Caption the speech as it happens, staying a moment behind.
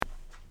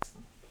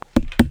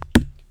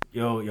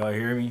Yo, y'all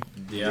hear me?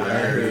 Yeah, I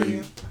heard you.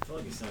 I feel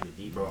like it sounded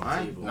deep, Bro,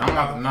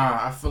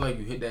 I feel like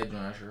you hit that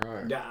joint extra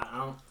hard. Yeah, I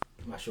don't.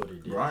 My shoulder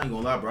did. Bro, I ain't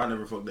gonna lie, bro. I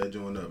never fucked that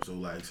joint up. So,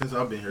 like, since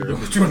I've been here,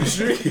 What you on the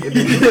street?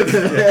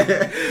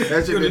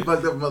 that shit been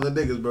fucked up with other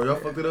niggas, bro. Y'all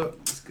fucked it up?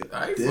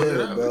 I ain't fucking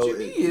up. bro. What you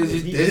mean?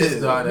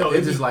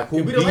 It's just like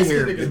who be be the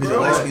light-skinned here. niggas, It be bro. the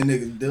light skinned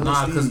niggas. Dylan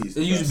Nah, cause Steez,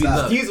 it used to be bro.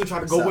 look. Steez will try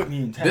to go with me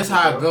and This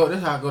how I go.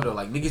 This how I go to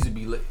like niggas to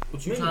be lit.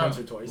 What you Maybe trying? once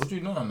or twice. What you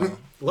doing now?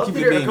 Love Keep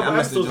me it there a being. couple I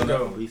messed episodes it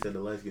up. ago. He said the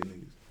light skinned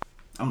niggas.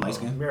 I'm light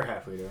skinned. We're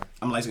halfway there.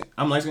 I'm light skinned.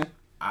 I'm light skinned.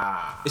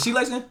 Ah. Is she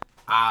light skinned?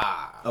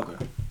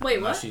 Okay. Wait,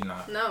 No, what? she's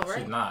not. No, right?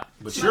 She's not.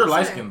 But She's you're not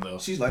light saying. skinned though.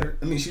 She's lighter.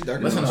 I mean, she's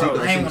darker. Listen, than bro,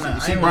 me. I ain't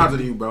wanna. She bronzer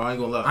than you, bro. I ain't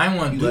gonna lie. I ain't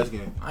want You to light do.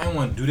 skinned. I ain't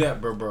want to do that,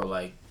 bro.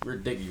 Like we're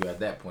dicking you at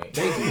that point.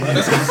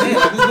 That's what I'm saying.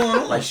 Like, what's going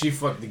on? Like she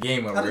fucked the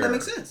game up. How does that where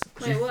make sense?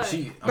 Wait, what?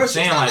 I'm Bro, she's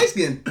saying not like. light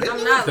skinned. I'm not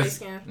light 'cause-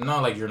 skinned. No,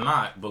 like you're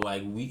not, but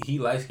like he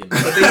light skinned.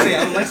 But they say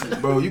I'm light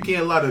skinned. Bro, you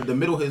can't lie. The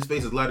middle of his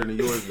face is lighter than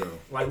yours, though.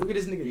 Like, look at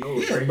this nigga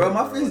nose. Yeah, right bro,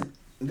 here, my face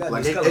got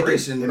Like,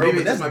 discoloration, it bro. maybe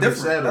But that's this might be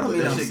different. shadow, That don't but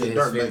mean that I'm shit sick. get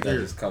dark back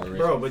there.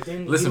 Bro, but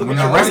then Listen, you when look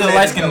the at rest of the your-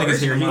 light skinned niggas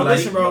here, he No, like.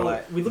 listen, bro.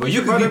 We look But at you your could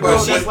be, brother, bro,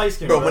 bro. she- That's light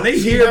skin, Bro, when they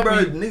She hear, helped bro,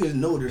 me- niggas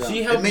know that She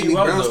it helped make you me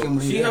out brown though. skin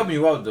when She they helped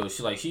you out though.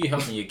 She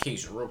helping your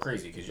case real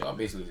crazy because y'all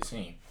basically the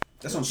same.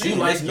 That's what I'm She saying.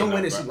 light There's skinned. no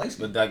way that she light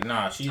skinned. But like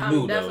nah, she I'm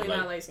knew though. definitely Like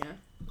not light skinned.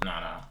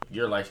 nah,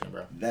 you're light skinned,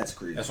 bro. That's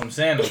crazy. That's what I'm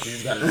saying though. So you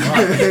just gotta rock.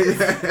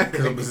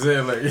 Cause I'm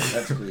saying like.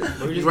 That's crazy. Bro,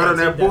 you He's just right on gotta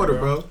that take border,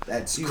 bro.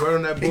 That's He's right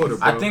on that border,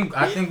 bro. I think we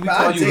But I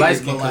call you take light it,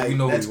 skinned but, because we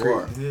know that's who you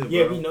are. crazy.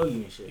 Yeah, bro. we know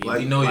you and shit. Yeah,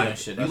 we know you and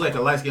shit. You That's like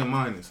all. a light skinned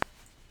minus.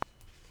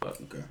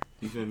 Okay.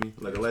 You feel me?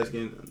 Like a light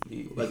skin,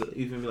 like a,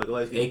 you feel me? Like a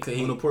light AK.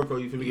 skin. On the porco,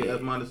 you feel me? Get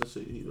F minus and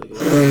shit. He like a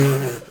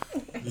light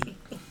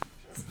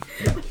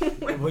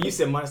When you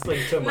said minus, like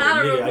you talking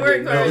Not about a a nigga, I report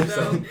didn't card know.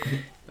 though.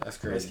 That's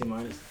Light crazy. skin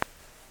minus.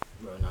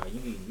 Bro, nah, you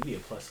be a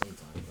plus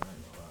sometimes, bro. I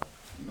ain't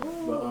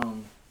gonna lie.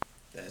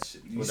 But That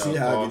shit. You Without see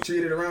how I Paul. get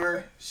treated around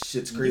her?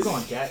 Shit's you crazy.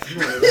 going gat? You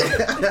know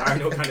what I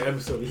know what kind of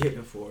episode we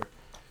hitting for.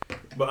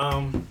 But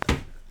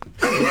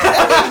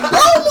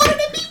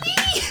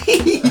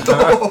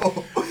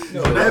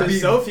no, That'd that be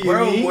selfie,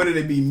 bro. me. Wanted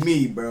to be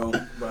me, bro.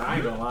 Bro, I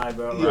ain't gonna lie,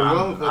 bro. Yo, I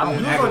don't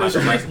You act was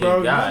on the like a street, light bro. skinned You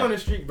was guy. on the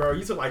street, bro.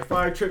 You took like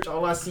 5 trips.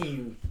 All I see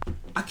you.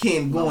 I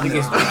can't go on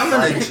Niggas-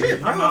 that. I'm in a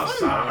trip, I'm bro.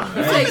 outside.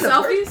 You take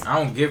selfies?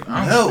 I don't give.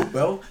 I don't, No,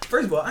 bro.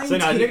 First of all, I ain't So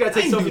now, take, nigga,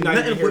 take I ain't selfie do now you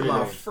nothing can with hear my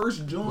your name.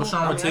 first joint. What's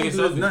wrong with I ain't taking do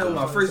selfies, nothing with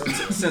though? my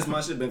first since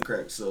my shit been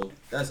cracked. So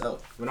that's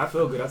out. When I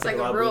feel good, I It's take like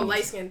a lot a real of light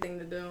booties. skinned thing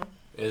to do.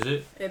 Is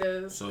it? It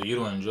is. So you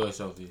don't enjoy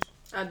selfies?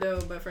 I do,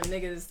 but for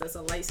niggas, that's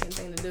a light skinned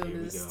thing to do. Here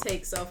we Just go.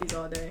 take selfies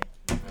all day.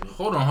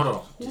 Hold on.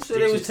 Who Just said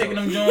they was fix taking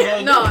yourself. them joints all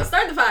day? No,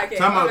 start the podcast.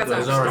 Time out, I got though. time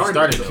It's to already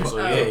start. started though, so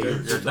Oh, yeah, okay.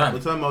 you're done.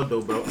 What time out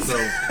though, bro? So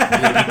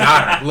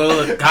Got her.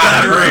 Look,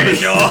 got her early,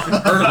 y'all.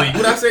 Early.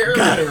 What I say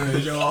earlier,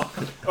 y'all?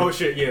 Oh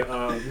shit,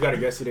 yeah. We got a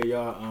guest today,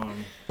 y'all.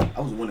 I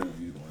was wondering if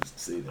you was going to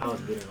say I that.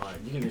 was bidding a lot.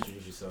 You can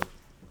introduce yourself.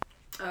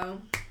 Oh,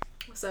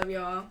 what's up,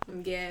 y'all?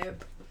 I'm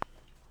Gab.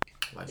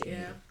 Like,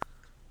 Yeah.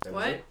 That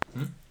was What? it?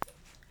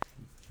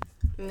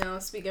 You know,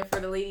 speaking for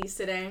the ladies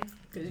today,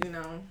 because you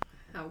know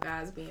how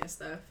guys be and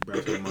stuff.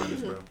 brown skin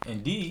minus, bro.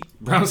 Indeed.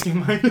 Brown skin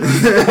Mike.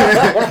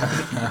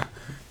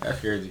 That's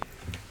crazy.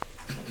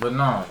 But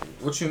no,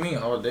 what you mean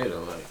all day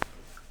though? Like,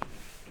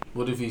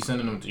 what if he's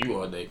sending them to you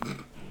all day?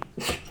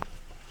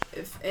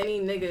 If any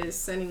nigga is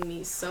sending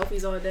me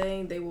selfies all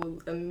day, they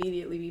will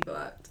immediately be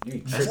blocked.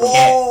 That's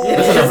Whoa!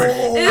 It's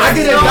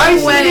get a no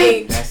dice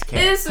way. That's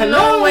cat. It's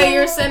Hello? no way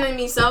you're sending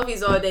me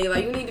selfies all day.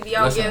 Like, you need to be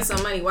out Listen. getting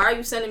some money. Why are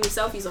you sending me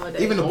selfies all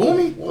day? Even the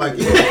boomy, like A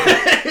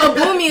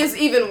boomy is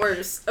even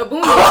worse. A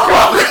boomy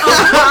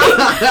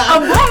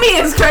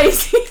is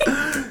crazy.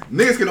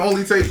 niggas can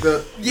only take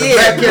the Yeah,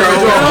 back bro.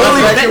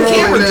 camera That joint.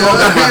 camera Only joint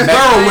got my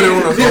thorough with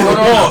it on the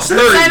wall. Say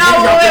no,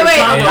 wait.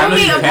 Yeah, I know A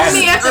you boomy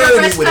passing. after a Early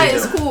fresh with cut it,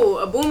 is though. cool.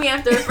 A boomy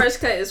after a fresh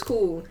cut is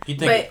cool. You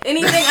think- But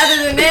anything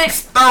other than that,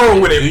 Thorough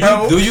with it,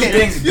 bro. Do you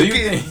think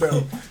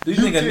bro? do you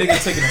think a nigga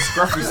taking a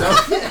scruffy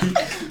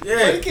selfie?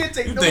 Yeah. You can't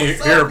take You no think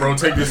selfie. here, bro?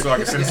 Take this so I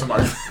can send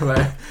somebody.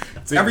 Like,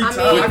 Every I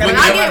time mean,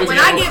 I when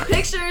I get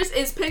pictures,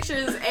 it's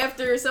pictures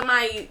after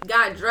somebody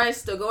got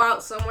dressed to go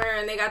out somewhere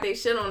and they got their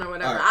shit on or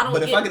whatever. Alright, I don't but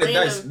get if I get a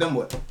random. dice, then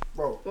what?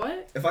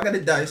 What? If I got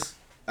a dice,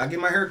 I get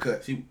my hair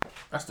cut. See,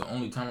 That's the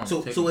only time I'm so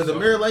taking so is a selfies.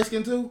 mirror light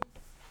skin too?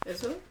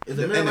 It's who? Is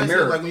In a the mirror light mirror,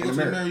 skin? Like when you go in to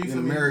the the mirror, you in feel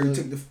the me? mirror, you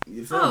took the.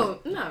 You feel me? Oh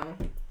no.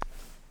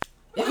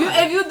 If you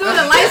do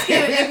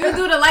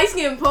the light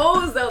skin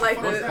pose though, like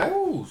the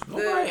Oh,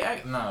 nobody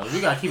act. No, we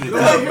gotta keep it.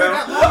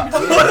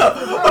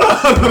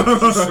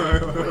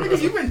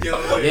 Niggas, you been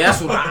dealing with. Yeah,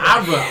 that's what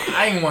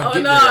I ain't want to oh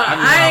get no, there. I I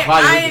just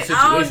want to evaluate the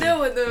don't situation. deal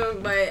with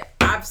them, but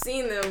I've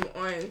seen them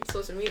on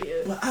social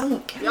media. But I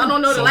don't care. Y'all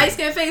don't know the So- light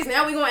skin face.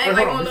 Now we gonna act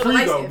like we don't know the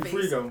light skin Before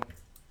you face. go,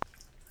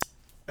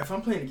 if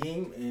I'm playing a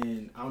game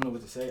and I don't know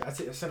what to say, I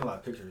send a lot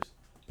of pictures.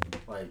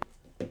 Like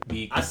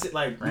Be I sit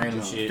like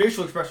random shit.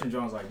 facial expression,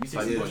 Jones. Like you see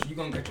Like, some yeah. bullshit, you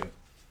gonna get you.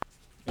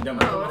 Damn,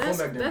 Oh, my phone back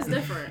there. that's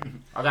different.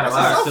 I got a So,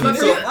 lot of so, feelings.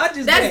 so I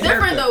just That's get a different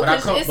haircut. though, But I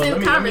because come- it's but in let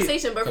me-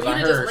 conversation. But for 'cause you I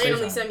to just heard say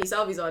randomly something.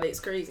 send me selfies all day, it's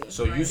crazy.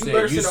 So you Right? said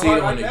better you send a see it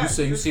heart on the like you that.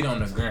 say you see it on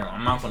the gram.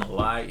 I'm not gonna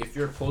lie. If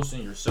you're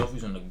posting your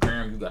selfies on the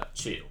gram, you gotta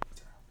chill.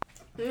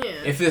 Yeah.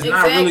 If it's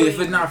not really, if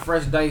it's not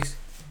fresh dice,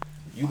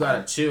 you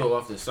gotta chill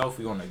off the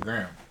selfie on the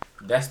gram.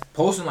 That's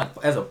posting like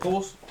as a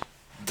post.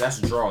 That's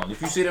drawing.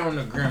 If you see that on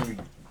the gram,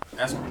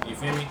 that's you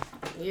feel me.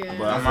 Yeah.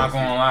 But I'm not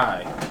gonna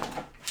lie.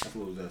 That's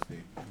what was that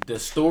thing. The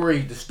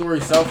story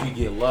selfie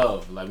get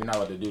love. Like we're not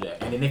allowed to do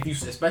that. And then if you,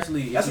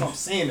 especially if That's you, what I'm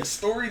saying. The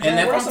story. and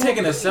if bro, I'm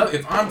taking a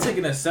if I'm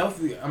taking a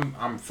selfie,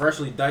 I'm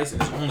freshly diced.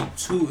 And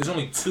it's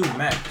only two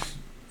max.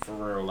 For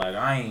real, like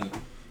I ain't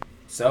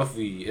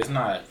selfie. It's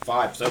not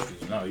 5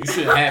 selfies. No,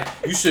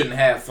 you shouldn't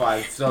have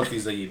 5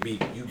 selfies of your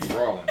beat. You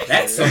drawing.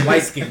 That's some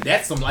light skin.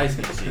 That's some light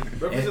skin shit.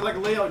 Represent like a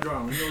layout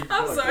drawing. You know,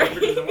 I'm like, sorry.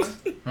 pictures in one?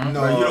 Huh?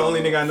 Bro, you the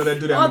only nigga I know that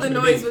do that. All the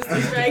noise was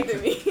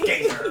distracting me.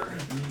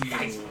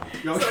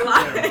 Yo, It's a yeah,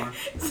 lot. man.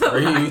 It's a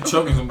Or lot. you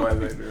choking somebody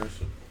back there.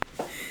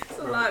 It's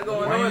a lot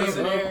going on over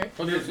there.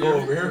 Go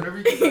Whenever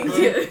you get that,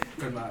 Yeah. bro,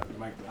 cause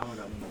my mic, I don't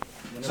got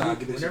one. Trying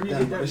to get this Whenever you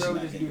shit get that, done,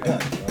 bro, this just shit do not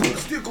that. getting done.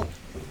 Stickle.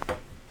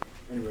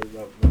 Anyway,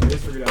 bro,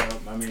 just figured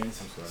out my man's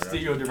sorry.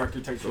 studio director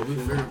type So shit. we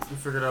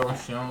figured out what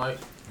she don't like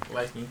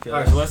me.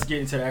 Alright, so let's get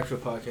into the actual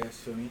podcast.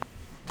 Feel me?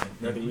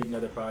 Another week,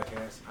 another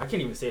podcast. I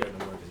can't even say that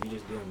no more because we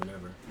just do them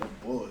whenever.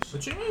 Bullshit.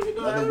 What you mean? We do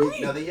Another every week,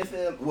 week. another year,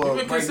 fam. We Well,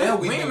 been right now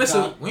we we ain't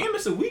been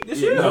miss a week this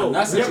Yeah, year. no, not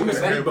not since since we we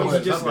missed any, but we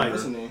but just like,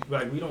 listening.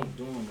 we don't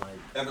do them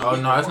like. Oh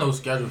no, it's no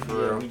schedule for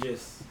Yeah, real. we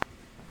just.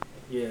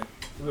 Yeah,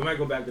 we might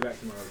go back to back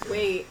tomorrow.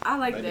 Wait, I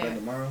like Back to back that.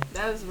 tomorrow.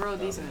 That was real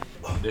decent.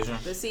 This one?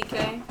 The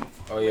CK.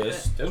 Oh yeah,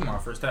 this was my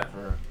first tap for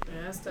her.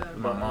 Yeah, that's tough.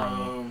 My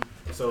mom.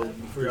 So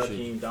before y'all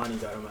Appreciate came, Donnie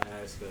got on my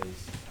ass because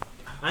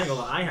I ain't gonna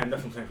lie, I ain't had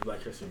nothing planned for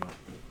Black History Month.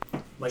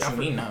 Like What I you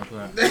mean not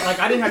playing? like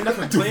I didn't have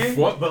nothing planned,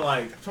 fuck? but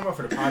like I'm talking about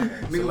for the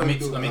podcast.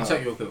 So let me tell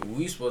you real quick.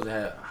 We supposed to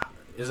have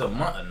is a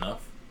month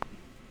enough?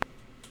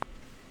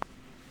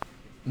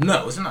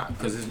 No, it's not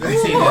because it's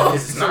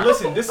it's So not.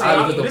 listen, this is I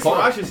look at the this is what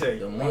I part. should say.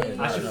 The month is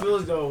I not should enough. feel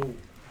as though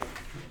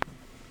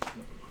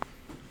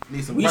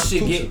Need some We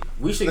should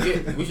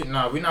prostitution. get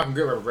nah, we're not gonna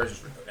get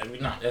reparations. We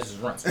not. That's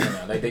just runts.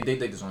 Now. They did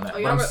this on that. Oh,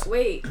 But y'all I'm,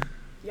 wait.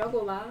 Y'all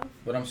go live?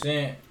 but I'm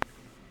saying,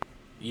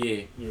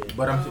 yeah. yeah.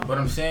 But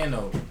I'm saying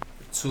though,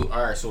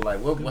 alright. So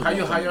like, how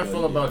y'all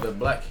feel about the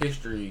Black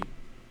History,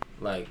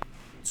 like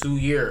 2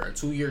 year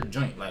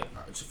joint, like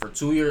for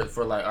 2 years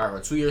for like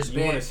a 2 year You want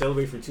span. to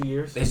celebrate for 2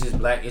 years? This is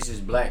black. This is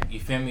black. You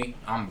feel me?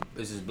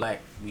 This is black.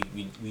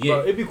 We yeah. Bro,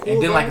 it'd be cool,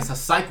 and then bro. like it's a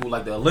cycle,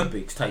 like the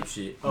Olympics type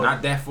shit. Oh.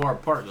 Not that far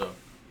apart though.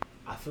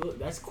 I feel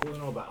that's cool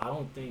and all, but I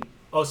don't think.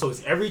 Oh, so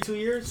it's every 2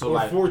 years So or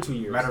like for 2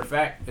 years? Matter of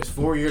fact, it's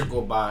 4 years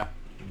go by.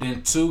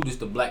 Then 2, this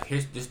the Black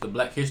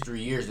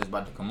History years that's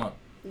about to come up.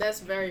 That's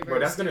very, very Bro,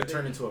 that's gonna stupid.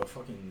 turn into a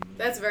fucking.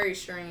 That's very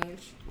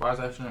strange. Why is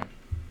that strange?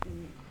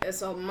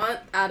 It's a month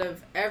out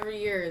of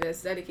every year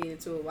that's dedicated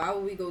to it. Why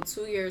would we go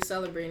 2 years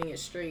celebrating it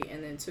straight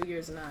and then 2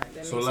 years not?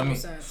 That So makes let no me.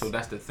 sense. So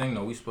that's the thing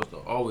though. We supposed to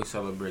always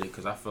celebrate it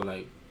because I feel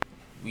like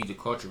we the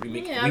culture. We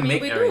make. yeah, we I mean,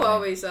 make we everything. do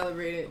always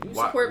celebrate it. You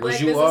Why- support black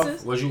was you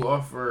businesses? off? Was you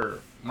off for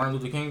Martin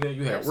Luther King Day?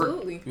 You had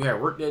Absolutely. work. You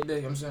had work that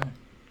day. I'm saying.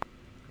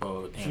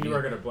 Oh So damn. you yeah.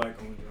 work at a black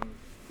owned.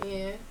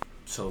 Yeah,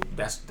 So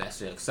that's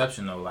the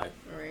exception though. Like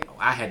right.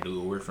 I had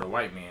to work for the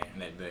white man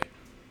that day.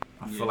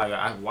 I feel like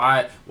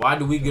why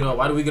do we get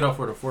off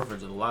for the 4th of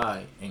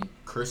July and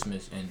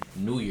Christmas and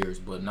New Year's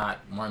but not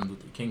Martin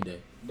Luther King Day?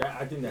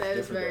 I think that's That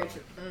is different. very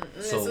though.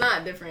 true. So- It's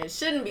not different. It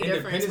shouldn't be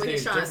different. Is Independence what Day he's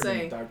is trying to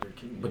different say. than Dr.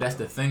 King. But that's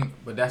the thing.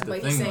 But that's the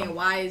But thing. he's saying though.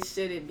 why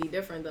should it be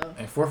different though?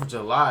 And 4th of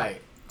July,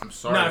 I'm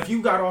sorry. Now, if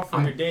you got off on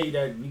I'm- the day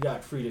that we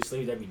got free to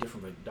slaves, that'd be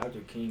different. But Dr.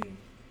 King,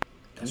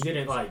 he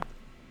didn't like.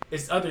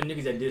 It's other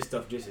niggas that did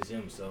stuff just as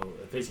him. So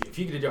if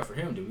he get a day off for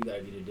him, then we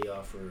gotta get a day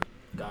off for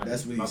God.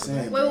 That's what he's Malcolm saying.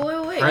 X.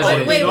 Wait.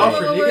 President Wait. is off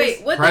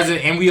for What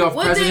President, and we off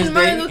what did President's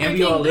Martin Day, Luther and we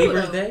King on do,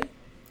 Labor's though? Day.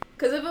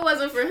 Because if it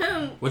wasn't for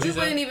him, What'd we you say?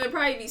 wouldn't even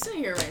probably be sitting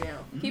here right now.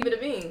 Keep it a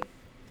bean.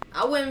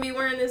 I wouldn't be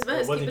wearing this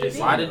vest. wasn't Keep it a just-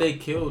 bean. Why did they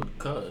kill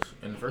Cuz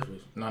in the first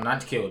place? No,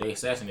 not kill. They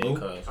assassinated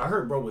Cuz. I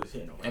heard bro was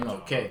hitting him.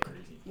 MLK. Crazy.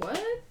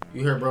 What?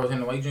 You heard bro was in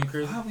the white drink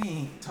crazy? Why we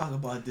ain't talk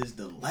about this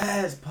the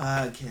last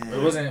podcast?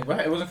 It wasn't.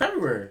 It wasn't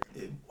February.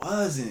 It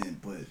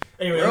wasn't, but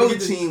Anyway, Bro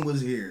Team was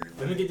here.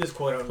 let me get this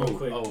quote out real Oh,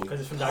 quick oh. because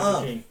it's from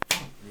Dr. King.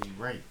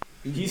 Right.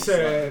 He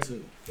said,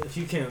 "If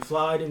you can't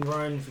fly, then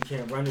run. If you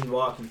can't run, then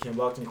walk. If you can't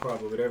walk, then crawl.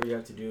 But whatever you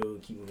have to do,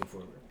 keep moving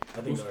forward."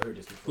 I think I heard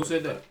this before. Who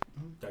said that?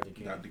 Dr.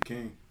 King. Dr.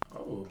 King.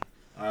 Oh.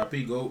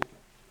 R.I.P. GOAT.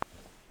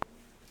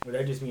 But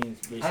that just means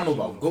basically I don't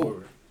know about moving goat.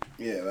 forward.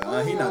 Yeah, but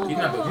Oh. he's not. He's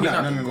not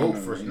the no, GOAT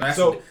no, first. no. That's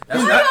So- that's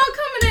Why not. y'all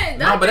coming at?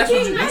 Nah, but that's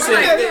what you King said.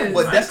 like this?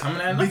 But that's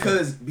Coming at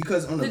nothing.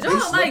 because on the Did base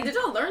y'all level- did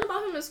y'all learn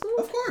about him in school?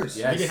 Of course.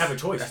 Yes. You didn't have a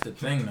choice. That's the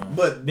thing, though.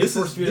 But this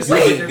is Did this you-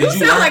 is- Wait, did you you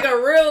sound learn- like a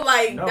real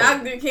like No.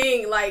 Dr.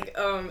 King like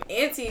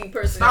anti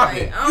person. Stop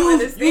like, it. I don't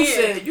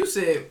understand. You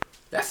said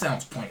That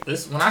sounds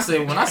pointless. When I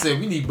say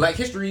we need Black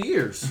History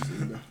years.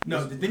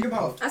 No, the thing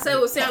about I said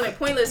it was sounding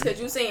pointless because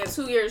you saying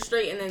 2 years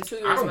straight and then 2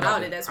 years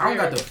without it. That's I don't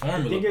weird. got the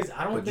formula. The thing is,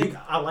 I don't think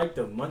I like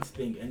the month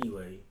thing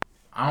anyway.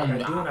 I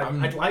don't.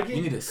 I like it.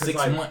 You need a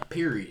 6-month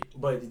period.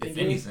 But the if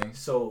thing is, anything.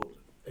 so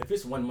if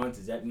it's 1 month,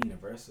 does that mean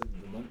the rest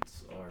of the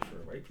months are for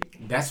white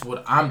people? That's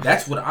what I'm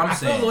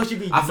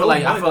saying. I feel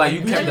like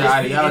you kept the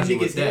ideology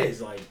with that.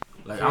 Heads,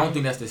 Like I don't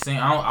think that's the same.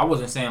 I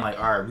wasn't saying like,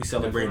 all right, we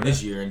celebrating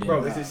this year and then.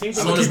 Bro, it's the same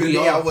Soon thing. as we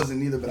I all,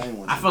 wasn't either, but I ain't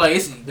want to. I feel like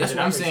that's what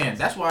I'm makes saying. sense.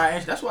 That's why I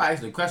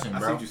asked the question, I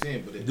see bro. what you're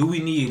saying, but Do we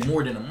need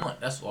more than a month?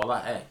 That's all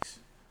I ask.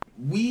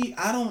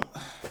 I don't.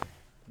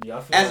 Yeah,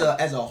 I feel like,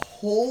 As a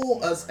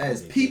whole, us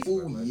as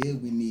people, yeah,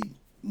 we need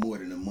more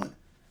than a month.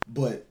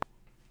 But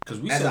Cause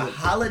we as a celebrate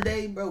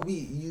holiday, bro,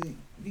 you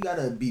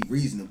gotta be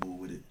reasonable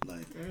with it.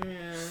 Like,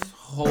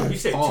 whole You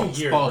said 2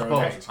 years, pause. bro.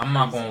 That's I'm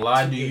not gonna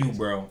lie to 2 you, years.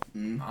 bro.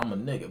 Mhm. I'm a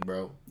nigga,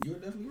 bro. you're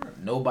definitely right.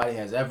 Nobody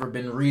has ever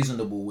been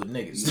reasonable with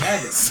niggas. You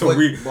haven't. So but,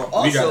 we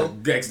also,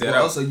 gotta X that but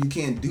out. also, you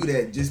can't do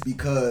that just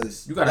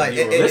because You gotta be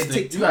it realistic.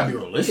 take You gotta be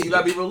time. realistic. Yeah, you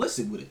gotta be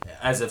realistic with it.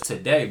 As of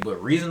today,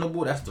 but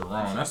reasonable, that's the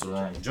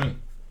wrong joint.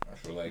 I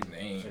feel like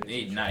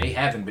they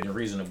haven't been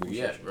reasonable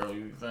yet, bro.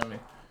 You feel me?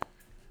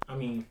 I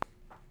mean,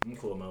 I'm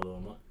cool with my little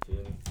month. Feel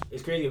me?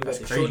 It's crazy. We got That's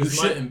the crazy. You shortest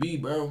month. shouldn't be,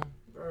 bro.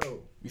 Bro.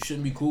 You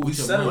shouldn't be cool We with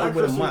your settling month.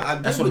 with a month. I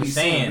That's get what I'm he's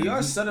saying. We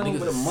are settling Niggas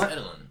with a is month,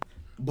 settling.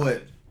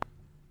 but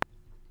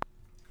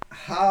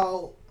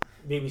how?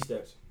 Baby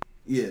steps.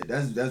 Yeah,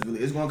 that's really.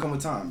 It's gonna come a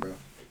time, bro.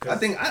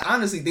 I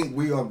honestly think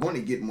we are going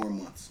to get more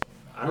months.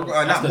 I don't,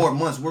 Not more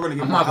months. We're gonna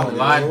get I'm more not gonna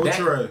lie.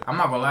 holidays. I'm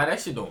not gonna lie. That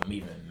shit don't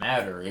even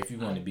matter if you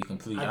want to be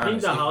completely I honest.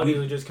 think the If holidays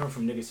will just come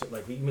from niggas.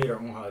 Like, we made our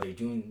own holiday,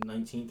 June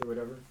 19th or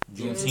whatever.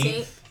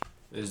 Juneteenth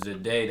is the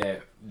day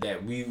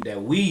that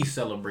we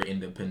celebrate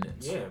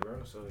independence. Yeah, bro.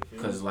 So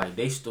Cause like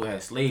they still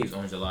had slaves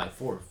on July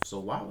 4th. So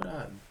why would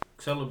I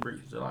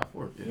celebrate July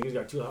 4th? Yeah. niggas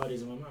got 2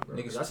 holidays in my mind, bro.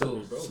 Niggas That's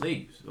still so bro.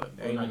 slaves. Like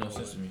that I'm ain't not make no gonna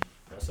sense lie. to me.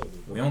 That's so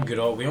good. We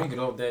don't get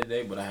off that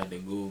day, but I had to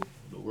go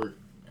to work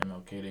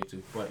MLK Day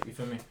too. But you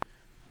feel me?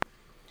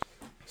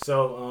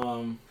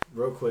 So,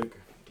 real quick.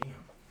 Damn.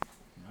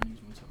 I need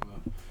to talk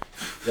about.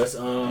 That's,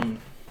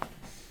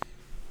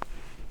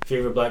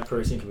 favorite black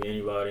person can be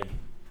anybody.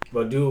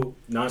 But do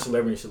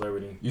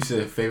non-celebrity. You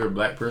said favorite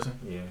black person?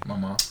 Yeah. My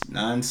mom.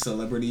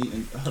 Non-celebrity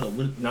and hold on.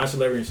 What?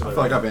 Non-celebrity and I celebrity.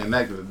 feel like I've been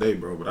inactive today,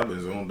 bro, but I've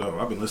been zoned up.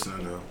 I've been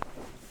listening though.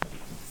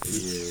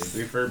 Yeah.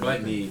 Favorite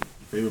black dude.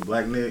 Favorite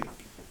black nigga.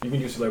 You can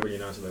do celebrity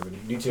and non-celebrity.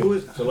 Do two. Who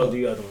is- So love do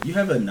the other one. You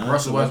have a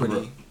Russell non-celebrity.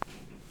 Westbrook.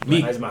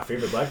 Me. As my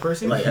favorite black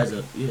person? Like as a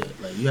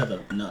like you have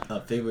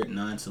a favorite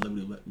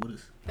non-celebrity. What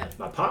is?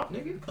 My pop,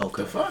 nigga?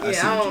 Okay. fuck? I, see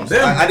Yeah, what you I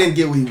said. I didn't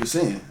get what you were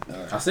saying.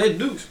 I said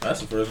Dukes. That's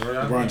the first word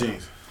I LeBron said.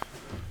 James.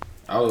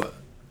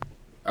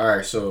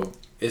 Alright, so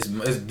it's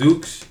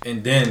Dukes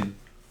and then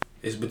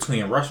it's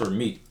between Russ or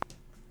Meek.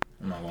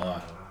 I'm not gonna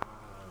lie.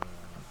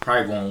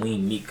 Probably gonna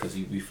lean Meek because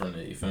he be from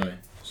the, you feel me?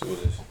 So it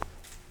is.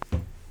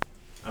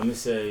 I'm gonna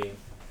say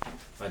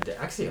my dad.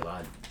 I can say a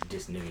lot of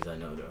just niggas I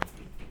know though.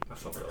 I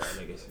fuck with a lot of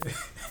niggas.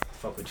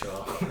 Fuck with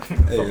y'all. Fuck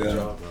with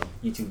y'all.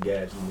 YouTube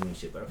dads, you doing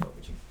shit, but I fuck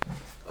with you.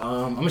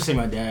 I'm gonna say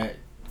my dad,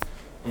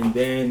 and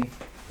then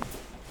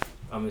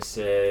I'm gonna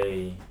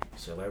say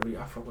celebrity.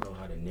 I fuck with a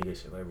lot of nigga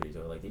celebrities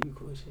though. Like they be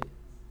cool as shit.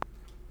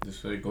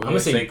 Just say, go I'm ahead gonna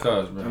and say say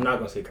cuz, bro. I'm not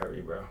gonna say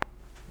Curry, bro.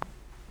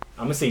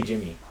 I'm gonna say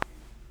Jimmy.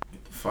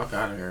 Get the fuck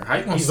out of here. How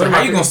you gonna He's say, one of how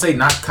my you gonna say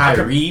not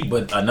Kyrie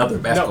but another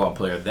basketball No.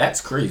 player?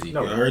 That's crazy.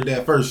 No. I heard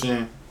that first,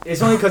 Shan.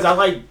 It's only because I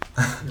like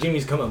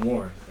Jimmy's coming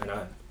more, and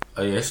I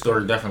Oh yeah, his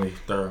story definitely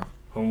thorough.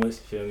 homeless.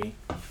 Feel me?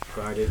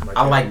 Grinded.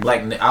 I like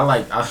black. I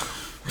like. I like.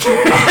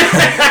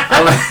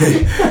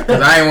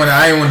 Cause I ain't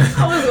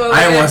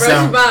want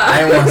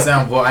to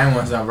sound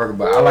vulgar,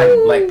 but I like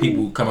black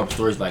people who come up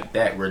stories like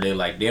that where they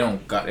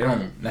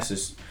don't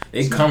necessarily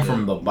they come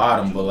from the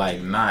bottom, but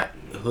like not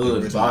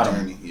hood Original bottom.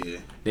 journey, yeah.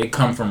 They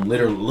come from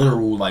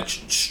literal like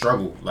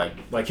struggle, like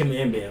him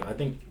and Bam. I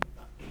think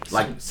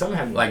some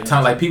have like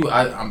Tom, like people.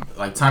 I'm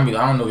like Tommy.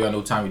 I don't know if y'all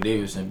know Tommy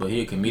Davidson, but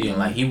he a comedian.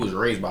 Like he was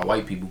raised by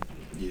white people.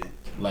 Yeah.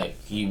 Like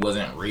he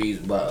wasn't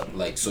raised by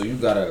like, so you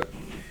gotta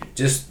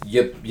just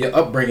your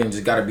upbringing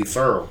just gotta be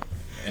thorough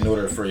in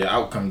order for your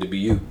outcome to be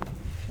you.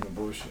 No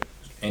bullshit.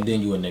 And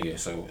then you a nigga,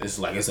 so it's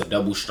like it's a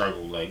double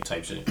struggle like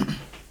type shit.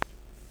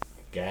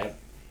 Gab.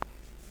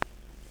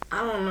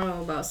 I don't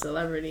know about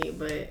celebrity,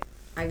 but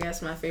I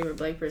guess my favorite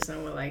black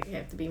person would like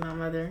have to be my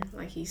mother,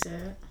 like he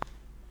said.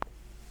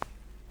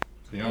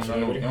 So you don't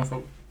know, you don't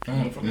fuck.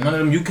 None of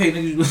them UK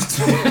niggas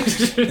listen to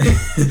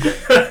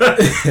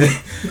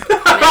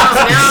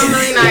Now I'm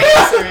really not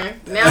answering.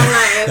 Now I'm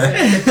not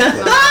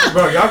answering.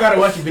 Bro, y'all gotta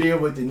watch the video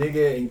with the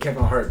nigga and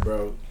Kevin Hart,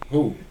 bro.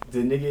 Who? The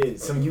nigga,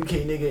 some UK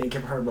nigga and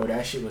Kevin Hart, bro.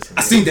 That shit was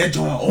I seen that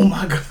joint. Oh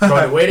my god.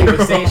 Bro, the way they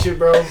were saying shit,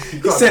 bro. He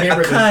He called said I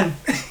Pampers can't.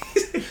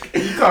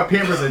 he called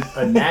Pampers a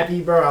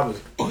nappy, bro. I was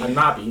a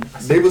nappy.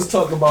 They was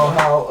talking about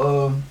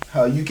how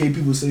UK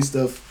people say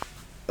stuff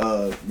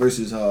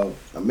versus how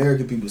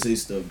American people say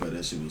stuff, but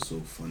that shit was so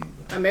funny.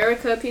 Bro.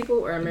 America people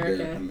or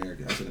American?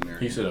 American. I said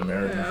American. He said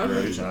American. Yeah.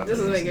 Right? This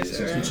is making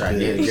sure. You trying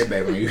to get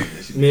back on you.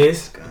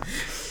 Miss.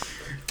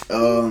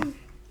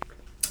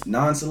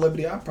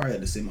 Non-celebrity, I probably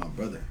had to say my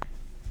brother,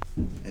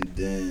 and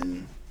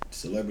then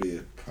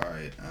celebrity,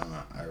 probably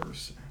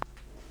Iris.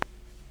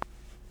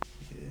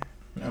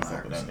 Yeah, I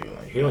fuck with that nigga.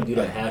 Like, He don't do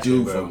that I hash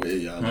do bro. fuck with it,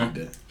 y'all like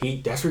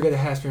that. That's where he got the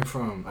hash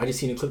from. I just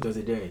seen a clip the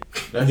other day.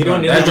 That He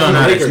don't- John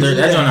not Lakers. sturdy.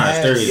 That John not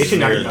sturdy. They should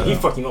Weird, not. He though.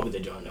 fucked him up with the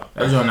John though.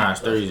 That John not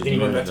sturdy. Then he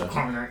went back to though.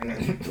 corner.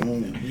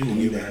 You gonna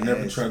need that.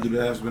 Never try to do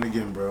the ass spin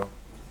again, bro.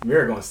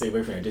 Mirror gonna stay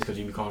away from it just because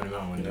you be calling him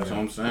out one day. That's what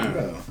I'm saying.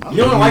 Bro, You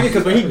don't like it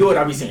because when he do it,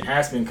 I be saying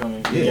Haspin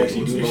coming. He Yeah,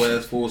 actually do Slow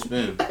this. ass full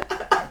spin. bro,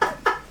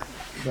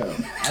 I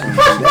don't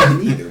do that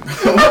either.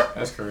 Bro.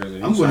 That's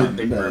crazy. I'm You gonna trying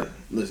to bro, dick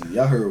listen.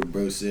 Y'all heard what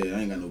bro said. I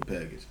ain't got no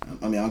package.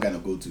 I mean, I don't got no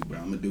go-to, bro.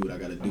 I'm gonna do what I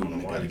gotta I do don't when know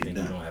it why gotta you get think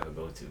you done. don't have a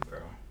go-to, bro.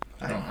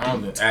 I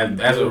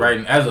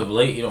don't as of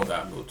late, he don't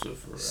got to go to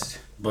for real.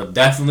 But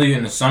definitely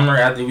in the summer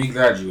after we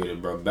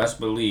graduated, bro. Best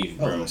believe,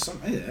 Oh, bro. yeah,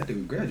 I think we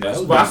graduated. That's I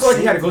was Well, I doing feel like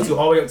he had to something. go to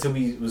all the way up till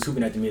we was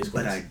hooping at the mid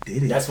school. But I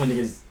did it. That's when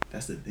niggas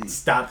That's the thing.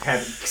 stopped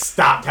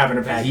having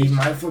a He package.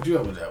 might fuck you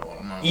up with that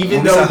one. Even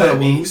When though we started- when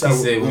we He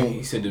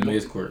started- said the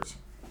mid courts.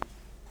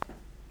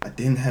 I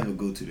didn't have a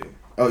go-to there.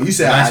 Oh, you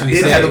said That's I what he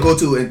didn't said. have a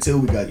go-to until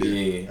we got there.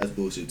 Yeah. That's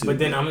bullshit too. But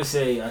then I'm gonna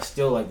say I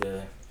still like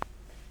the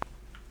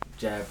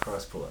jab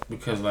cross pull up.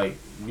 Because like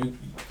you.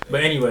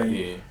 But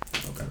anyway,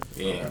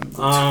 Yeah.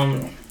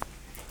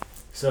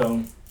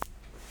 so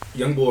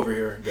young boy over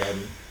here,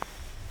 Gabby,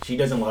 she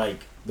doesn't like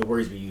the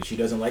words we use. She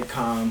doesn't like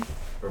calm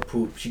or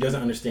poop. She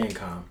doesn't understand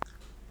calm.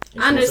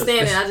 And I she wants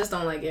understand us- it. I just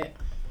don't like it.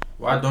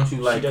 Why don't you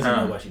like? She doesn't know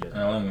calm? why she doesn't.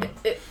 I don't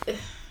know.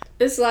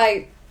 It's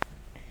like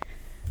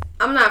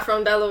I'm not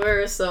from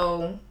Delaware,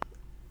 so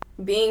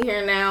being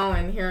here now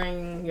and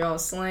hearing y'all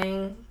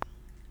slang,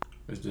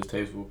 It's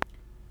distasteful.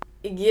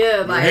 yeah,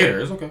 You're a like hater.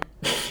 It's okay.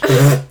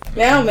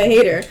 now I'm a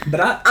hater.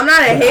 But I'm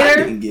not a But I hater,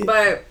 didn't get-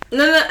 but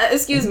no,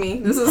 excuse me.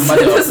 This is I'm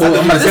about to say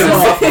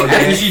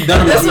after she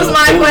done this I'm was gonna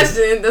my pull it.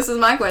 question. This is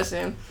my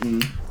question.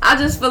 I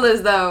just feel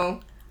as though,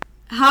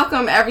 how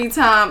come every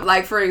time,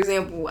 like for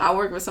example, I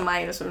work with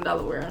somebody that's from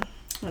Delaware,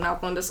 and I'm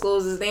gonna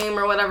disclose his name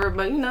or whatever,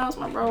 but you know it's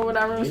my bro,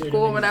 whatever, it's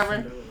cool,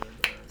 whatever.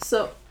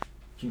 So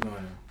Keep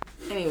going.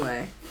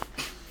 anyway,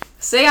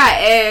 say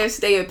I ask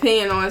their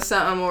opinion on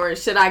something, or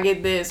should I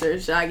get this or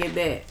should I get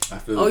that? I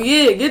feel Oh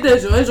yeah, get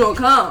this joint, it's gonna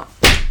calm.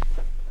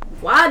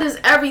 Why does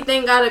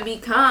everything gotta be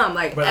calm?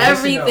 Like But listen,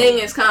 everything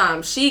though. is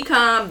calm. She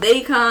calm,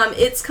 they calm,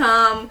 it's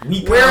calm,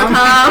 We we're calm.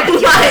 calm.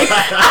 Like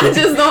I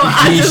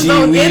just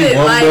don't get it.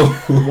 Like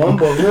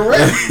Wumbo, we're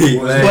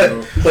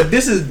right. But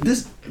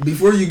this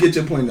before you get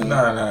your point out.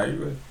 Nah. You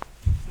good.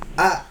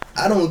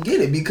 I don't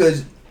get it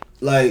because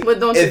like What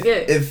don't you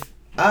get? If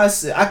I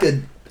said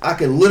I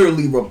could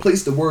literally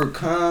replace the word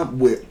calm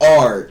with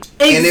art,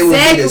 and it would be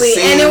the exactly,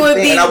 same and it would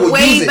thing, be and I would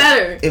way use it.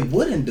 better. It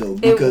wouldn't though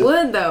It because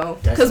would though,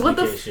 That's because what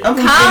the some shit. I'm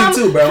calm, confused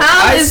too, bro. calm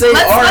I is say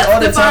let's art all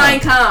the define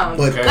time. calm.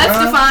 But Okay. Let's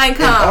calm define and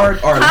calm.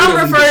 art are Calm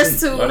literally the refers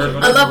same. to Let her-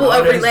 a level let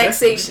of her-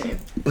 relaxation.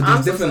 But I'm there's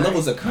so different sorry.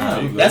 levels of Nah,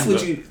 calm. you good, That's you what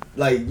good. you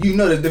like. You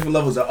know, there's different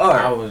levels of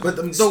I art. was. But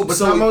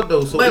time out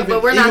though. So But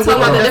we're not even talking about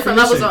with the that different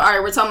levels of definition-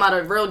 art. We're talking about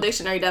a real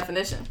dictionary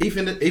definition.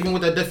 Even with that It's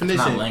not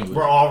definition. language.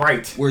 We're all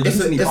right. We're It's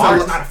using a- it's Art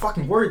a- is not a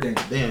fucking word then.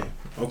 Damn.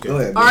 Okay. Go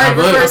ahead, bro. Art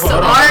Nah, refers to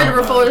hold on,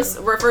 hold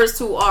on. refers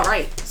to all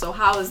right. So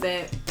how is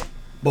that?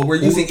 But we're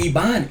using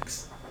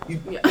ebonics.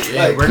 Yeah.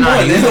 Yeah, we're come not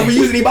on, using- we're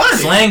using ebonics.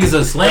 Slang is a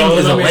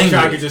Let me language.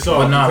 try to get this off.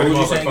 But nah, Cut what him was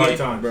you off like saying? 5 Gabe?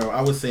 times. Bro,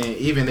 I was saying,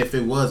 even if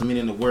it was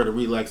meaning the word of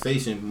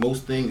relaxation,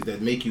 most things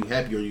that make you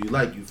happy or you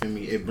like, you feel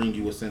me, it brings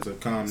you a sense of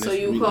calmness, So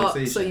you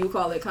relaxation.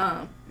 call it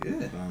calm. Yeah.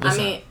 I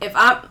mean, if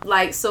I'm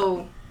like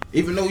so.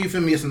 Even though you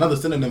feel me, it's another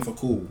synonym for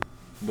cool,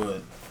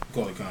 but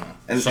call it calm.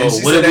 And, So and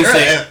she what said did we that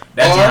say? earlier.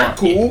 That's Art, not-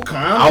 cool,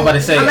 calm. I was about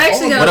to say. I'm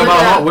actually what gonna look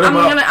about up. what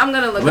about I'm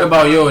gonna look what up.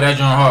 about yo? That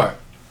John Hard.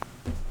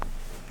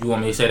 You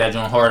want me to say that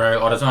John Hard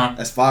all the time?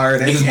 That's fire.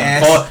 That's Niggas gonna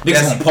gas. pause.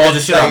 Niggas gonna pause the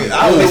shit out.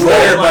 I don't know what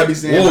everybody be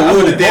saying. Whoa, I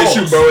whoa, would dead pause.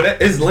 shoot, bro.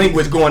 That is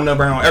language going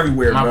around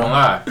everywhere, I'm not bro. gonna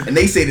lie. And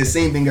they say the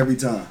same thing every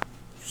time.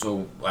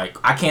 So like,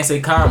 I can't say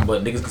calm,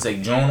 but niggas can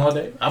say John all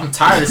day. I'm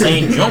tired of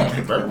saying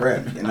John, bro.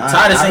 Rap. And I'm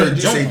tired of I saying heard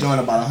you say John. John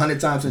about 100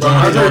 times. since Bro, you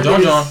I heard heard it.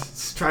 John. John.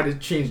 Try to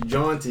change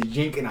John to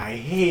Jink and I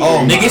hate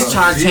Oh, it. my Niggas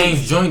try to Jeez.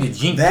 change joint to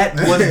jink That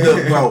was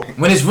the bro.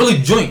 when it's really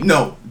joint.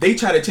 No, they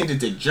try to change it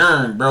to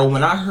Jern, bro.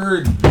 When I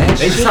heard that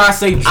They shit, try to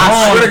say John.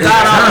 I swear to God,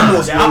 I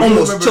It's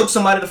almost Remember- choked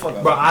somebody the fuck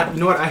up. Bro, you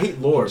know what? I hate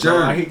lore, bro.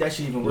 Jern. I hate that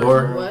shit even worse.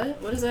 Lore. bro.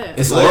 What? What is that?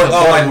 It's Like,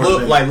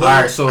 lore. oh, like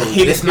Alright, so I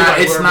hate it's it.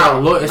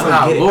 not lore. It's I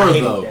not get it. I lore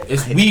hate though. that.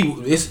 It's I hate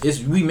we. It's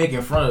we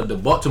making fun of the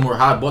Baltimore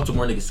how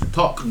Baltimore niggas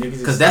talk. Niggas is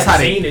Because that's how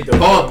saying they it, though.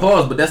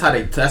 pause. But that's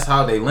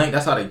how they link.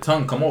 That's how they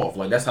tongue come off.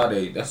 Like that's how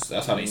they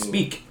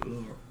speak.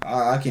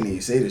 I can't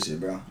even say this shit,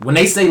 bro. When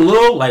they say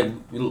lil, like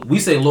we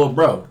say lil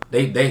bro.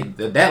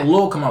 That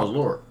lil come out as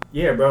lore.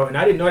 Yeah, bro. And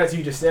I didn't know that till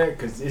you just said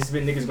because it's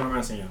been niggas going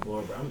around saying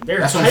lore, bro. They're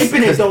That's what I'm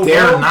typing it saying, though,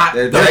 they're bro. not.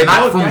 They're They're not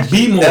typing from that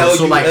B more.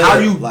 So like, how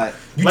you like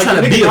you Like, trying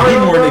the to be a niggas B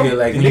are, more bro. nigga?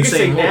 Like the when you niggas say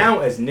say lil. now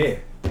as nigga.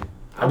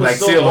 I I'm was like,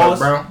 so Sailor,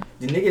 lost. bro.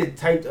 The nigga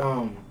typed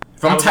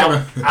From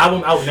typing.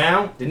 album out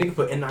now. The nigga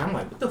put N9. I'm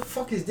like, what the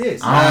fuck is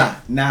this? Yeah.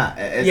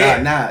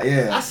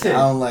 I said, I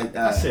don't like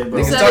that. I said, bro.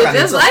 You Niggas said talk it out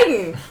just their like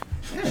him.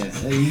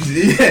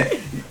 Yeah.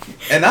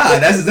 And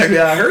that's exactly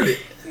how I heard it.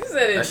 You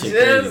said it That just shit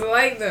crazy.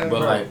 like them. But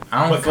Bro. like,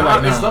 I don't But feel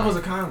calm, like it's now. levels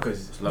of calm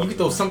because you levels can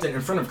throw of calm. something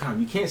in front of calm.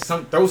 You can't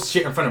throw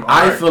shit in front of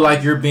I art. feel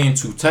like you're being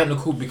too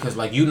technical because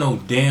like you know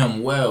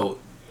damn well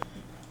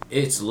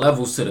it's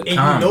levels to the And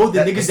comment. you know the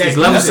niggas that It's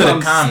levels to use the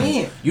it.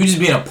 comments. You just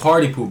being a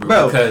party pooper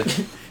Bro. because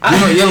you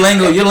know your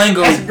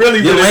lingo. That's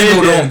really your what it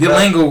lingo is, don't. Your bro.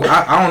 lingo.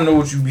 I don't know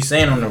what you be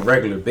saying on a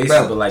regular basis,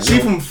 Bro, but like she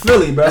yo, from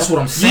Philly, bro. That's what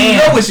I'm saying.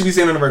 You know what she be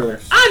saying on the regular.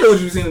 I know what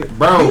you be saying.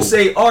 Bro. You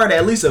say art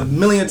at least a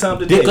million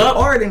times a day. Dick up?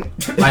 Art and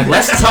like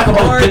let's talk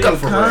about Art dick up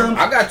and for calm. real.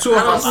 I got two I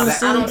of don't,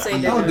 us. I don't say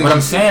I don't that. think- But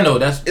I'm saying though,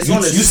 that's It's you,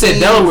 on the you said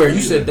same Delaware. You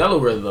field. said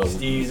Delaware though.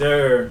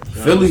 Steezer.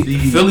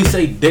 Philly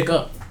say dick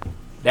up.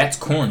 That's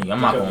corny.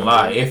 I'm not Dick gonna up.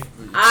 lie. If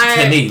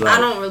to me, I like,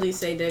 don't really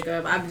say dick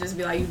up. I just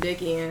be like, you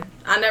dicky in.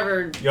 I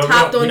never Yo,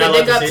 hopped you're on not the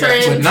dick allowed up to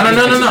say trend.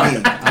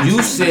 no.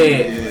 You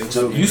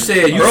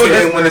said you Bro said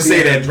didn't want to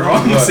say that, bro.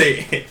 I'm gonna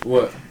say it.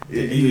 what?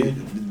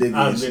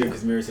 I was bitter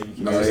because Mary said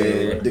you Oh, can't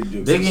say yeah. it. Dick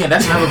jokes. Dig in.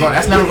 That's never gonna go.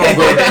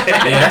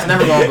 Yeah, that's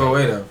never gonna go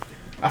away though.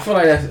 I feel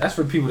like that's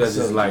for people that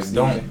just So, like just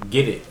don't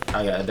get it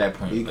at that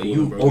point. Be Like, cool,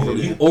 you bro.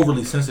 overly Yeah. you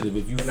overly sensitive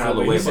if you Nah, feel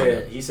but away he about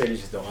that. said it's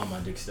just the on my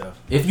dick stuff.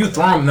 If you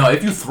throwing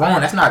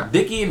that's not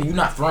dicky and you're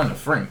not throwing the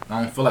frink.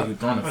 I don't feel like you're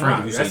throwing the Oh, frink nah,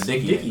 if you say that's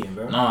dicky. dickying,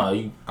 bro. Nah,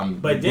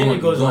 But then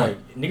it goes like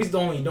niggas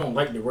don't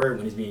like the word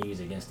when it's being used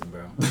against them,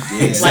 bro.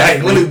 Yeah,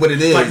 exactly what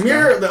it is. Like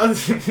Mirror, the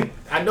other,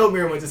 I know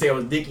Mirror went to say I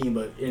was dicking,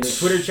 but in the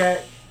Twitter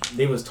chat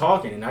they was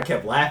talking and I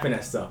kept laughing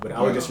at stuff, but I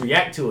would just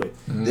react to it.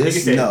 This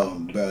Nigga said- no,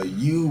 bro.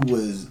 You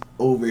was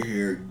over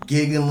here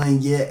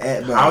giggling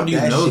at bro. How do you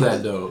know shit that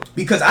was- though?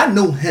 Because I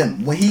know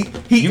him when he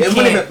You it wasn't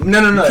can't- even, no.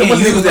 you It can't wasn't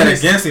use even that when he-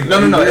 against him,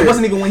 No. though. It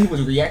wasn't even when he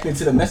was reacting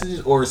to the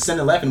messages or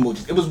sending laughing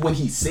emojis. It was when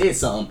he said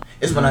something.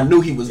 It's when I knew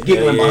he was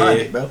giggling behind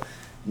it, bro.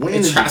 When They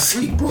is try to it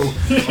see, free? bro.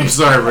 I'm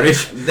sorry, bro. They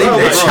They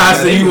try to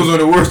say you was on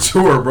the world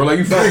tour, bro. Like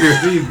you figure.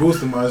 He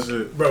boosting my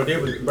shit. Bro, they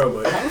was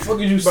but How the fuck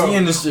are you Bro,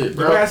 seeing this shit,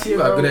 the bro? way I see it, You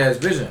got bro, good ass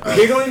vision.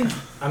 giggling.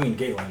 I mean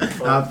giggling. I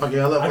fucking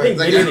I love I think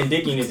giggling and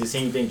dicking is the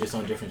same thing, just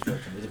on different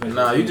spectrums. It depends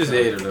Nah, on you the just time.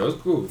 ate it though.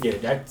 It's cool. Yeah,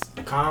 that's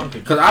calm.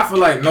 Cause I feel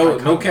like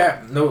no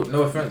cap, no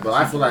offense, but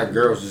I feel like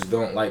girls just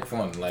don't like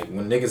fun. Like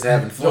when niggas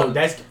having No, fun,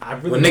 that's I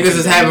really when don't niggas think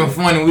is that having is.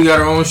 fun and we got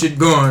our own shit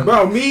going.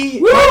 Bro,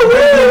 me.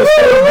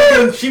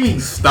 Woo! She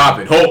means Stop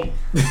it, hold.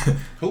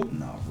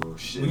 Nah, bro,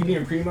 shit. when you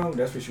being primo,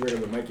 that's for sure.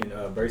 With Mike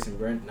and Bryce and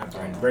Brent, not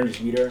Brent. Brent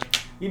just meet her.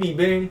 You be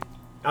bidding.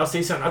 I'll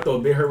say something. I throw a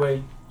bid her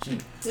way. She.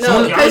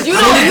 No, because you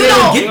Someone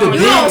don't get the you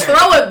bid. don't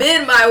throw a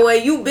bid my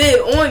way. You bid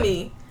on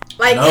me.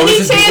 Like No, any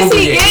it's just chance over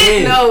he your get,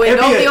 head. no, it It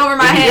don't be be a- over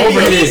my it be head. over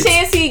Any his.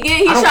 chance he get,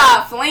 he I don't- try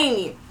to flame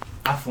me.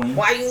 I flame.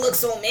 Why you look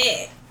so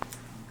mad?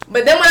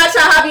 But then when I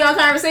try to hop you on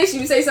conversation,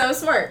 you say something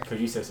smart. Because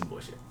you said some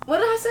bullshit. What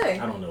did I say?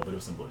 I don't know, but it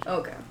was some bullshit.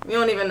 Okay, you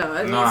don't even know.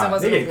 That means Nah, it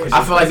wasn't nigga, bullshit.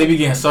 I feel like they be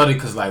getting salty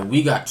because like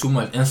we got too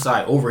much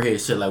inside overhead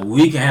shit. Like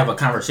we can have a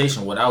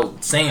conversation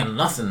without saying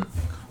nothing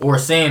or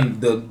saying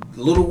the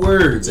little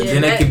words, and Yeah,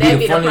 then it that- could be that'd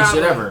the be the funniest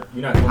shit problem. ever.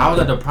 You're not. Feeling How is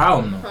that that? the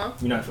problem though? Huh?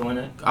 You're not feeling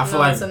that. I feel No,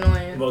 like it's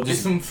annoying. Well,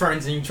 just some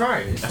friends and you try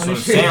it. It's that's funny what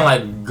I'm shit. saying.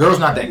 Like girls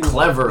not that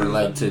clever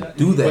like to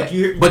do that, But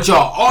you- but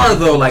y'all are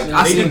though. Like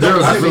I They seen just girls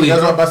don't- that's really.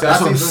 that's what I'm about to say.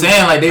 That's I what I'm seen some-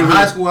 saying. Like they In really.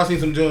 high school, I seen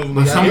some Jones.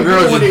 But some they girls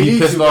do just what they be need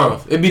pissed to, bro.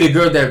 off. It'd be the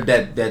girl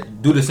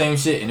that do the same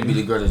shit, and it'd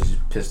be the girl that's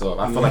just pissed off.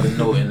 I feel like there's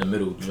no in the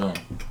middle zone.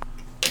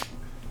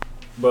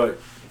 But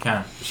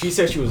Kind she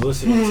said she was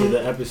listening to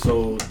the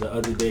episode the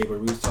other day where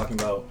we was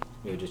talking about.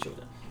 Yeah, just chill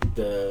that.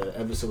 The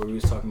episode where we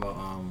was talking about.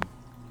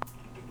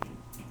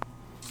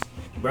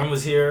 Bren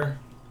was here.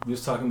 We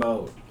was talking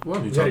about. What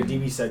are We you had a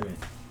talking? DB segment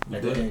You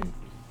at the did? end,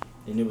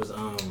 and it was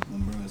When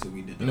bro said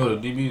we did You know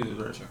what the DB is,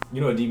 right?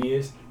 You know what DB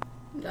is?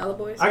 Dollar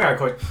Boys. I got a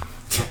question.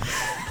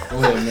 Go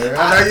ahead, man.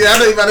 I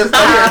know you about to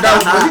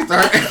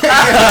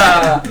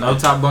start No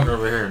top bunker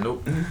over here.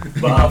 Nope.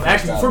 But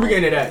actually, before we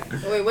get into that,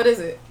 Wait, what is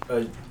it?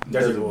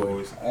 Desert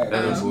Boys.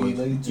 That's a boy. You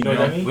know We what that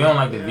don't, means? we don't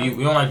like the V.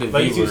 We don't like the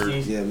Like V you two word.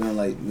 Steves. Yeah, we don't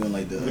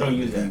like the We don't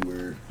use the that. V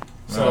word.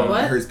 So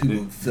What? It hurts The,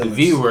 people the feelings.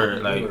 V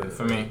word, like word.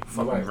 for me,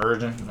 fucking Right.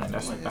 virgin. Like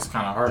that's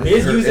kind of hard. It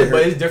is hurt- used it it,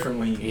 but hurt. it's different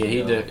when you. Yeah,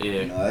 he did.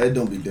 Yeah. Nah, it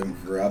don't be different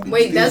for real.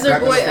 Wait, Desert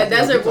Boy. A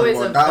Desert Boy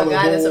is a guy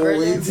that's a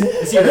virgin.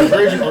 It's either a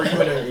virgin or you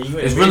in a.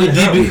 It's really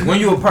DB.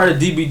 When you a part of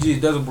DBG,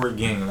 it doesn't work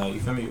gang. Like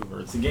you feel me?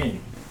 It's a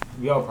game.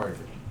 We all part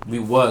of it. We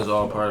was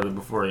all part of it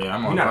before. Yeah,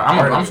 I'm. You're All not part,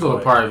 part of I'm it, still a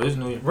but- part of it. It's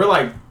new.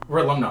 We're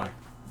alumni.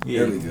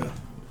 There we go.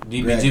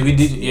 DBG. We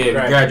did. Yeah, we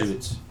Graduates.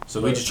 graduates. So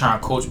we But- just trying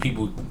to coach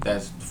people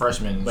that's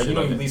freshmen. And Like shit you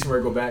know, like you that. least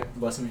where go back,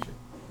 bless them and shit.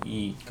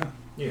 Yeah,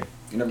 Yeah.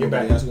 You never Get go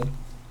back. to high school?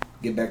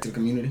 Get back to the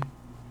community.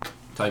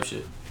 type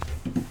shit.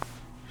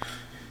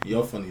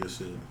 Y'all funny as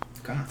shit.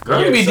 Girl,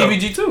 Yeah, you be so-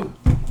 DBG too.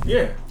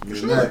 Yeah.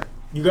 Sure.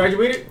 You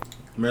graduated?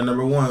 Man,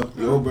 number one,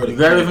 your old brother. You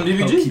graduated from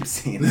Don't DBG? keep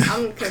saying that.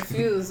 I'm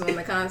confused on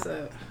the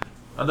concept.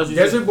 I thought you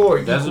Desert said-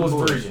 Boy Desert equals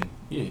Boy. virgin.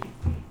 Yeah.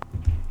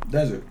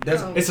 Desert.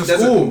 Oh. It's a Desert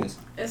school. Boys.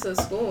 It's a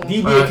school.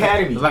 DB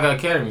Academy. It's like an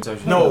academy type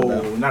shit. No,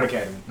 not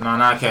Academy. No,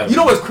 not academy. You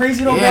know what's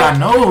crazy though? Yeah, I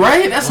know,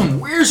 right? That's some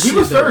weird shit. We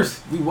was though.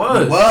 first. We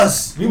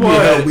was. We We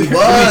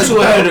was. too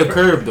ahead of the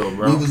curve though,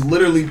 bro. We was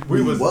literally.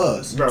 We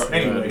was. Bro,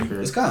 anyway.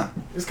 It's calm.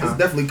 It's calm. It's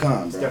definitely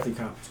calm, It's bro.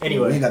 definitely calm. We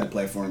Anyway. ain't got the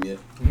platform yet.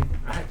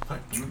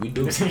 We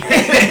do.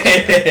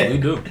 We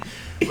do.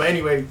 But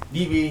anyway,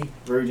 DB,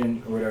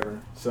 Virgin, or whatever.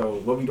 So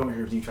what we doing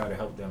here is you try to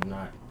help them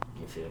not,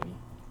 you feel me?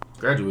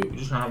 Graduate. We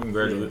just trying to help them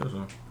graduate. Yeah. That's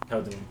all.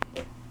 Help them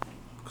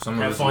Some of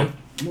have us fun.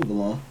 Move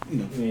along. You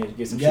know. Yeah,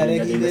 get some Gotta shit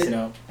that they keep missing it-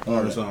 out.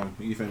 Or something.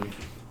 You feel me?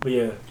 But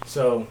yeah,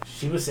 so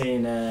she was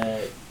saying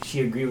that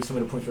she agreed with some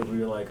of the points where we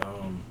were like,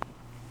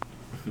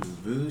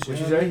 what you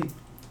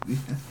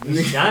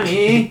say?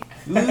 Johnny.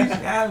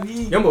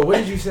 Yo, what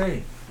did you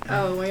say?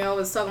 Oh, when y'all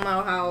was talking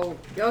about how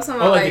y'all was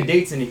talking Oh, about like like the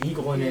dates and the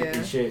equal and, Yeah.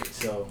 and shit.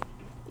 So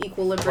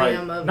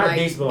equilibrium Like, of not like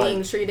dates, but, being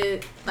like,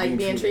 treated, like being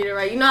being treated. treated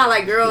right. You know how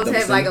like girls Double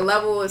have like a standard.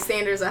 level of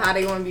standards of how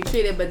they want to be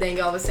treated, but then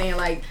y'all was saying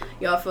like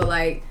y'all feel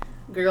like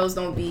girls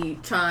don't be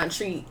trying to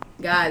treat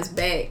guys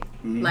back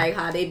like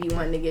how they be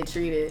wanting to get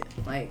treated.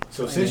 Like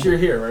so since you're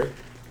here, right?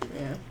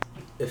 yeah,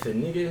 If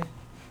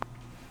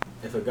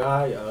a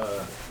guy,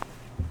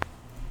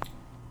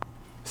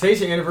 say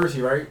it's your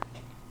anniversary, right?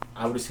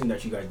 I would assume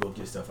that you guys both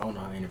get stuff. I don't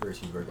know how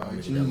anniversaries work. I don't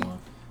make it that long.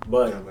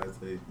 But Yeah, I'm about to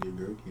say your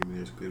girl came in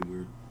there. It's good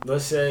word.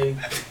 let's say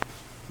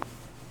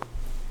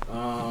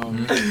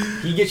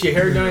he gets your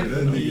hair done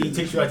and he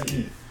takes you out to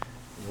eat.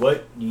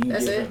 What do you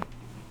That's give it? him?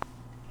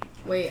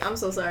 wait, I'm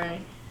so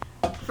sorry.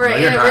 For No,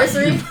 an you're not.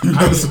 anniversary,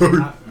 I'm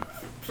sorry.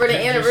 for the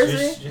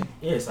anniversary,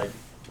 Yeah, it's like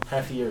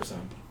half a year or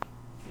something.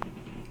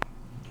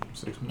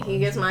 6 months. he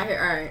gets my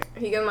hair. All right,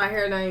 he gets my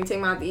hair done. He take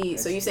me out to eat.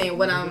 So you saying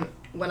what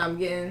I'm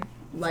getting?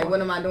 Like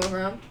what am I doing for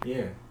him?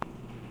 Yeah.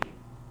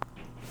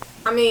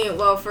 I mean,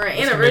 well, for an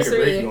It's gonna make or break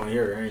anniversary, you on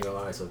here, I ain't gonna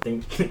lie. So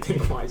think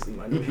wisely,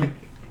 my nigga.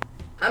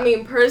 I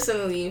mean,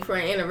 personally, for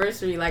an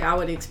anniversary, like, I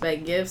would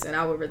expect gifts and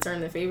I would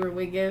return the favor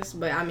with gifts.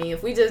 But, I mean,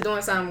 if we just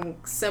doing something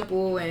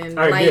simple and,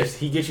 All right, like, gifts.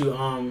 He gets you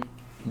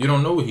You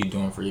don't know what he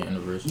doing for your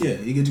anniversary. Yeah,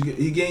 he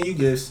getting you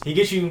gifts He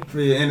gets you for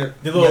your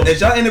the little. It's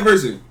your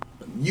anniversary.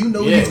 You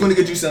know Yeah. he's gonna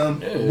get you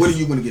something. Yeah. What are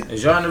you gonna get?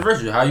 It's your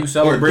anniversary. How you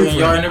celebrating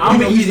your different. anniversary? I'll know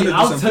make he's easy. gonna do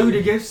I'll something tell you for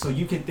the gifts so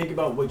you can think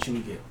about what you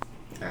would get.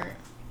 all right.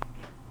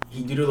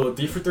 He do the little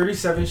 3 for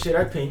 37 shit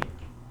at Pink.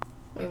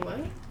 Wait, what?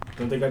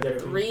 Don't think I got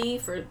it. 3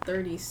 for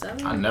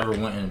 37? I never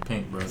went in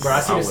pink, bro. Bro, I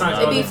see the would signs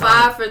not. It'd all be the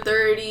time. 5 for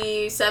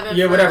 30, 7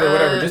 Yeah, for,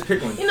 whatever. Just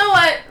pick one. You know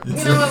what?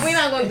 We're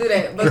not going to do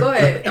that. But go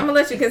ahead. I'm going to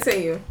let you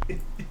continue.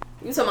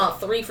 You talking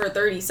about 3 for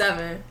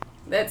 37.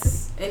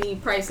 That's any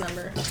price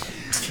number.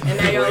 And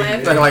now y'all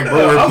laughing. Talking like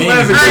bro, I'm pink.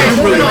 laughing. All right,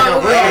 Really moving like a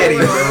on. rat.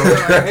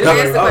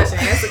 Ask the question.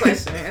 Ask the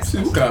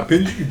question. What kind of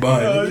pins you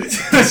buying?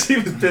 She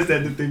was pissed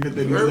at the thing for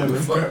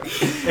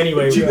 37.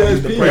 Anyway, You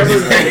guys the pink.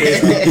 parameter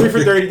is 3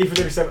 for 30, 3 for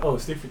 37. Oh,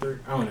 it's 3 for 30.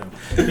 I don't know.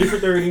 3 for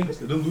 30.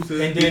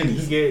 And then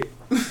you get.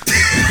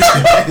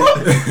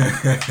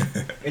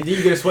 And then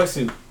you get a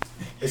sweatsuit.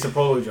 It's a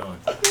polo John.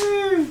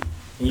 And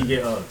you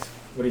get Uggs.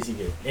 What does he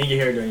get? And your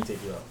hair done, he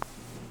take you out.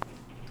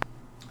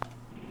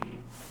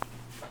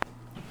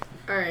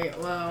 All right,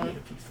 well, You get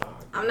a piece five.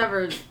 I've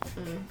never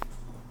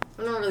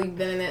really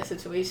been in that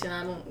situation.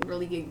 I don't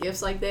really get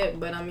gifts like that,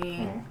 but I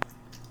mean,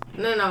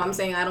 no, I'm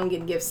saying I don't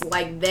get gifts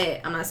like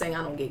that. I'm not saying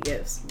I don't get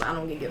gifts, but I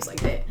don't get gifts like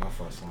that. My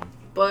first one.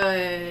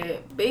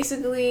 But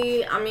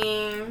basically, I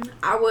mean,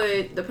 I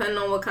would, depending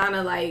on what kind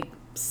of like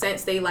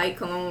scents they like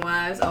cologne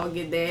wise, I'll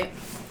get that.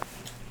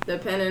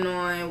 Depending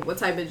on what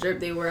type of drip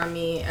they wear, I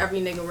mean,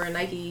 every nigga wear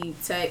Nike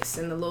Techs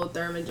and the little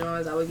thermal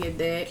joints, I would get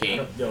that.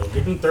 Cat. Yo,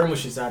 get them thermal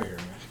shits out of here,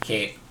 man.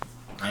 Cat.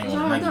 I ain't What's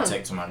want wrong with Nike them?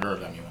 Tech to my girl.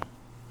 Got me one.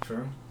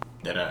 Sure.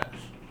 That ass.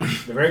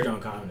 The very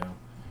John Con now.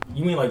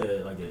 You mean like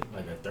a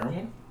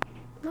thermal?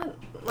 Not-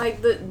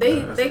 Like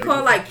they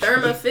call like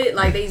Thermafit,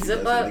 like they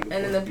zip up and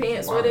then the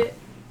pants with it.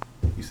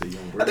 You said you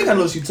don't I work. think I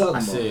know what you're talking I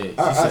about. said-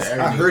 I she said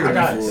heard I it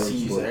got before. it.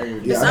 She but- said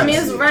everything. yeah, I mean,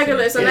 got it's it.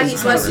 regular. It's a Nike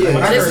sweatsuit. Yeah,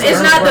 But I it's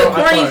heard not the I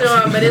corny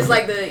thought- joint, but it's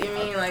like the, you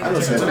mean like I know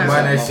what you're whatever. talking Buy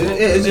about. that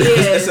shit.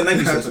 It's a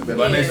Nike Yeah.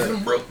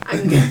 sweatsuit. I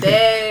can get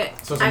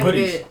that. So some I can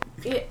hoodies.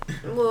 get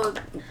well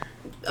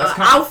That's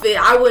kinda- outfit.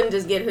 I wouldn't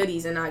just get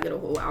hoodies and not get a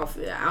whole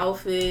outfit.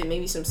 Outfit,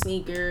 maybe some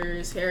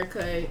sneakers,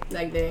 haircut,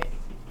 like that.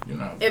 You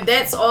know. If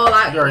that's all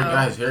I You already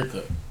got his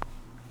haircut.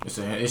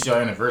 It's your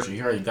anniversary.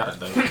 You already got it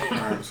though.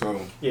 Alright,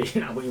 so Yeah,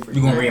 you're not waiting for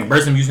You gonna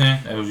reimburse him? You saying?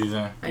 That's what you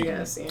saying? I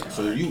guess, yeah.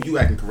 so you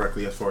acting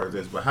correctly as far as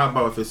this, but how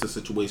about if it's a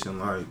situation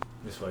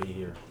That's why you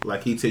here.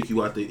 like he take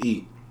you out to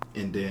eat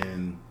and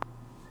then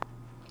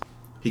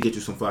he get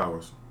you some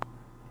flowers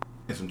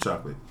and some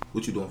chocolate?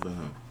 What you doing for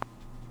him?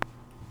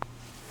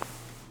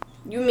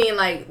 You mean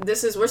like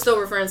we're still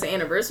referring to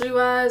anniversary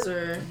wise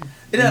or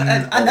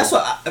That's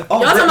what Y'all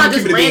talking about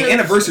just random-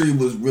 anniversary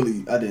was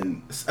really I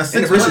didn't. A 6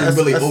 Anniversary is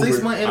really over.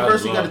 6 month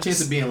anniversary I got a love-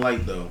 chance of being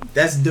light though.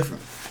 That's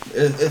different.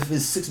 If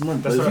it's 6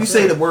 months, That's but what if I you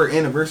said. say the word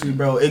anniversary,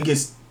 bro, it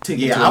gets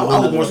taken Yeah, to I a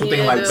whole was more so other-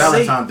 thinking like Yeah,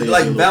 Valentine's Day.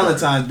 like a little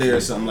Valentine's Day or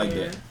something like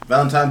Yeah. that.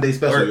 Valentine's Day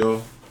special, Or-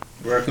 yo.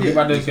 Bro, cause we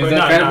about to, cause But that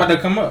nah, fat nah. about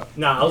to come up.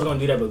 Nah, I was gonna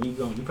do that, but we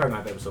probably gonna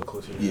have episode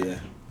closer. To that. Yeah.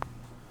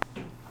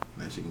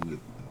 That shit gonna get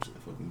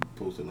Fucking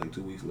posted like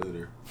 2 weeks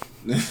later.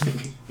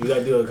 You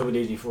gotta do it a couple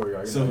days before. You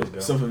already know how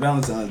this So go. for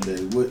Valentine's Day,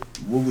 what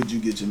would you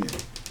get your man?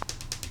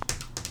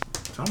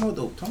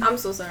 I'm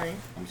so sorry.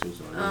 I'm so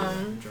sorry.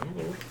 Drum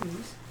roll,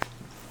 please.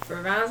 For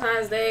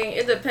Valentine's Day,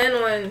 it depend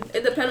on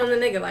the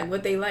nigga, like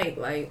what they like.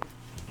 Like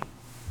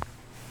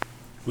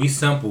We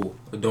simple.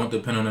 It don't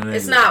depend on the nigga.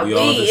 it's not we.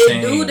 All the It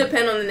same. do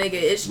depend on the nigga.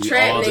 It's We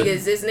trap all the-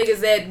 niggas. It's niggas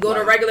that go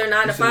to regular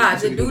 9 to You said-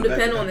 5s. you It do said we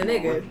depend go on the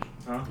back nigga.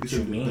 Huh? What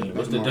you mean?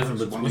 What's the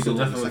difference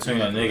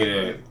between a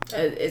nigga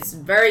It's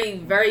very,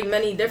 very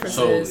many that?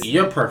 So differences.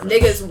 your preference.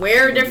 Niggas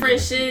wear different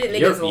shit. Niggas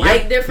Your-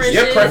 like different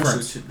your shit.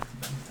 preference.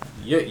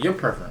 Your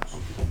preference.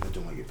 That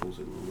don't like get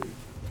posted a little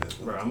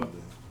late. Bro,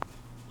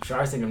 Sure,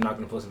 I think I'm not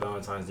gonna post a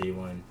Valentine's Day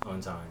one on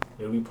time.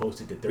 It'll be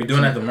posted the 13th. We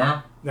doing that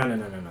tomorrow? No.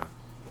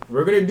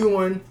 We're gonna do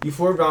one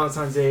before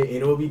Valentine's Day, and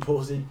it will be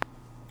posted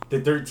the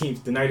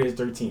 13th. The night is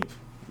 13th.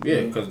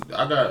 Yeah, cause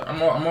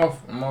I'm off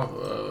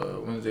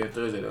Wednesday and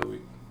Thursday that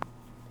week.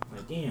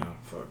 Like damn,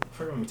 fuck,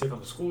 I'm gonna take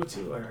off to school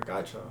too. Like I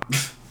got y'all.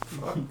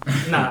 Fuck.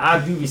 Nah,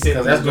 I do be saying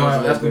Cause that's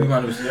gonna be my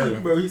new schedule.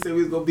 Bro, he said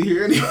we was gonna be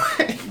here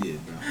anyway. Yeah,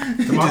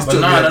 bro. Tomorrow, But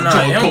no,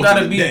 it don't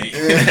gotta be.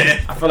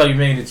 I feel like you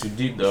made it too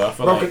deep though. I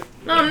feel like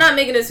No, I'm not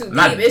making it too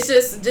Not- deep.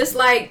 It's just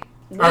like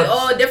we Alright.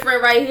 all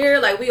different right here.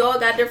 Like we all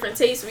got different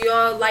tastes. We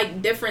all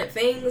like different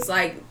things.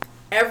 Like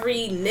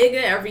every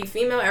nigga, every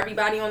female,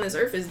 everybody on this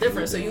earth is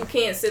different. So you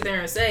can't sit there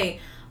and say,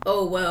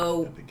 "Oh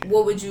well,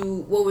 what would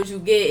you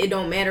get?" It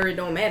don't matter. It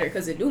don't matter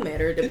because it do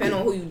matter. It depends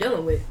on who you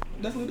dealing with.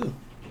 Definitely do.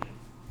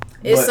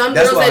 It's But some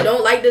that's girls why- that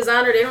don't like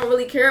designer. They don't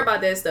really care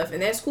about that stuff,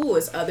 and that's cool.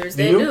 It's others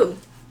that you? do.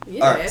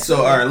 Yeah, All right, that's so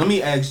cool. all right, let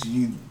me ask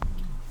you. you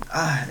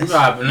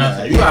gotta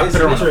Nah, you gotta put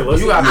it on. it's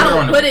realistic. You gotta I put it don't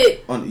on. put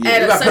it on, You yeah,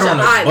 at gotta such put a it on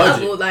a high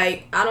budget. level.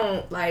 Like I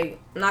don't like.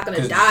 I'm not gonna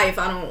 'Cause- die if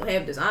I don't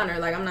have designer.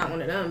 Like I'm not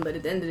one of them. But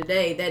at the end of the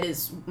day, that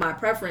is my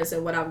preference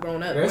and what I've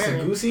grown up That's a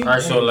wearing. goosey.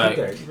 Alright, so, like-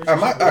 all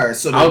right.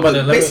 So I was about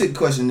the to let basic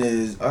question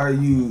is: are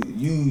you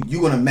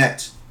gonna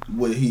match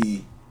what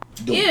he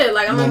doing? Yeah,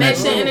 like I'm You gonna match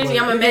match the it? energy.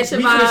 I'm gonna match your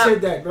We could've vibe.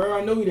 said that, bro.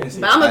 I know we didn't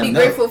say But I'm that. gonna be I know.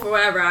 grateful for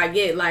whatever I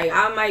get. Like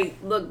I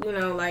might look,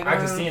 like I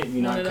can stand you,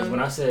 one not of because them. when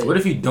I said What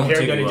if he don't hair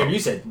take done you and out? you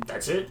said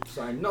that's it.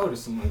 So I know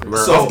there's someone.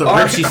 Bro, So off the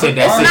our- rip, she said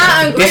It's that's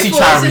not it. Then she ungrateful,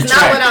 tried it's to just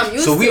not what retract. I'm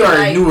used So we to,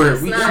 already like, knew her.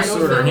 it's We not, just you saw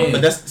her feel me? hand.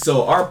 But that's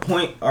so our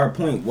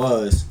point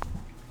was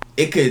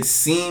it could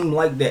seem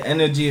like the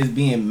energy is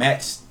being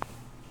matched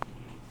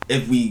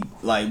if we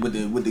like with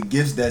the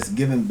gifts that's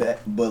given back,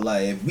 but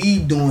like if we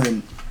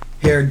doing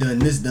hair done,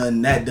 this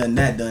done, that done,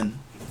 then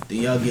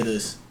y'all get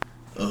us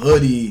a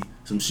hoodie,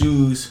 some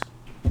shoes,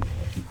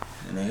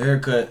 and a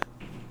haircut.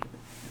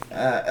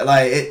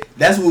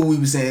 That's what we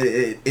were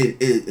saying.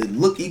 It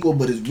look equal,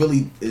 but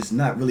it's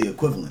not really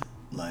equivalent.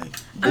 Like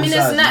I mean, both it's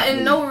sides not. In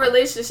really- no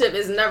relationship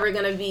is never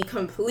gonna be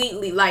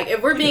completely like.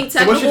 If we're being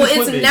So what's technical, your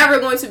it's split then? never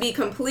going to be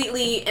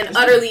completely and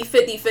utterly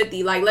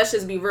 50-50. Like, let's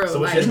just be real. So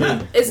what's like, your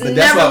split? it's But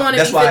never going to be 50-50.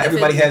 that's why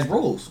everybody has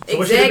rules. So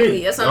what should it be?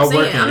 Exactly. That's what I'm Y'all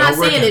saying. working- I'm not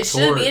y'all saying it working should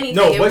toward- be anything.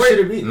 No, it what worked, should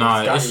it be?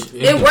 Nah, It's it's-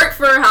 gotta- it worked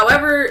for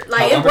however,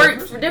 like it However worked it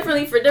works.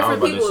 differently for I was different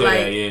about to people. say Like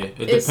that, yeah.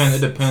 It it's depends.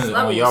 It depends on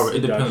levels. y'all. It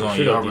depends Dodging on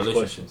shit y'all out these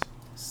relationship.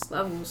 questions.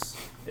 levels.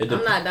 It I'm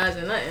dep- not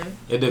dodging nothing.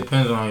 It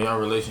depends on y'all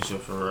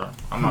relationship for real.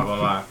 I'm not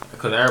gonna lie,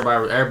 because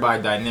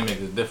everybody dynamic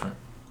is different.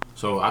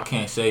 So I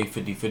can't say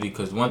 50-50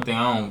 because one thing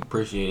I don't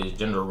appreciate is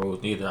gender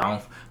roles neither.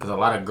 Because a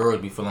lot of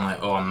girls be feeling like,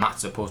 oh, I'm not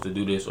supposed to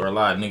do this, or a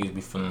lot of niggas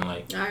be feeling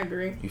like, I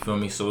agree. you feel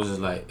me? So it's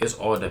just like it's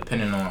all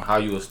depending on how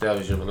you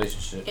establish your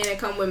relationship. And it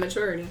come with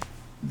maturity.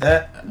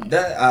 That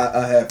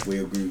I halfway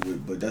agree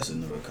with, but that's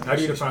another conversation. How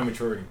do you define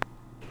maturity?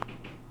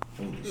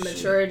 Holy shit.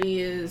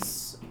 Maturity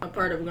is a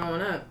part of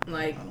growing up.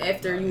 Like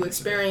after you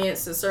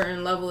experience a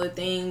certain level of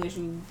things,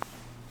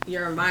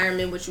 your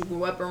environment, what you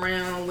grew up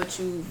around, what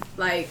you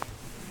like.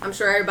 I'm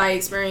sure everybody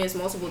experienced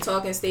multiple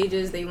talking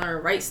stages. They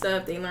learn right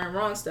stuff, they learn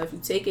wrong stuff. You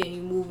take it and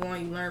you move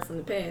on. You learn from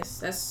the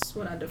past. That's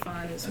what I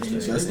define as That's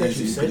maturity. That's that you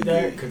actually said pretty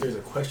that good. because there's a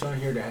question on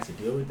here that has to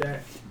deal with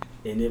that,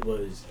 and it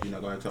was You're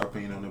not gonna ask our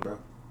opinion on it, bro?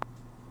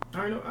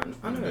 I know that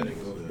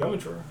niggas. Y'all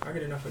mature. I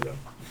get enough of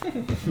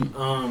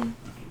y'all.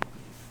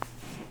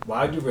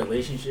 Why do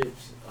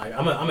relationships like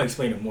I'm gonna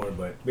explain it more,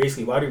 but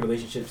basically why do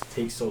relationships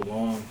take so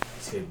long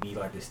to be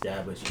like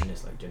established in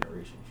this like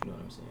generation? You know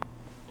what I'm saying?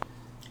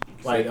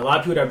 Like a lot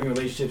of people that be in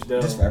relationships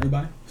though. This for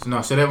everybody? So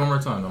no, say that one more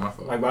time. No, my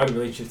fault. Like why do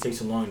relationships take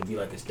so long to be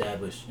like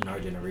established in our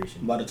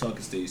generation? Why the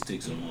talking stage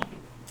takes so long?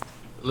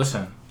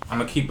 Listen, I'm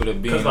gonna keep it a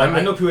being. Because like I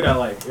know people that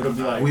like it'll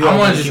be like I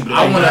want to just.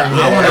 I want to.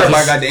 Everybody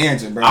just. got the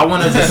answer, bro. I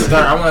want to just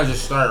start. I want to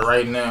just start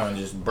right now and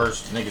just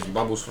burst niggas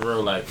bubbles for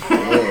real. Like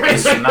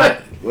it's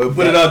not. Well,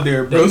 put it out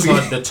there, bro.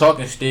 The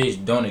talking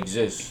stage don't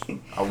exist.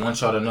 I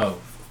want y'all to know,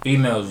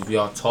 females, if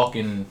y'all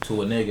talking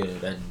to a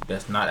nigga,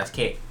 that's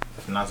cat.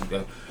 That's not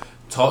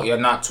talk. You're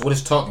not. What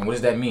is talking? What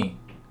does that mean?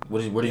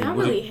 What is? What is? I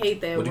What really is?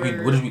 hate that What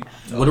word.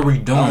 What are we I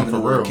doing don't for know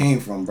where real? it came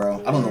from,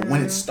 bro. I don't know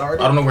when it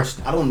started. I don't know where.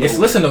 I don't know. It's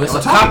listen though. It's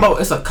a cop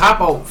out. It's a cop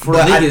out for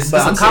But niggas. It's a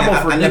I'm cop saying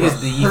out for I never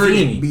niggas. You heard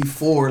feel it me?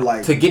 before,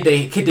 like To get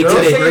they to Girls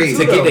say it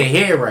too, get though. their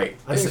hair right.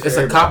 I It's think a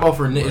for cop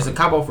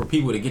out for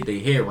people to get their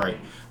hair right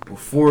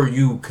before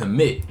you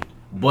commit.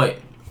 But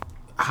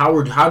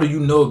how do you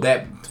know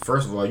that?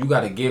 First of all, I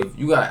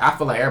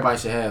feel like everybody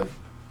should have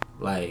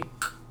like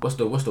what's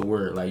the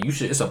word? Like you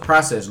should. It's a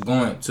process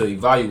going to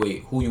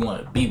evaluate who you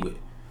want to be with.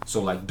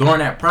 So like during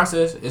that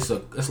process, it's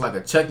like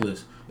a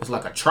checklist. It's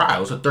like a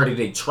trial. It's a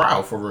 30-day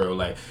trial for real.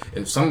 Like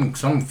if some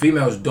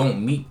females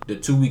don't meet the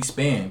 2-week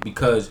span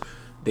because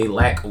they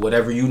lack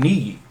whatever you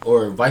need,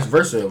 or vice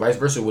versa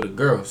with a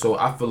girl. So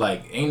I feel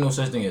like ain't no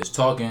such thing as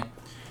talking.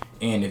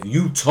 And if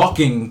you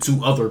talking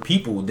to other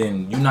people,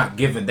 then you're not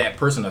giving that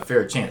person a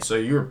fair chance. So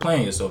you're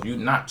playing yourself. You're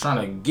not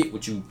trying to get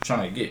what you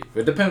trying to get.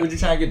 It depends what you're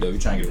trying to get though. You're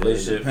trying to get a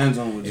relationship. It depends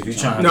on what if you're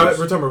trying. No,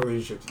 we're talking about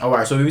relationships.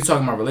 Alright, so if we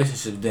talking about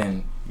relationships,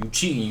 then you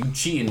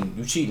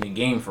cheating the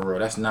game for real.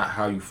 That's not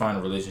how you find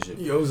a relationship.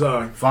 Yo,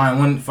 Zai. Find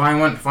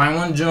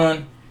one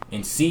joint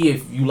and see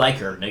if you like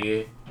her,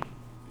 nigga.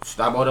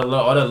 Stop all the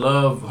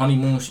love,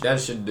 honeymoon shit.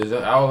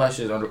 All that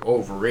shit is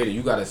overrated.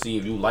 You gotta see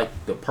if you like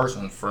the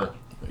person for.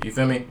 You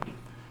feel me?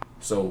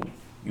 So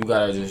you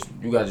gotta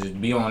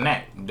just be on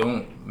that.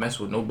 Don't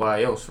mess with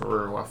nobody else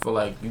for real. I feel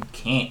like you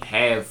can't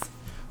have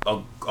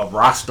a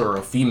roster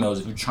of females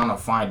if you're trying to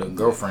find a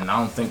girlfriend. I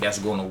don't think that's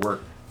gonna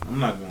work. I'm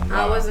not going to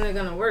How wasn't it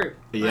gonna work?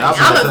 Yeah,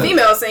 like, I'm a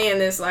female saying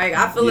this. Like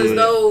I feel as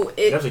though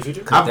it. That's a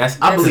future. That's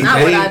I believe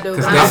not what I do.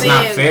 Because that's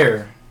not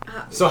fair.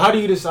 So how do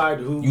you decide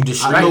who you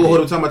distract? I know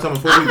what I'm talking about.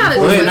 Before I kind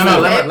of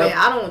let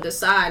I don't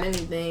decide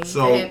anything.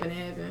 So,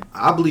 happen.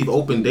 I believe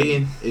open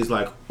dating is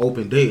like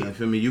open dating. You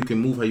feel me? You can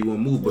move how you want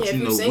to move, but Yeah,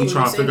 you know single, we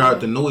trying to figure single.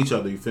 out to know each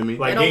other. You feel me?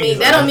 Like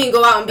that don't mean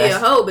go out and be a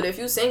hoe. But if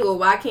you single,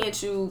 why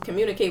can't you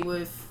communicate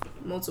with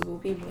multiple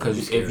people?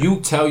 Because if you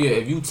tell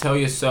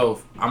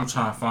yourself I'm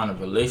trying to find a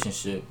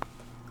relationship,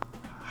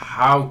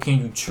 how can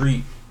you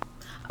treat?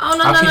 Oh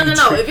no!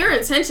 If your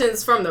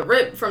intentions from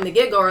the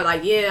get go are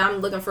like, yeah, I'm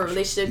looking for a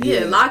relationship.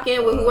 Yeah, lock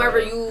in with whoever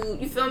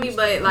you feel me.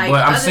 But like,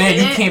 but I'm saying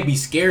you can't be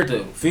scared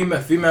to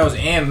females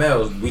and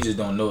males. We just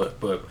don't know it.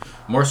 But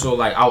more so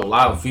like out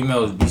loud,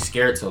 females be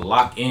scared to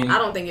lock in. I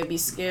don't think it'd be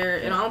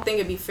scared, and I don't think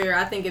it'd be fair.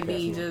 I think it'd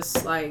be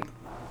just like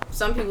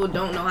some people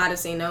don't know how to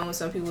say no, and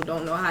some people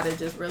don't know how to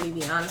just really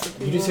be honest with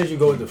people. You just said you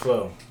go with the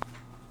flow.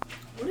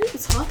 What are you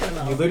talking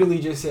about? You literally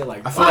just said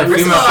like. I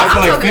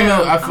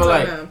feel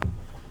like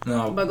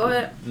no. But go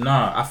ahead.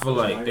 Nah, I feel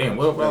like damn.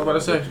 What was I about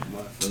to say? I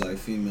feel like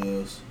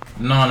females.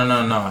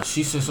 No.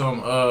 She said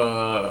some.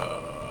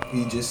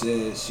 He just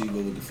said she go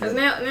with the flow.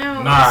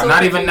 Now. Nah,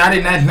 not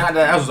that.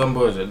 That was some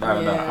bullshit.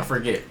 Nah, I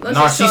forget.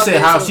 She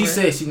said how she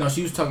said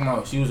she was talking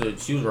about. She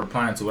was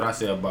replying to what I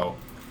said about.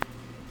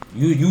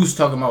 You was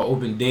talking about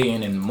open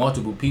dating and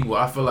multiple people.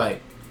 I feel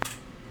like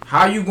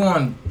how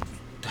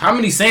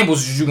many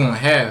samples is you gonna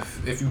have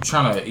if you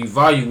trying to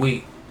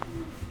evaluate?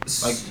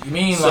 Like you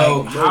mean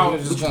so, like how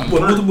is this going to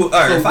multiple? work?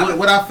 Alright, So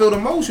what I feel the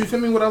most, you feel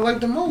me? What I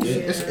like the most.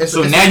 Yeah.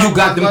 So now you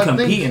got them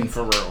competing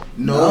for real.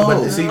 No,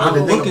 but see, but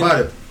the thing about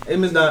it, Hey,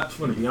 Miss Dot. I just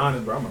want to be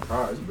honest, bro. I'm a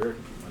prize. I'm very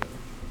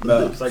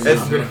No. It's like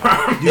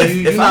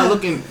you're not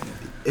looking.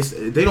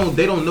 They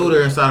don't know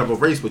they're inside of a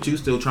race, but you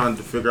still trying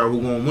to figure out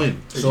who's gonna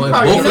win. So you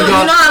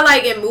know how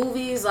like in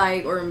movies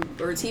like or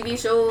TV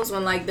shows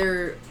when like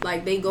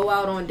they go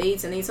out on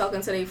dates and they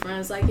talking to their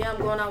friends like, yeah,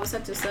 I'm going out with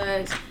such and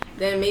such.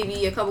 Then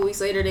maybe a couple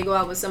weeks later they go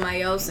out with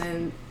somebody else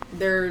and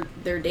they're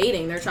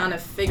dating. They're trying to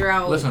figure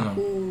out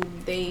who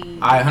they.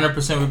 I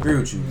 100% agree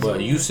with you,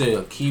 but you said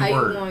a key how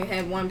word. You going to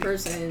have one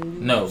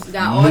person? No, you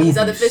got all these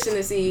other fish in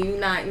the sea. You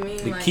not? You mean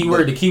the like, key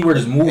word? The key word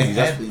is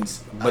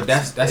movies. But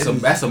that's a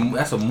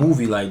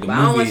movie like the movie.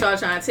 I don't want y'all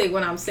trying to take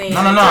what I'm saying. No.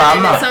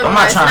 I'm not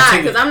trying to take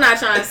it. Because I'm not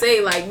trying to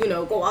say like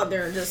go out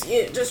there and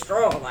just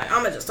draw. Like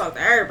I'm gonna just talk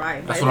to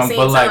everybody. But that's at what the I'm. same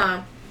But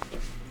time,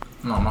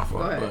 no, my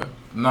fault. But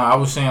no, I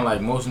was saying like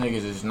most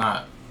niggas is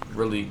not.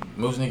 Really,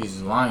 most niggas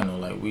is lying though.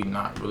 Like we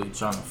not really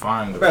trying to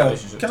find the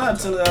relationship. Can I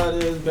tell you how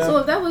it is, bro? So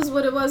if that was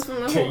what it was from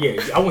the whole... Yeah,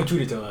 I want you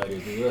to tell how it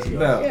is. Let's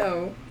go.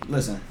 Yo.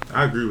 Listen,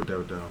 I agree with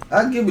that though.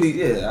 I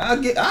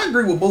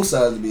agree with both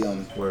sides to be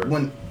honest. Word.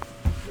 When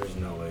There's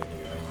no way,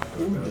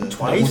 nigga.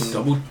 twice,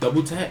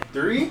 double tap.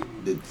 3,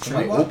 the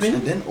Somebody trap open?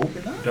 and then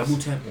open up. Double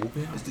tap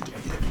open. It's the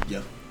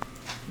yeah.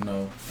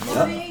 No.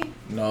 Yep.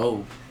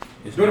 No.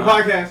 It's Do the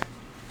not. podcast.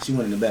 She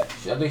went in the back.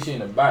 I think she in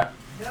the back.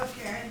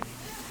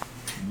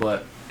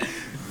 But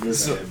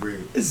So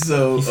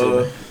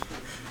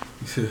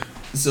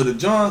the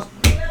John,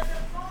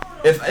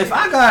 if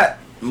I got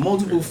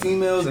multiple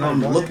females and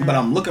I'm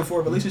looking for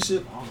a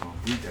relationship,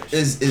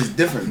 is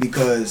different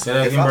because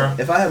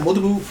if I have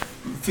multiple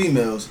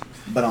females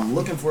but I'm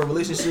looking for a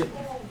relationship,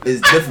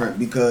 is different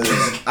because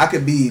I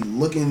could be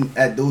looking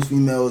at those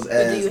females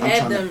as. But do you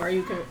have them,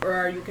 or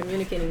are you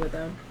communicating with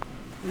them?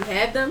 You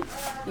have them.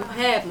 You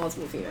have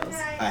multiple females.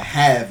 I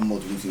have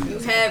multiple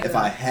females. You have if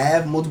them. I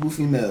have multiple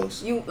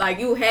females, You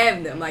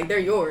have them, like they're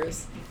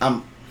yours.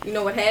 You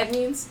know what have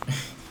means?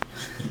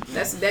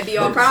 That'd be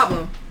your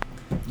problem.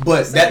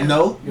 But that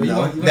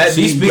that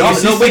she's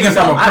speaking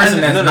from a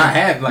person that's not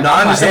have like. No,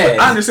 I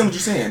understand what you're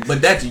saying,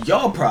 but that's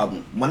your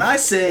problem. When I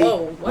say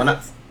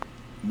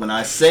when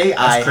I say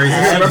I crazy.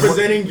 have You're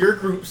representing your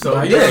group,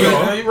 so you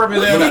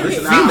represent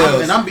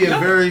females.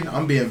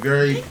 I'm being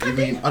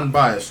very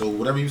unbiased. So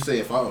whatever you say,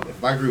 if I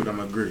agree with, I'm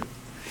agree.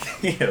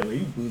 Yeah, he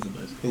boozing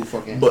us. Who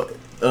fucking? But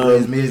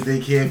Miz, they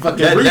can't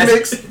fucking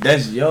remix.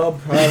 That's your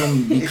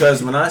problem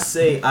because when I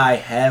say I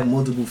have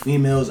multiple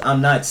females,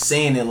 I'm not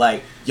saying it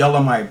like y'all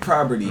are my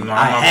property. No,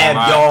 I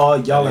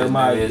have y'all are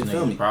my. You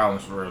feel me?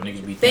 Problems for real.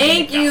 Niggas be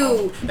Thank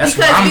you. That's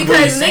what I'm really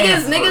Because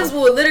saying, niggas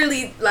will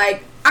literally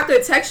like I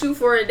could text you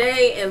for a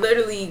day and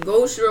literally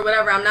ghost you or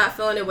whatever. I'm not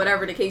feeling it,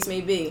 whatever the case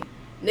may be.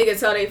 Nigga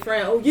tell their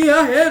friend, oh yeah,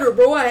 I had her,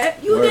 bro.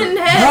 You didn't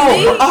have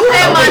me. You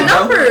had my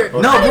number.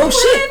 No, real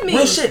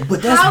shit.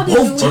 But that's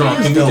both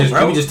genders,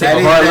 Can we just take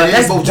a hard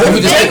left? Can we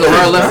just take a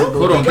hard left?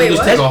 Hold on. Can we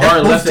just take a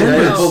hard left?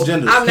 Both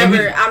genders. I've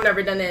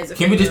never done that as a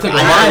Can we just take a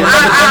female. hard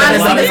left?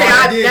 I honestly say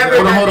I've never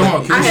done Hold on.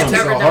 that. Can I we have just take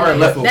never a done hard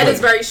left? that. That is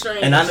very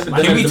strange. And I never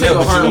done Can we that take to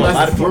a hard a lot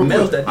left? of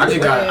females that I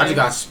just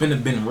got spin the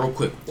bin real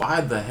quick. Why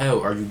the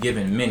hell are you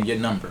giving men your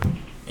number?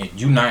 If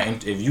you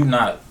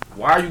not,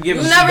 why are you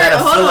giving? You never.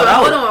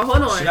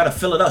 Hold on. She gotta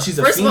fill it out. She's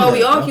a First female. of all,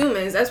 we all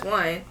humans. That's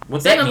one.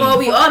 What's Second that of all,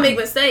 mean? we all make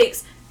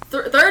mistakes.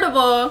 Third of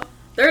all,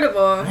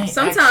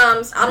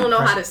 sometimes I don't know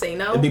how to say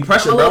no. It'd be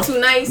pressure, I'm a little bro.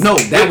 too nice. No,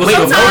 that was the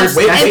Sometimes,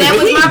 worst. and that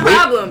was my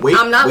problem. wait,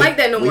 I'm not wait, like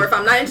that no more. wait. If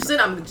I'm not interested,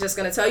 I'm just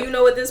gonna tell you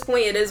no at this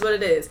point. It is what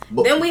it is.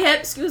 But- Then we have,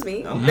 excuse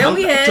me. I'm Then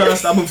we trying to have.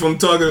 stop him from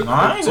talking.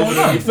 I ain't gonna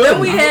lie. Then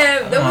we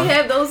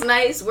have those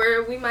nights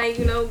where we might,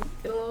 get a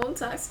little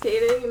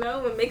intoxicated,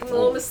 and make a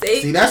little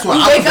mistake. See, that's why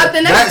we I wake up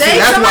the next day.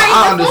 that's why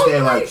I somebody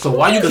understand. Like, So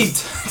why you keep?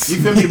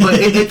 you feel me? But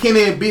it can't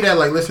even be that.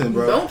 Like, listen,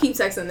 bro. Don't keep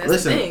texting. That's the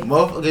Listen, thing.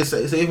 motherfucker.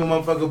 Say if a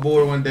motherfucker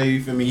bored one day,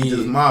 you feel me? He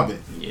just mobbing.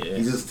 Yeah.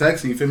 He just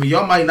texting. You feel me?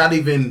 Y'all might not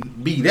even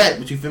be that,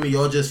 but you feel me?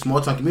 Y'all just small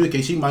time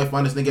communicate. She might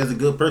find this nigga as a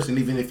good person,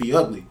 even if he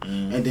ugly.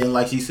 And then,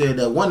 like she said,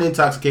 that one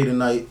intoxicated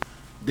night,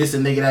 this a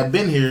nigga that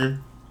been here.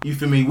 You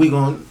feel me? We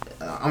gon'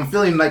 I'm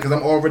feeling like because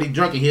I'm already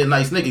drunk and he a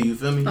nice nigga. You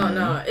feel me? Oh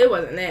no, it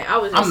wasn't that. I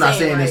was. Just I'm not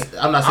saying like, this.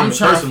 I'm not saying this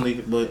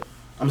personally, but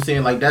I'm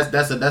saying like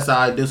that's an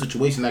ideal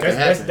situation that can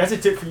happen. That's a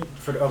tip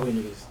for the ugly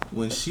niggas.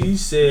 When she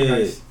said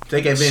Nice.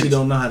 Take advantage. she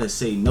don't know how to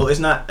say no, it's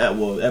not.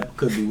 Well, that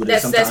could be what it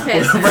is That's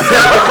sometimes.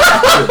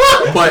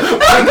 past. But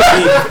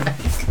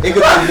it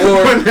could be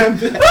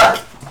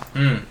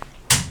more.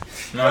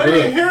 No,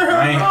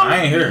 I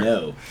ain't hear.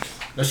 No.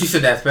 No, she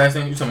said that's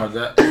passing. You talking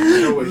about that?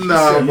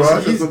 Nah, bro.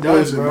 That's He's some done,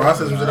 bullshit, bro. bro. I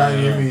said some shit I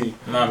didn't hear me.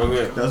 Nah, but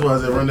good. That's why I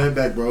said run that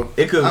back, bro.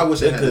 It could. I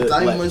wish I had a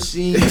time like,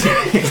 machine. You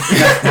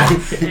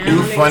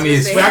funny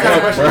as Wait, I got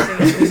a fuck,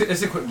 question.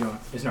 It's a quick one.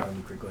 It's not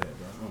really quick. Go ahead,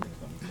 bro. I don't think it's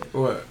gonna be quick.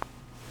 What?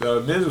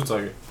 Miz was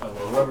talking.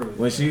 Whoever.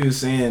 When she was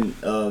saying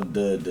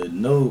the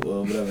no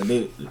or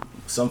whatever,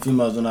 some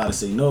females don't know how to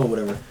say no or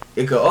whatever.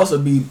 It could also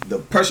be the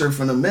pressure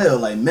from the male.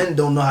 Like men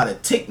don't know how to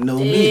take no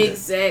neither.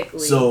 Exactly.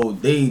 So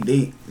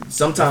they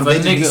sometimes If a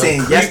they just be nigga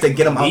saying yes to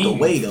get them out the leave.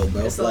 way though,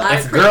 bro. It's a Like, lot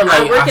if of girl, I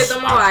like, work I- at the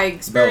mall. I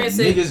experience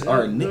bro, it niggas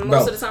are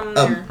most of the time. I'm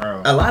there.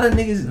 Bro. a lot of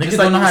niggas Niggas just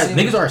don't know like how. you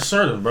saying- Niggas are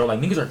assertive, bro. Like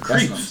niggas are That's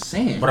what I'm creeps.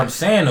 saying. But I'm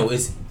saying though,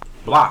 it's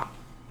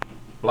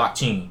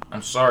blockchain.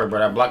 I'm sorry, bro.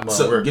 That block don't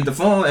So work. get the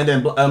phone and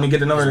then get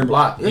the number and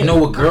Block. block. You know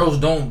what girls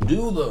don't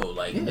do though?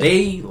 Like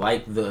they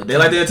like the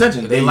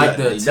attention. They like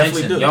the they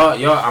definitely attention.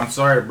 do. Y'all. I'm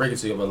sorry to break it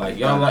to you, but like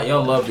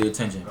y'all love the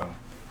attention.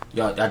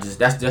 Y'all. That's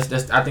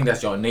I think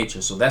that's y'all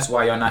nature. So that's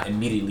why y'all not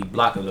immediately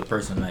blocking the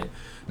person. Like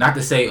not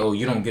to say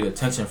you don't get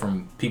attention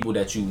from people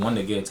that you want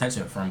to get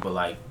attention from, but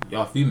like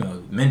y'all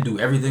females, men do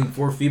everything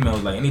for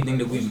females. Like anything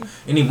that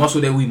any muscle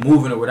that we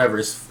moving or whatever,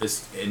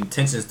 it's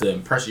intentions to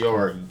impress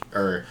y'all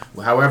or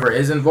however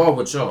is involved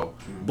with y'all.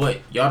 But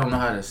y'all don't know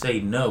how to say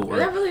no. Is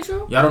that really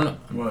true? Y'all don't know.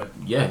 What?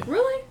 Yeah.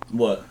 Really?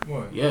 What?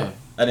 Yeah.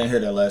 I didn't hear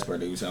that last part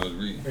that you said I was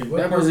reading. Hey,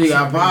 what That pussy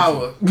got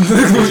power.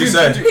 What you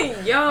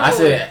said? Yo. I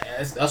said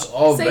that's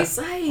all. Say Back.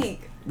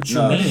 psych. What you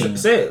No, mean?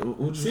 say it.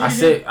 What'd you I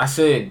say?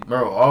 said,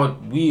 bro.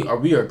 We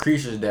are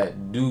creatures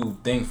that do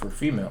things for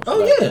females. Oh,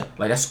 Like- yeah.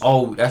 Like that's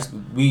all. That's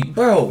we.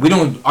 Bro. We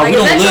don't. Like, we is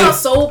don't that your live.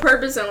 sole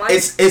purpose in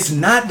life? It's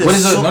not the. What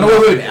is it? soul- No,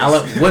 wait.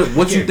 Alex,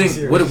 what you Yeah, think?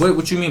 serious.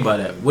 What you mean by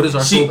that? What is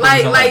our She- soul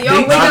purpose in like life? y'all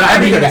wake They- up I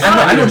every need her to- day. I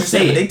don't know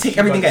understand. They take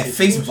everything at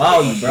face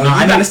value, bro. No, You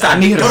I gotta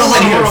need her to. Hold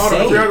on, I need her to Hold on.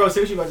 say Here I it. go.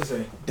 Say what you about to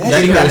say. Yeah,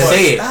 you gotta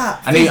say it.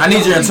 Stop. I need your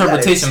You gotta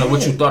interpretation of what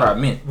say you it. thought I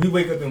meant. We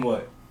wake up in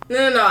what? No.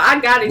 I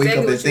got Wake exactly up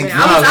and what you think mean.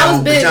 I was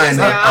no, busy.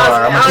 vagina.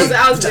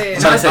 I was busy. I'm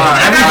trying to say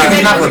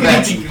everything's not for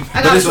that.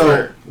 I got you.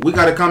 So we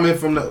got a comment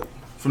from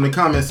the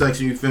comment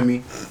section. You feel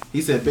me?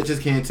 He said bitches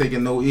can't take a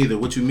no either.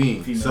 What you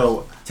mean? Females.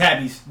 So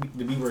Tabbies.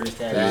 The B word is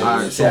tabbies.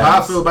 alright. So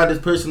how I feel about this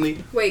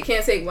personally? Wait,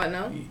 can't take what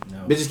now? No.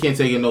 Bitches can't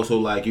take a no. So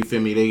like you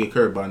feel me? They get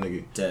curved by a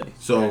nigga. Teddy.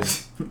 So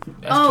That's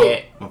Oh.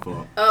 cat. my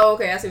fault. Oh,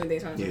 okay. I see what they're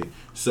trying to Yeah. say.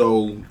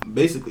 So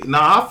basically,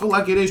 I feel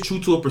like it is true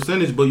to a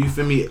percentage, but you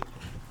feel me?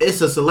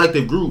 It's a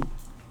selective group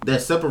that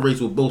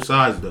separates with both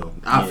sides, though.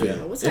 I Yeah.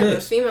 feel. What It type of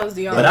is. females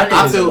do y'all But run I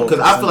I into? feel because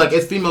I feel like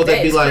it's females that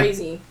That be is like,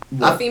 crazy.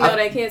 I- A female I-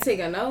 that can't take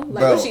a no? Like,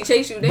 Bro. when she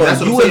chase you down? That's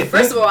what I'm saying.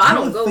 First of all, I You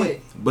don't would go think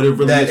with. but it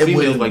really that is it females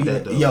wouldn't like be-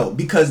 that though. Yo,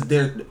 because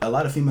a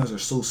lot of females are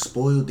so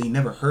spoiled they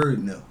never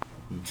heard no.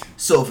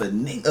 So if a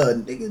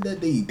nigga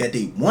that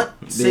they want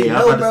say Yeah, I'm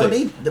no, about bro, to they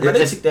say,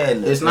 take that.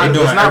 it's They not.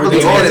 doing It's not really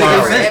everything all in their niggas.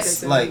 power.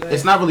 sense. Like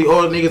It's not really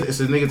all niggas. It's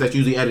the niggas that's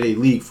usually out of their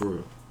league for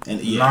real.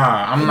 And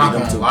Nah, I'm not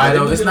gonna lie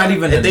though. It's not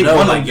even if they no,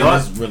 want like to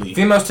y'all really.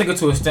 females take it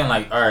to a extent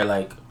like, all right,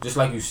 like just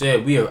like you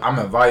said, I'm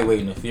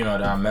evaluating the female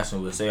that I'm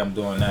messing with. Say I'm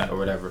doing that or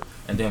whatever,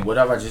 and then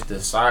whatever I just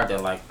decide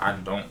that like I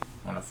don't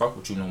want to fuck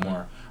with you no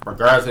more.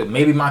 Regardless of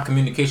maybe my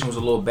communication was a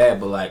little bad,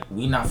 but like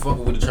we not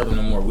fucking with each other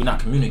no more. We not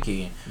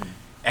communicating.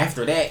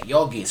 After that,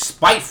 y'all get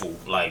spiteful.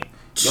 Like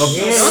y'all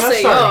Don't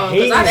say y'all,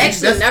 because I've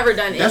actually never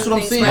done anything. That's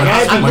what I'm saying. Y'all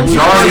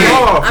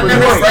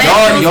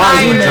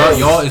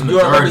is You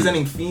are majority.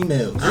 representing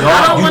females.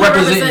 I don't You want to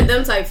represent- represent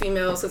them type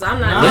females because I'm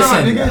not.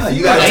 Listen,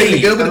 You gotta take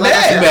the good with the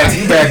bad.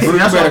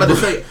 That's what I'm about to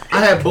say. I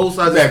had both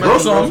sides of the grow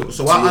spectrum,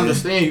 some. so I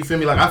understand. You feel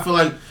me? Like I feel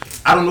like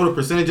I don't know the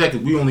percentage yet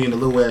because we only in the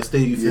little ass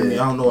state. You feel me?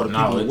 I don't know all the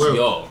people in the world.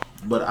 Y'all.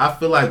 But I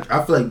feel like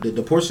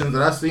the portions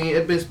that I seen,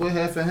 it been split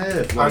half and half.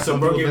 Like Alright, so some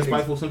bro, people give been me-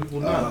 spiteful, some people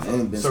not.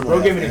 So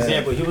bro gave an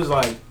example. He was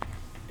like,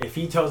 if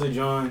he tells a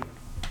John,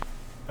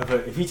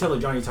 if he tells a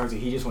John he talks to,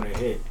 he just want to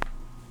hit,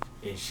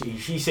 and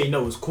she say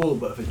no, it's cool.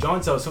 But if a John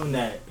tells him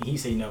that he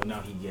say no,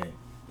 now he gay.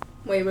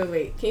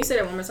 Wait. Can you say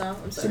that one more time?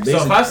 I'm sorry.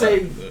 So if I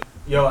say,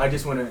 yo, I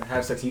just want to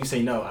have sex, and you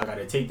say no, I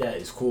gotta take that.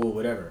 It's cool,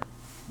 whatever.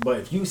 But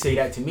if you say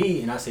that to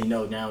me and I say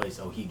no, now it's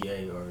he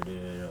gay or da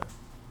da da.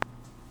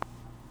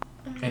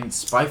 And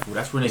spiteful.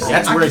 That's where it I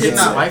gets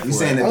cannot- spiteful. You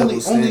saying that Only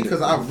double standard.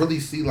 because I really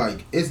see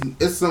like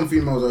it's some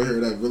females out here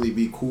that really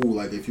be cool.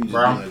 Like if you just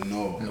Bro, be like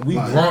no, We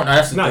like, grown.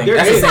 That's the Nah, thing. there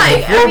That's is- the It's thing.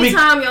 like Before every we-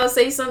 time y'all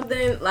say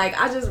something,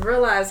 like I just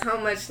realize how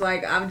much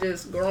like I've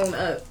just grown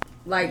up.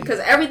 Like, cause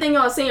everything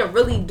y'all saying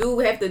really do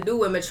have to do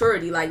with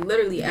maturity. Like,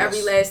 literally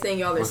every last thing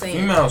y'all are With saying.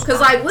 females-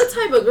 Cause like, what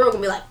type of girl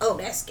gonna be like, oh,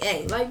 that's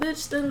gay? Like,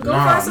 bitch, then go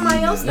find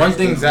somebody else. One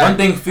then.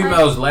 thing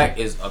females lack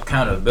is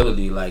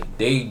accountability. Like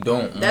they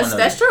don't.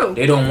 That's true.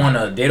 They don't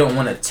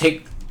wanna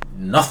take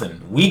nothing.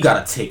 We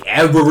gotta take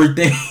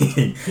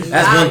everything.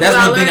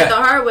 That's one thing. The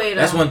hard way, though.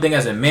 That's one thing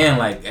as a man.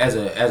 Like as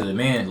a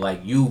man,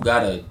 like you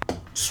gotta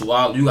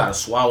swallow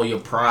your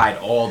pride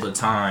all the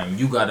time.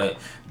 You gotta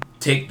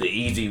take the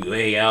easy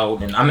way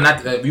out, and I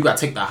mean, you gotta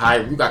take the high.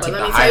 You gotta take But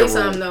the let me high tell you road.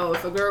 something though.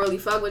 If a girl really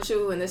fuck with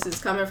you, and this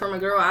is coming from a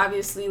girl,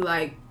 obviously,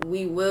 like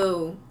we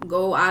will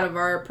go out of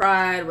our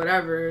pride,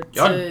 whatever,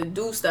 to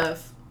do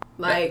stuff.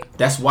 Like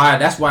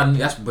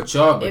but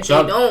y'all if they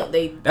don't,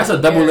 that's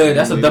a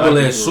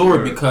double-edged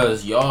sword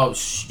because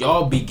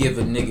y'all be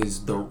giving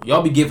the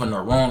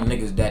wrong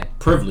niggas that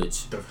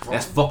privilege.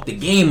 That's fucked the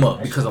game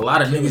up because a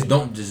lot of niggas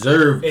don't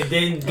deserve. And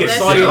then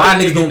A lot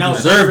of niggas don't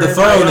deserve the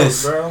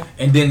thoroughness,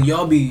 and then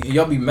y'all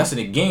be messing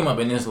the game up,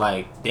 and it's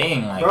like,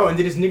 dang, like, bro. And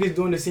then this niggas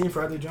doing the same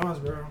for other Johns,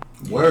 bro.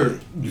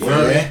 word. you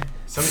feel me?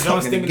 Some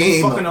Johns Fucking thinking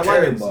game they fucking up, alike.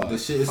 everybody. The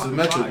shit is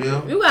symmetric,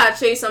 yo. you gotta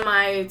chase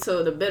somebody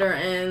to the bitter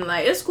end.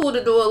 Like it's cool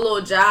to do a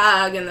little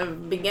jog in the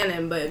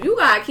beginning, but if you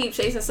gotta keep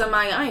chasing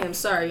somebody, I am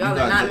sorry, y'all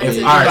are not meant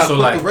to. All right, gotta so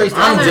put like, the race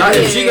I'm down.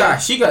 jogging. Yeah.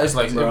 She got. It's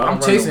like,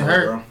 I'm chasing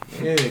her.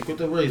 Yeah, quit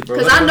the race, bro.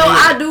 Because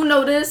I do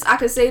know this. I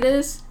could say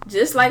this.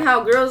 Just like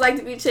how girls like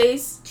to be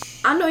chased,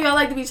 I know y'all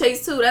like to be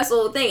chased too. That's the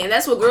whole thing, and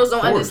that's what girls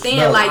don't understand.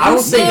 No, like I you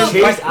don't say still,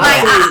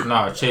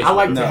 chase, Chase. I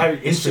like to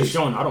have interest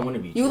shown. I don't want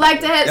to be. you like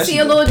to That's see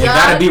a little jog. It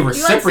gotta be You like to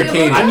see a little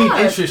reciprocated. I need jog.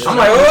 interest. I'm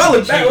like, oh,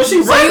 look back. What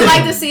she So running? you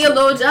like to see a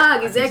little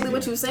jog? Exactly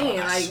what you saying.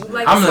 Like you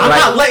like. I'm to see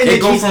not letting it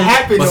it go just from,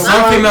 happen, But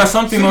though.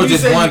 some females you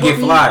just say want to you get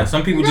put me- fly.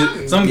 Some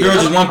girls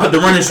just want to put the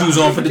running shoes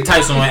on, put the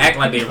tights on, and act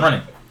like they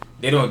running.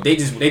 They don't. They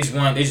just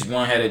want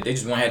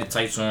have the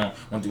tights on,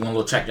 want one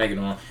little track jacket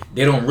on.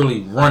 They don't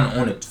really run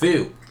on the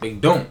field. They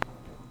don't.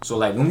 So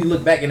like when we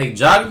look back and they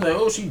jogging, like,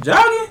 oh, she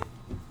jogging.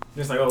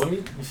 It's like, oh, let me.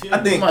 I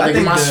think my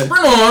the- sprint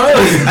on.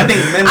 I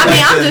think men. I mean,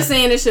 like I'm to- just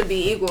saying it should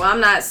be equal.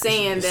 I'm not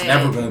saying It's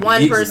never that gonna be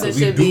one equal, person because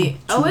we should do be. too-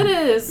 Oh, it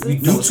is. we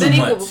do It's too been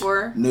equal much.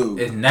 before. No,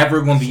 It's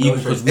never gonna be equal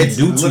because we it's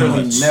do too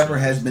literally much. never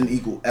has been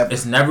equal ever.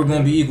 It's never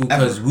gonna be equal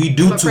because we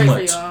do But too pray for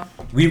much. y'all.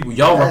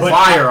 Y'all But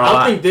require a I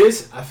lot. think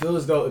this. I feel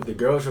as though if the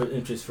girl shows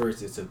interest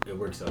first, it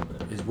works out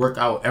better. It's work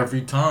out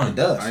every time. It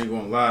does. I ain't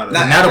gonna lie.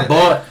 Nah, Now the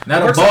ball, works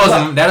a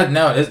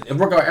lot. it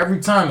work out every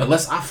time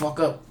unless I fuck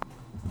up.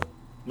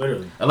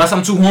 Literally. Unless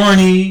I'm too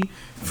horny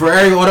for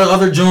all the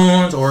other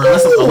Jones, or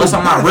unless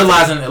I'm not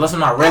realizing not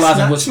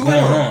what's true going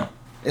at all. on.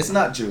 It's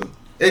not true.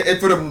 It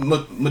for the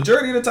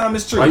majority of the time,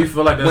 it's true. Why you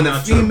feel like that's when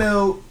not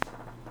true?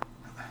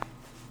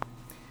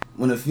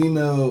 When a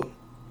female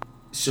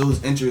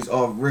shows interest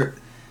off rip,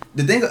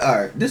 the thing. All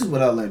right, this is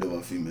what I learned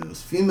about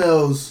females.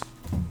 Females,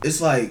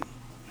 it's like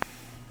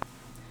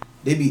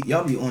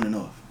y'all be on and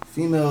off.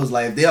 Females,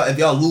 like if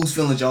y'all lose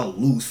feelings, y'all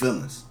lose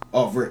feelings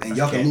off rip, and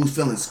y'all can lose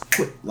feelings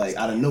quick, like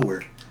out of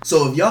nowhere.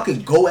 So if y'all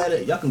can go at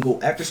it, y'all can go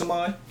after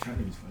somebody,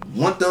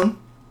 want them.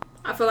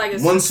 I feel like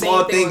it's One the same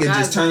small thing thing with and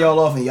guys. just turn y'all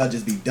off, and y'all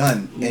just be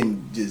done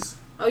and just.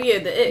 Oh yeah,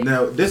 the it.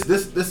 Now this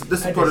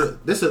is part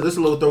of this is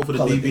a little throw for the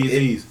Call it the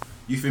DBZs.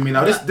 You feel me?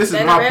 Now this is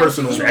That my rap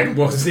personal. shit. Dragon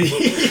Ball Z.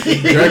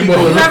 Dragon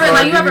Ball.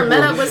 You ever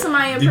met up with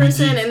somebody in DBG.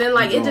 person and then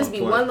like it just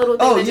be one little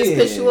thing Oh, that just yeah,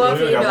 piss you yeah, off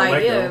yeah, and you be yeah, like,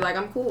 like yeah, that. like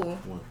I'm cool.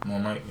 No,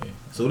 Mike. Yeah.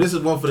 So this is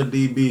one for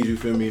the DBs. You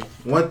feel me?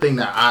 One thing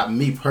that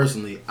me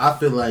personally, I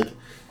feel like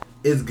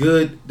it's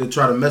good to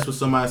try to mess with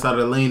somebody inside of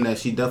the lane that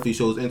she definitely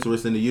shows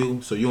interest into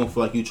you, so you don't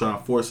feel like you trying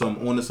to force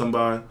something onto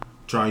somebody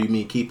trying, you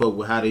mean, keep up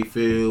with how they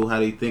feel, how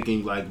they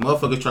thinking. Like,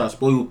 motherfuckers try to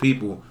spoil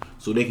people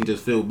so they can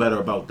just feel better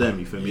about them,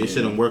 you feel me? It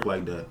shouldn't work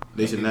like that.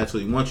 They should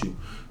naturally want you.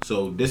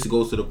 So this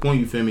goes to the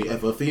point, you feel me?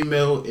 If a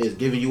female is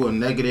giving you a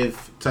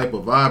negative type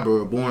of vibe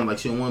or born like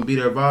she don't want to be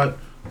their vibe,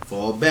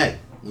 fall back.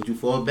 Once you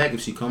fall back, if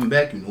she come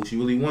back, you know she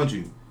really wants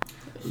you.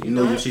 You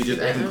know if she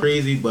just acting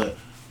crazy, but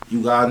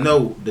you gotta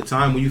know the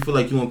time when you feel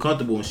like you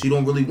uncomfortable and she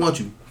don't really want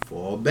you,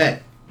 fall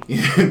back. You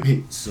know what I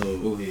mean? So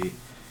Go ahead.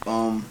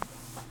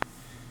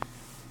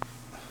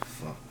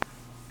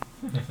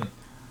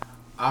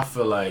 I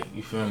feel like,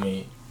 you feel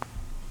me,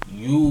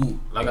 you,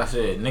 like I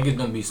said,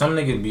 some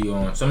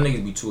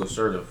niggas be too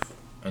assertive,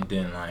 and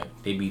then like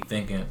they be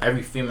thinking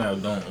every female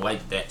don't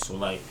like that, so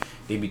like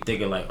they be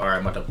thinking like, alright,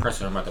 I'm about to press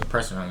her,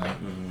 and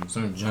like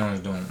some Jones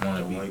don't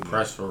want to be like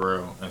pressed for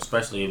real,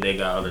 especially if they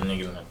got other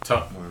niggas in the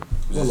top.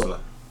 well,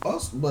 look,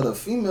 also, but a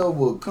female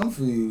will come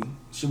for you.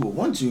 She will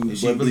want you, And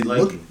she really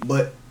like you.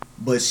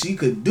 But she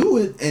could do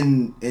it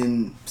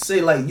and say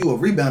like you a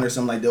rebound or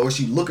something like that, or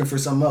she looking for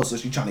something else, or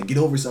she trying to get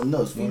over something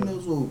else.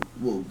 Females will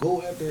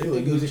go after her.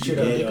 Like, use the shit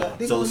out.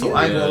 So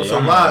I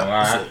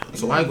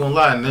ain't gonna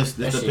lie, and this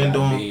depend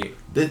on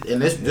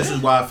this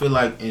is why I feel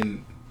like,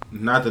 and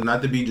not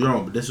to be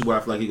drawn, but this is why I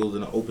feel like he goes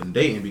into open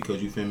dating,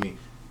 because you feel me,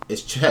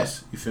 it's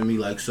chess. You feel me,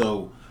 like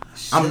so.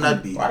 I'm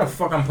not. Why the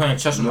fuck I'm playing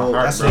chess with my No,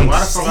 heart, that's bro? what Why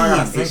I'm the fuck I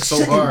gotta saying. think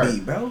so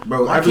hard?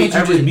 Bro, Why can't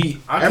you just be?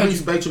 Every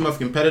spectrum of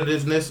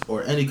competitiveness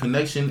or any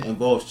connection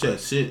involves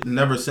chess. Shit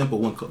never simple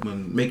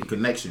when making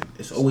connection.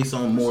 It's always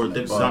something more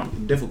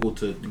difficult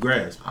to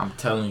grasp. I'm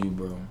telling you,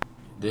 bro.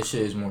 This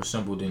shit is more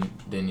simple than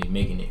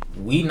making it.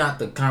 We not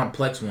the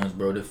complex ones,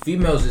 bro. The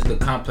females is the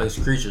complex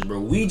creatures, bro.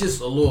 We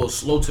just a little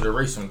slow to the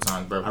race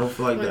sometimes, bro. I don't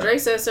feel like when that. Drake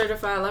said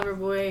certified lover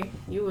boy,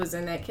 you was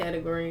in that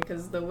category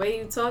because the way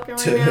you talking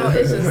right now,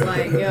 it's just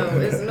like, yo,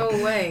 it's no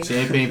way.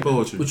 Champagne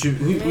poetry. What you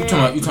talking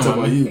about? You talking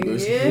about you, you? bro.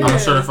 Yeah. I'm a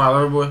certified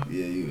lover boy.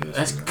 Yeah, you.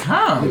 That's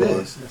calm.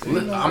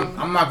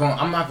 I'm not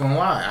gonna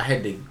lie. I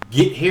had to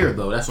get here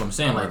though. That's what I'm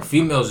saying. Like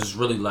females is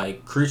really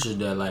like creatures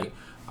that like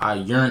I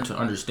yearn to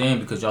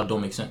understand because y'all don't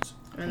make sense.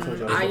 And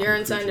I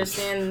yearn to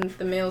understand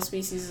the male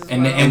species as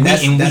well. And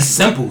we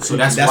simple, so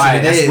that's why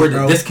that's where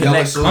the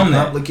disconnect come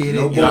at.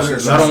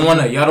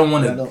 Y'all don't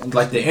wanna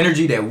like the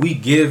energy that we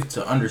give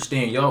to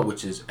understand y'all,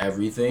 which is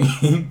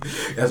everything.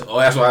 that's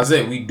why I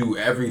said we do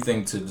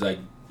everything to like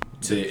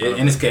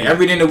in this case,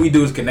 everything that we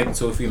do is connected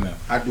to a female.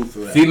 I do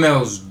feel that.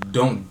 Females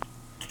don't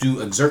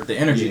exert the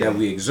energy that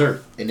we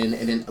exert. And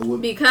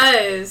then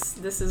because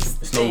this is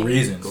There's no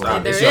reason.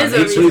 There It's is your a nature.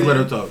 reason. Please let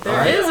her talk.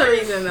 There is a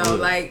reason though.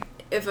 Like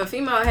if a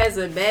female has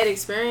a bad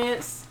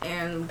experience,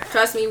 and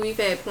trust me, we've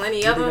had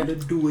plenty of them. What that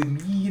got to do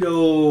with me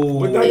though?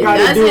 What that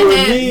got to do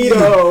with me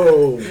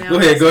though? Go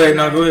ahead.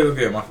 No, go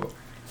ahead. My fault.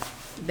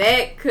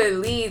 That could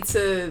lead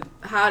to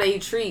how they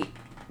treat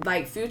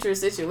like future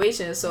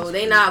situations. So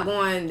they not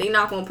going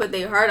to put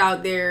their heart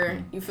out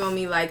there. You feel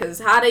me? Like, cause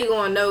how they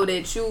going to know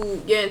that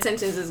your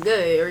intentions is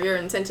good or your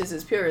intentions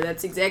is pure?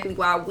 That's exactly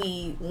why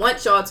we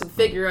want y'all to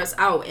figure us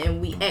out,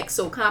 and we act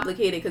so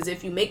complicated. Cause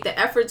if you make the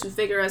effort to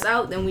figure us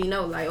out, then we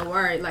know like, oh, all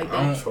right, like that.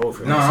 I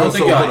don't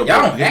think y'all don't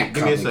act.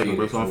 Give me a second,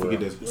 bro. So I don't forget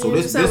this. So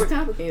we're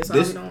complicated. So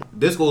we don't.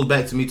 this goes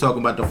back to me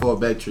talking about the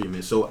fallback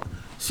treatment. So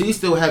she's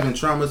still having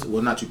traumas.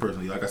 Well, not you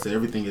personally. Like I said,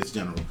 everything is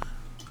general.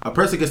 A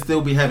person can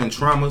still be having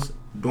traumas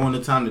during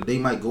the time that they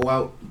might go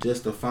out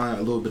just to find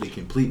a little bit of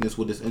completeness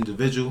with this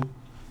individual.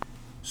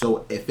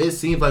 So if it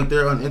seems like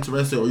they're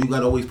uninterested, or you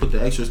gotta always put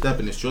the extra step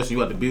in the stress,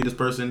 you have to be with this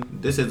person,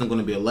 this isn't going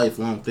to be a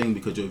lifelong thing,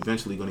 because you're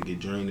eventually going to get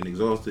drained and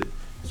exhausted.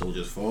 So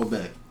just fall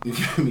back. You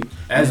feel me?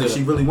 If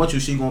she really wants you,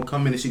 she gonna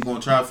come in and she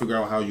gonna try to figure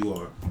out how you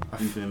are.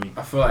 You feel me?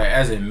 I feel like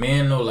as a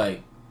man though,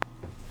 like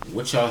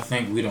what y'all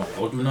think we don't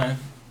go through nothing?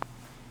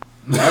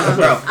 That's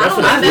what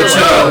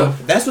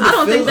I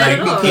don't think that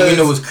at all. Even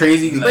though it's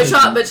crazy, but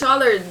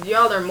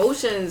y'all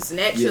emotions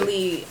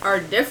naturally are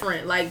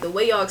different. Like the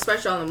way y'all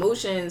express y'all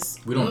emotions,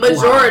 we don't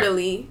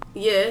majorly,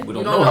 we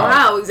don't know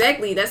how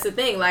exactly. That's the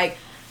thing. Like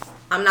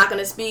I'm not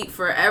gonna speak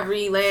for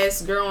every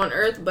last girl on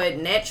earth, but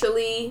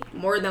naturally,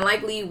 more than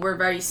likely, we're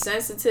very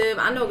sensitive.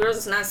 I know girls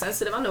is not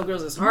sensitive. I know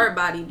girls is hard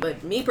body,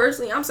 but me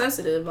personally, I'm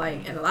sensitive.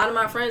 Like, and a lot of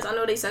my friends, I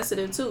know they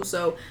sensitive too.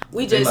 So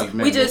we just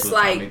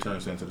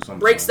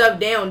break stuff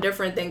down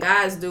different than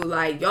guys do.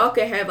 Like y'all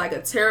could have like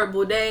a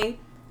terrible day,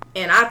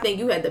 and I think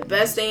you had the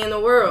best day in the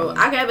world.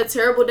 I could have a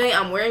terrible day.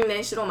 I'm wearing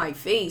that shit on my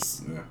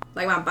face,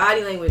 like my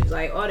body language,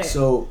 like all that.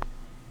 So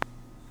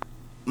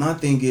my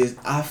thing is,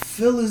 I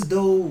feel as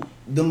though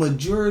the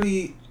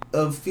majority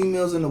of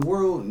females in the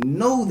world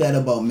know that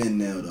about men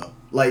now, though.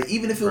 Like,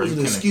 even if it was an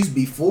excuse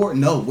before, I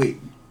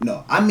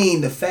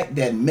mean the fact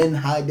that men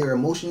hide their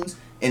emotions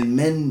and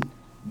men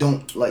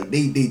don't like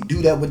they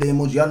do that with the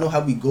emoji. Y'all know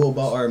how we go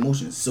about our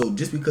emotions. So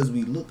just because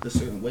we look a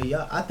certain way,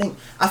 y'all,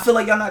 I feel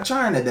like y'all not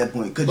trying at that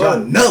point because y'all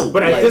know.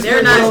 But like,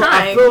 they're not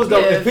trying. I feel as though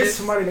Yeah, if it's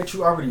somebody that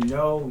you already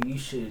know, you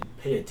should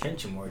pay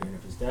attention more than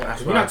if it's that.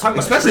 That's We're not talking,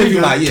 especially if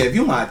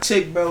you my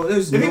chick, bro.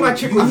 If you my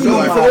chick, you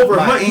know for over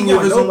a month, you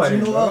want nobody.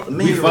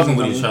 We fucking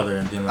with each other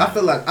and then I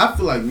feel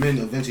like men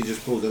eventually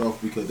just close it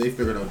off because they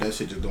figured out that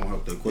shit just don't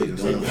help the equation.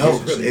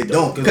 It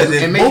don't because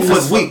it it makes both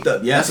us us weak. weak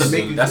up. Yes,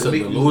 that's a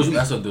delusion.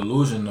 That's a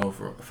delusion though,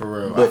 for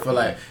real. I feel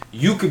like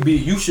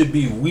you should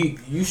be weak.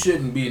 You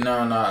shouldn't be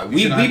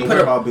We put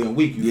about being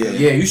weak.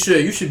 You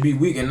should be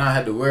weak and not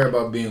have to worry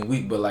about being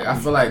weak. But like I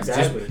feel like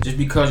just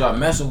because y'all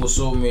messing with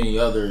so many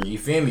other, you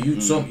feel me? You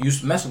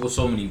messing with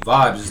so many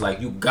vibes. It's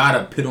like you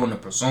gotta put on the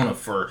persona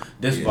for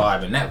this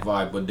vibe and that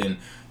vibe, but then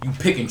you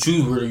pick and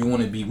choose where you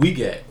want to be weak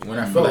at. When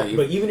I feel like,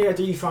 but even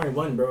after you find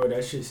one, bro,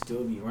 that should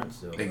still be run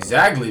still.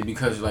 Exactly,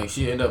 because like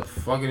she end up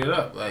fucking it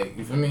up. Like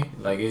you feel me?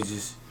 Like it's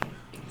just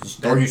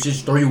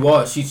throw you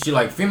off. She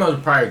like females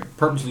probably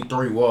purposely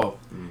throw you off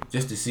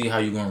just to see how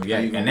you gonna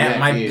react, and that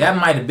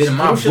might have been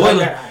my boiling.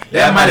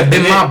 That might have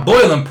been my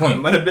boiling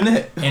point. Might have been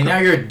it. And now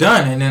you're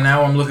done, and then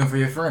now I'm looking for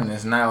your friend.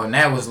 And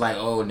that was like,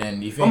 oh,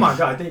 then you feel me? Oh my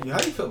god, thank you. How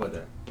do you feel about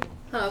that?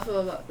 How I feel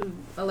about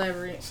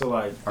elaborate. So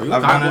like, Are you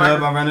I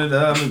run it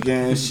up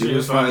again. She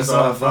was fun,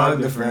 so I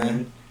fucked the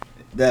friend.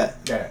 That.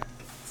 It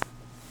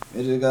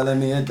just gotta let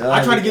me in.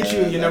 I try to get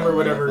you your number, or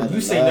whatever. You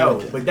say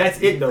no, but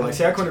that's it though. Like,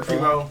 say I come to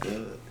Primo.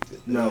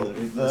 No.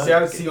 Say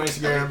I see you on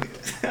Instagram.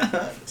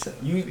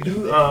 You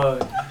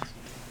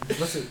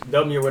what's it?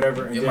 Dub me or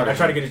whatever, and then I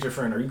try to get at your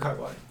friend. Are you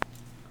cockblocking?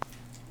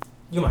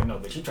 You might know,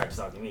 but she tried to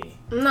talk to me.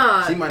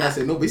 Nah. She might not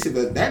say no, but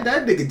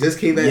that nigga just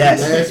came at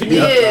Yes. me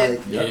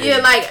last week. Yeah,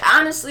 like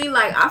honestly,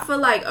 like I feel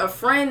like a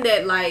friend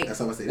that like. That's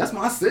how I say. That's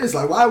my sis.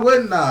 Like, why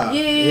wouldn't I?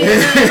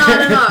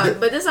 No.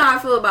 But this is how I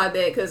feel about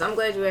that, because I'm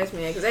glad you asked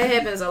me that, because that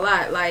happens a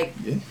lot. Like,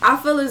 I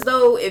feel as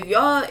though if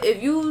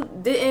you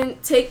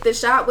didn't take the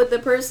shot with the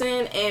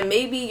person, and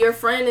maybe your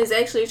friend is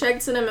actually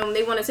attracted to them, and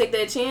they want to take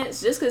that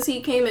chance, just because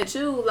he came at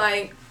you,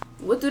 like.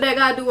 What do that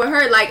guy do with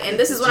her? Like, and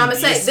this is what I'm gonna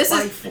say. This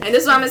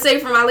is what I'm gonna say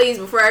for my ladies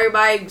before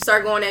everybody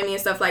start going at me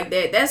and stuff like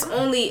that. That's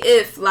only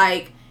if.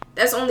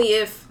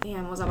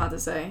 Damn, what was I about to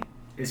say?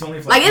 It's only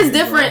if, like it's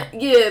different.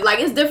 Yeah, like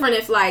it's different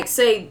if like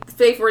say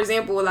for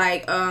example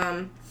like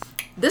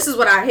this is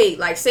what I hate.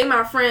 Like say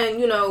my friend,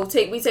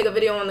 we take a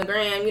video on the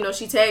gram.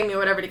 She tagged me or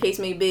whatever the case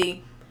may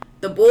be.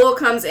 The bull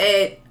comes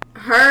at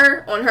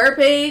her on her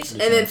page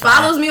and then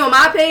follows me on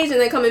my page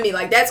and then come at me.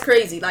 Like, that's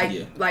crazy. Like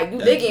you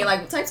digging,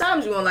 like what type of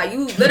times you on? Like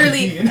you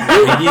literally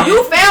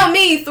you found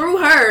me through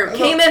her,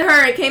 came at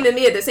her and came at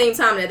me at the same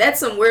time. Now that's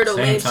some weirdo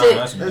lame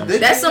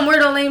shit. That's some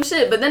weirdo lame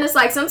shit. But then it's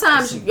like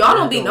sometimes y'all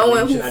don't be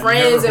knowing who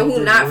friends and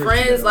who not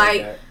friends.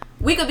 Like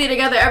we could be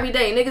together every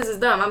day. Niggas is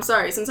dumb. I'm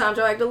sorry. Sometimes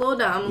y'all act a little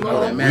dumb. A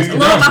little behind.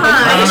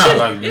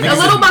 A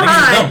little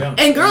behind.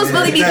 And girls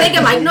really be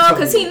thinking like, no,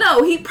 because he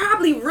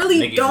probably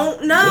really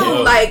don't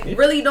know. Like,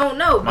 really don't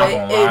know.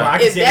 But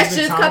if that's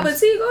your cup of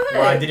tea, go ahead.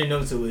 Well, I didn't know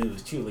until it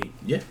was too late.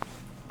 Yeah.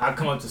 I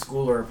come up to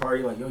school or a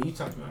party like, yo, you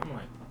talking about? I'm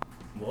like,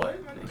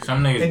 what?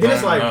 Some niggas. And then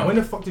it's like, when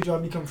the fuck did y'all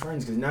become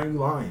friends? Because now you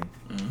lying.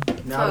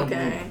 Now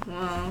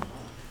well.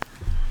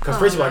 Because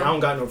first you're like, I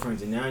don't got no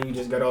friends, and now you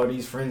just got all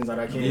these friends that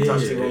I can't talk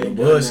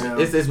to.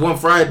 It's one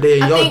Friday.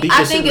 And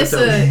I think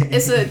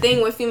it's a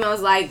thing with females.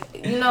 Like,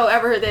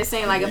 ever heard that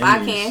saying like, if I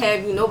can't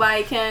have you,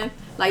 nobody can.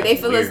 Like they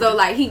feel as though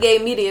like he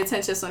gave me the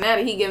attention, so now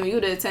that he giving you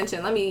the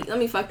attention, let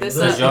me fuck this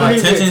up. Y'all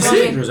attention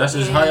seekers. That's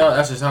just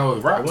how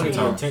it rocks. It wouldn't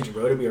be attention,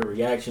 bro. It'll be a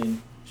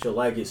reaction. She'll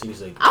like it, so you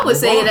say. I would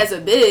say it as a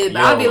bid,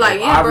 but I'd be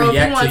like, yeah, bro, if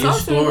you want to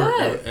talk to me, go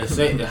ahead.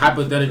 Say,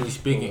 hypothetically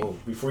speaking.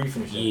 Before you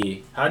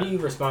finish, how do you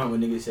respond when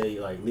niggas say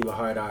like leave a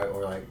hard eye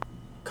or like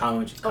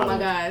comment? Oh my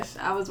gosh,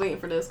 I was waiting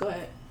for this. Go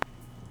ahead.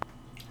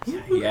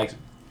 He asked.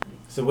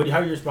 So how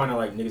do you respond to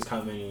like niggas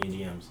commenting in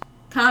your DMs?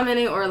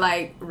 Commenting or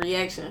like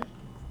reaction?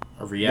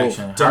 A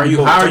reaction. How are you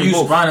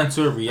responding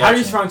to a reaction? How do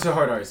you respond to a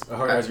hard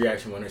eyes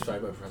reaction when they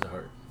strike up for a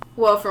heart?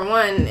 Well, for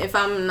one, if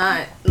I'm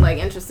not like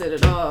interested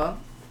at all.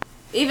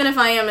 Even if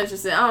I am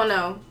interested, I don't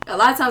know. A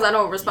lot of times I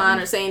don't respond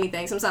or say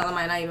anything. Sometimes I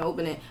might not even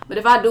open it. But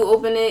if I do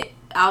open it,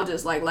 I'll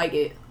just like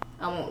it.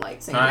 I won't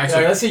like say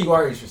anything. Let's say you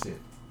are interested.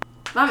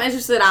 If I'm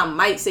interested, I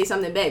might say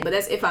something back. But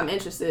that's if I'm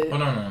interested.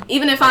 No.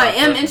 Even if I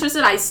am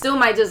interested, I still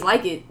might just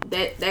like it.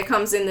 That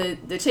comes in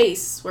the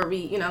chase where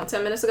we,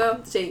 10 minutes ago,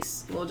 the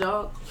chase, little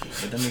jog.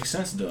 But that makes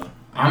sense though.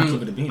 I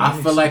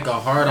feel like a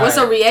hard eye. What's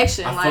a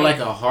reaction? I feel like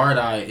a hard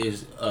eye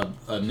is a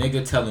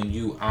nigga telling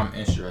you I'm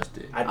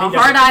interested. A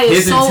hard eye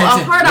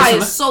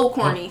is so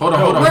corny. Hold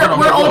on.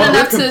 We're old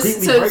enough to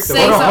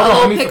say a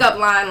little pickup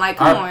line like,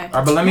 come on.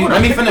 But let me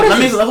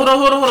finish. Hold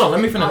on. Let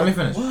me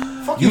finish.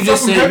 You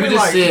just said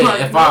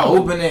if I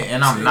open it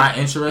and I'm not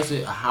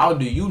interested, how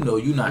do you know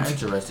you're not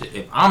interested?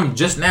 If I'm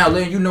just now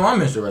letting you know I'm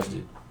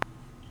interested.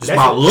 Just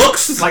my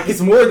looks? Like,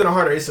 it's more than a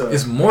hard eye.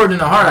 It's more than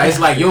a hard eye. It's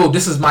like, yo,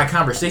 this is my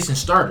conversation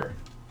starter.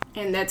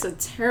 and that's a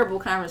terrible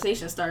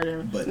conversation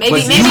starter. But Maybe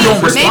you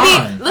don't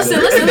respond. listen.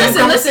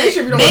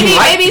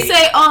 Maybe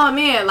say, oh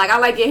man, like I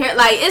like your hair.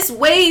 Like it's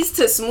ways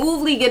to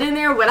smoothly get in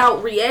there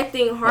without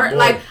reacting hard.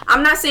 Like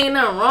I'm not saying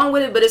nothing wrong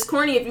with it, but it's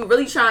corny if you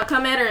really try to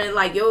come at her and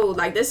like, yo,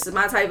 like this is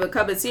my type of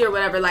cup of tea or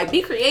whatever. Like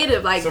be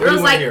creative. Like So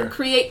girls like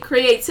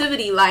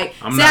creativity. Like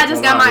say I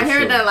just got my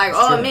hair done. Like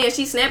oh man,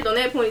 she snapped on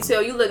that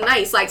ponytail. You look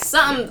nice. Like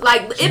something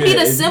like it be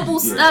the simple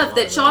stuff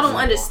that y'all don't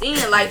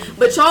understand. Like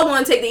but y'all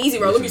want to take the easy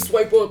road. Let me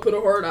swipe up, put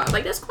a heart out.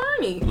 Like that's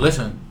corny.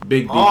 Listen,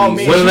 Big Oh, BBs.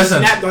 man. Well, she listen.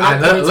 snapped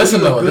on that Listen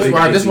point, though. so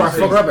This you where look I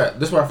fuck good. up at.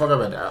 This where I fuck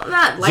up at. I'm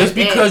not like Just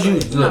because that, you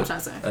but you know what I'm trying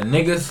to say. a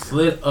nigga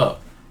slid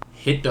up,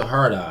 hit the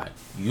hard eye,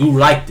 you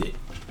liked it.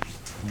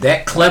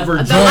 That clever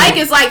The joint. like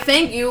is like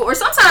thank you, or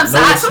sometimes No,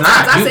 I it's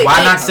sometimes not. I say Why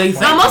thank not you. say No,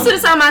 thank most you?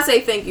 of the time I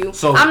say thank you.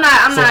 So I'm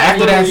not. So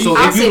after that, so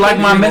I'll if you say like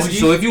thank my you. message,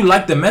 so if you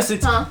like the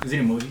message, Huh? Is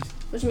it emojis?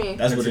 What you mean?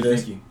 That's what it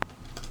is. Thank you.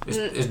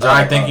 it's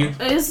dry. Thank you.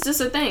 It's just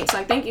a thanks,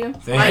 like thank you.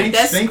 Thanks. Like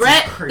that's Thanks is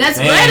crazy. that's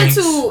Thanks.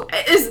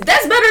 gratitude.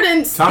 That's better than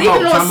Time sleeping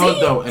on out scene.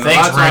 though. And Thanks,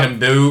 a lot of time, random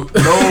dude.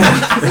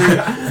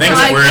 Thanks,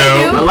 Like, bro.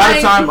 thank you.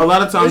 a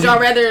lot of Would times. y'all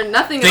rather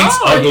nothing Thanks,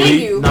 at all? Or ugly.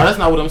 thank you. No, that's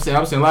not what I'm saying.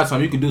 I'm saying a lot of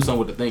times you can do something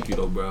with the thank you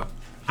though, bro.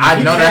 I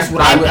know that's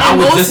what And I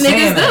was most just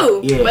saying. niggas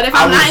do. Yeah, But if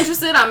I I'm not was-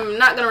 interested, I'm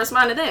not gonna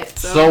respond to that.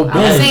 So, So, I'm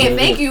boom. saying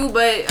thank you,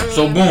 but I mean,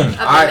 So boom, other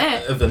than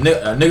that, if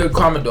a nigga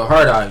comment the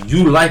hard eye,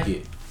 you like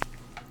it.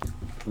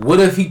 What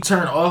if he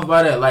turned off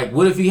by that? Like,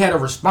 what if he had a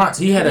response?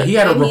 He had a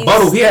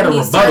rebuttal. He had a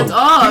he's turned rebuttal.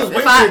 off.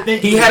 If I,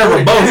 He had a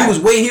rebuttal. He was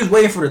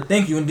waiting for the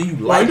thank you, and then you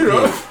liked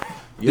it.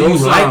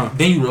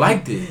 Then you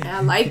liked it. I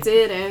liked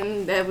it,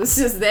 and that was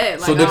just that.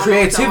 Like, So I the don't know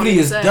what y'all want creativity me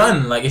to is say.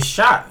 done. Like it's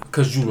shot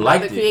because you The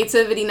liked it.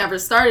 creativity never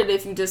started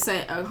if you just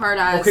sent a hard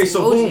eyes Okay,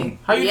 so emoji. boom.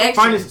 How you reaction.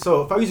 Find this.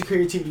 So if I use a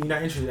creativity, you're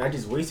not interested. I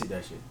just wasted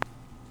that shit.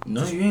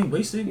 No, you ain't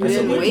wasted. You That's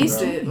didn't a waste, waste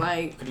bro. it.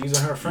 Like Could use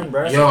on her friend,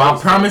 bro. Yo, I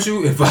promise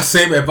you, if I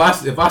send a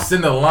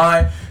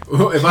line,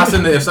 if I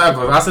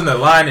send a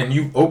line and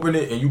you open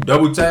it and you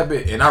double tap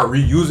it and I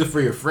reuse it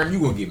for your friend, you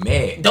gonna get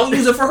mad. Don't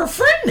use it for her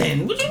friend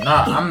then. What you mean?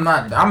 Nah, I'm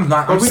not. I'm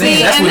we saying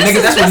see, that's and what this niggas.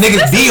 is- That's what this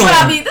niggas is be what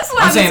on. I be- this is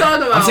what I'm I be saying.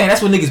 talking about. I'm saying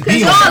that's what niggas Cause be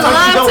y'all on.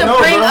 love don't to know,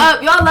 bring bro.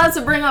 up. Y'all love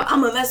to bring up.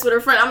 I'm gonna mess with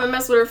her friend. I'm gonna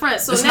mess with her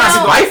friend. So It's now,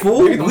 not spiteful.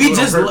 Niggas don't We do it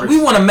on just purpose.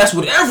 we want to mess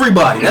with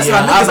everybody. That's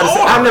Yeah, how niggas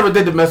I are. never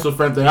did the mess with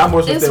friend thing. I'm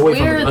more so It's stay away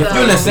from weird, it. though. If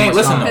you're in the same,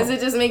 listen though. Cause it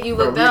just make you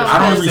look Bro, down. I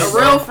don't Because a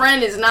really- real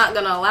friend is not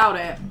gonna allow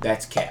that.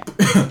 That's cap.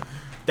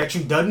 That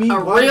you done me. A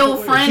Why real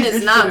you- friend she's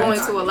is not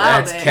interested. going to allow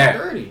That's that. cap.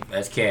 Dirty.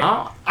 That's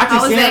cap. I can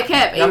How is see that it.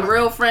 cap? Yeah, A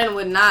real friend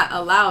would not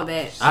allow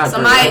that. I agree.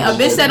 Somebody, a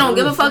bitch that don't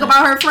give a fuck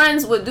about her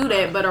friends would do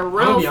that, but a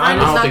real be friend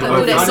honest, is I not don't gonna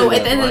do think that. I So do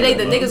at the end of the day,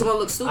 the that. niggas gonna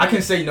look stupid. I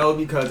can say no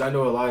because I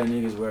know a lot of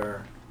niggas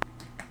where,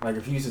 like,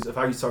 if I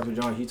used to talk to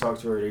John, he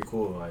talked to her, they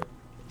cool. Like,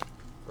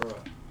 bro.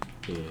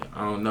 Yeah,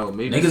 I don't know.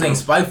 Maybe Niggas ain't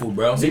spiteful,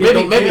 bro. See,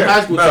 maybe care.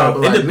 high school time,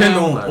 Bro, but it like, depends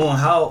now, on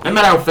how. no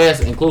matter how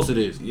fast and close it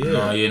is. Yeah.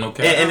 No, yeah, no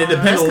cap. And it Oh,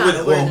 depends on that's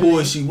kinda weird on to who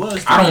me. she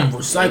was. I don't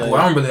recycle.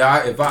 I don't really.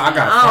 I gotta I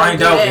don't find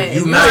do out that. if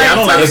you If mess. you I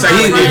don't like talk to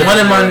if friends, one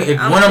of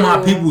my I'm one of my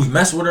cool. people's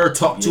mess with her,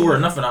 talk to her, or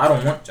nothing. I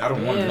don't want. Yeah.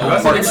 No, You I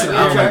guys don't think like it's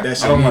I don't like that I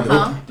shit don't either.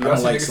 want. Huh? I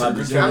don't like Niggas sloppy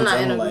group jokes. chat. I'm not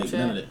I in don't a like group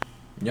none of chat.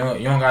 that.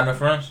 You don't got no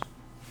friends.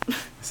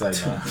 It's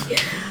like nah.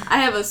 I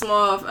have a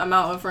small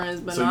amount of friends,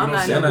 but So no, you I'm don't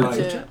not say in a like-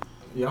 group chat.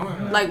 Yeah,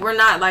 I'm Like we're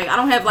not like I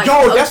don't have like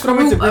Yo, a that's what I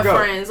meant to group of bring up.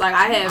 friends. Like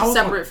I have I was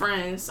on- separate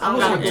friends. I I don't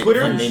was got on a group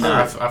Twitter. of They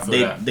friends. not. I feel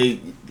that. They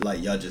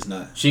like y'all just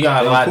not. She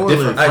got a lot of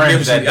different I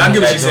friends. get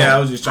what you said. I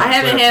was just I trying.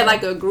 haven't to had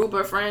clarify. like a group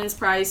of friends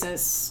probably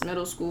since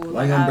middle school.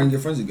 Why you gonna bring your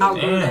friends together?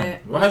 outgrew Damn.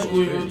 that. Why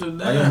school you went to Why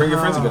you gonna bring your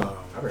friends together?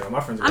 I bring all my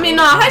friends. I mean,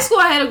 no, high school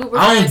I had a group of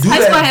I don't friends. do High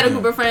school that. I had a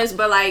group of friends,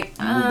 but like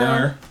You moved down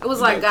here? it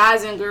was like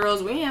guys and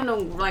girls. We didn't have no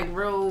like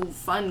real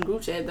fun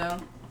group chat though.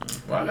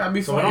 Well, I gotta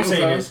be So for what I'm you,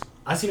 saying cuz. is,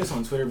 I see this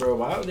on Twitter, bro.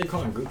 Why would they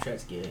calling group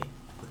chats gay?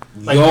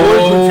 Like Yo.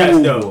 boys group chats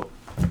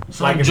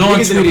though. Like if John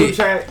niggas in a group tweeted.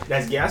 chat,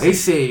 that's gay. I They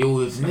see- said, yo,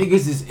 if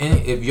niggas is in,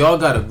 if y'all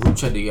got a group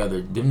chat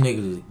together, them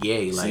niggas is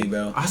gay. Like, See,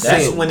 bro. I That's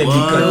said, when it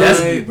what?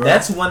 becomes.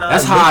 That's when I.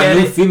 That's look how I at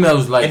knew it,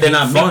 females like. and then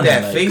I ain't make fun,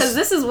 that like, face. Because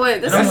this is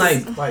what this And I'm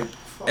is. like, like,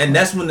 and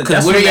that's when the. Cause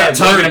That's what are when y'all that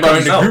talking word about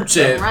in comes the out. group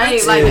chat?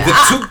 Right, like Get I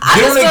on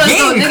just the feel as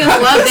though game.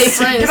 niggas love their Get on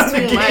friends the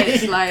too much.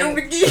 game.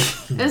 Like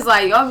it's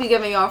like y'all be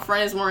giving y'all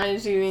friends more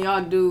energy than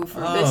y'all do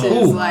for Oh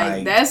bitches. my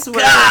Like that's what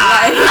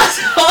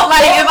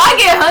like if I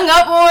get hung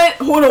up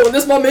on, hold on,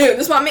 this my man, like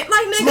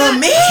nigga, My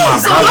man.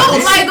 so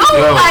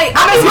go, like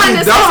I just wanted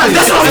to say something.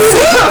 That's what I'm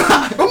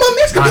saying. But my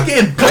man's gonna be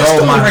getting punched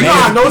Yo, on my right no, man-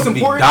 now. I know it's be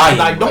important. dying,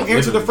 Like, don't like,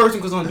 answer the literally. first one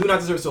because on do not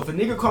deserve. So if a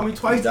nigga call me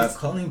twice, Stop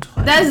calling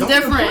twice. That's Don't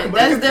different. be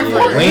That's important,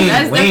 different. Wayne-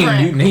 That's Wayne,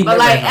 different. you need But that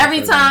like back every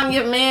up. time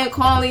your man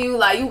calling you,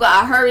 like you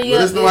gotta hurry Let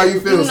up. us know how you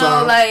and, feel, know,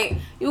 son. like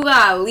you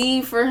gotta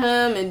leave for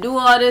him and do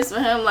all this for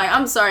him. Like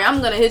I'm sorry,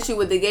 I'm gonna hit you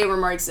with the gay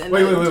remarks in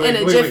Wait,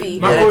 a jiffy.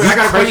 My Yeah, boy, I that's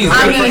got crazy. crazy.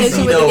 I'm gonna hit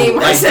you with the gay Like,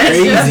 remarks.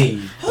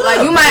 Crazy.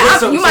 Like you might,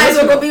 So you might as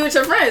well listen, go be with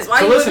your friends. Why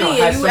so you listen, with me?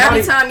 has And you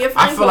every somebody- time your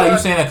friend I feel like call, you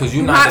saying that because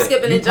you you not hop, that.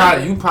 skipping, You and probably,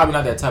 jumping. you probably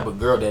not that type of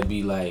girl that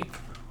be like.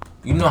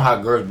 You know how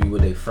girls be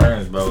with their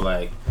friends, bro.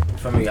 Like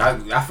for me, I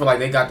feel like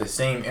they got the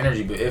same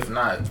energy, but if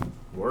not,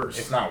 worse.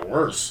 If not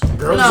worse.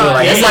 Girls No, are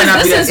like,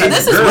 this is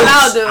what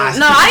I'll do. I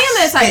No, I am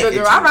that type of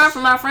girl. I it's- ride for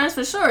my friends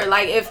for sure.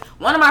 Like, if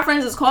one of my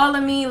friends is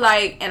calling me,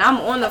 like, and I'm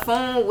on the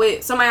phone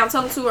with somebody I'm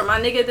talking to or my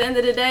nigga at the end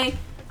of the day,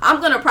 I'm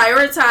gonna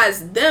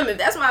prioritize them. If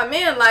that's my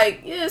man,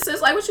 like, yeah,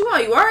 sis, like, what you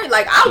want? You alright?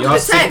 Like, I'll do Y'all the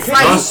six- text.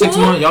 Like, y'all you 6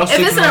 cool? months- y'all If 6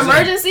 it's an months in.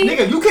 emergency,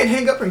 nigga, you can't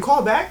hang up and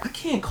call back. I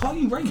can't call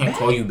you right Can't back.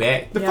 call you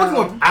back. The Yeah. fucking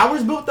with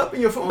hours built up in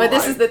your phone. but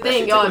this like, is the that thing,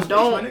 shit y'all take up space,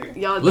 my don't,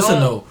 nigga. y'all Listen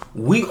don't though,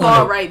 we call on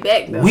the right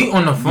back though. we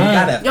on the phone.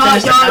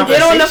 Y'all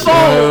get on the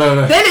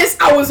phone. Then it's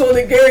I was on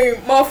the game.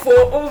 My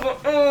fault. I was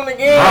on the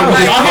game. Bro,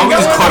 Like, we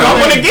just caught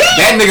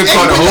that nigga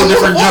caught a whole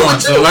different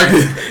jump. So like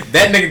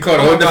that nigga caught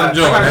a whole different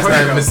jump. That's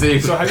not even the same.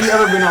 So have you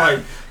ever been on like?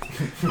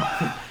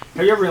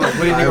 Have you ever been like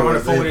with a nigga on the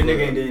phone with a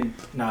nigga and then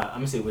I'm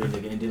gonna say with a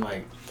nigga and then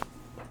like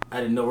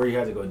I didn't know where you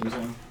had to go do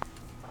something?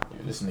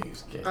 This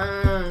nigga's gay.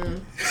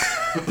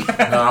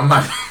 no, I'm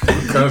not.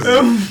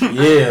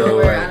 Yeah.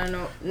 I don't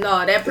know.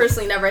 No, that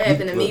personally never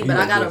happened to me, Look, but you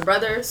I got look a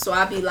brother, so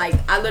I be like,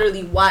 I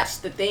literally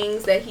watch the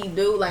things that he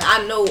do. Like,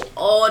 I know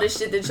all the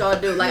shit that y'all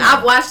do. Like,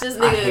 I've watched this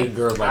I hate nigga.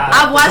 girls like that.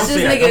 I've watched Don't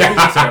this say nigga.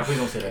 that. Please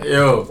don't say that. Yo. You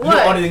know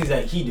What? all the things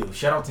that he do.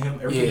 Shout out to him.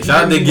 Everything Yeah, he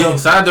shout out do, to you know.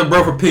 shout out to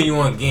bro for putting you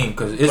on game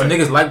because it's But-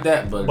 niggas like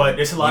that, but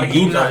there's a lot of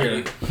you games not out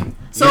here.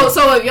 So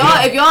if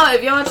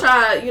y'all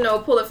try,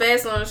 pull a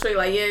fast one on the street,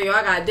 like, yeah, y'all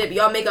got dip.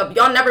 Y'all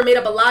never made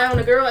up a lie on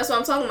a girl. That's what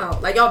I'm talking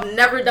about. Like, y'all have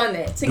never done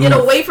that. To get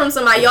away from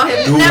somebody, y'all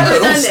have never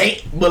done that.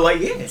 But like,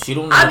 yeah. She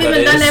don't know I've what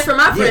even that done is. that for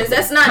my friends. Yeah,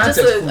 That's not just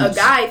context a clues.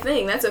 guy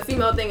thing. That's a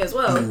female thing as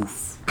well.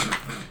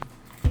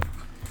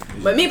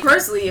 But me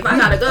personally, if I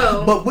gotta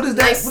go, But what is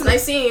that?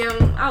 nice seeing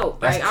him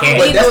out. That's Like, I cat.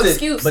 don't need But no that's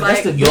excuse. But like,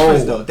 that's the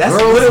difference, though. That's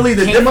Girls literally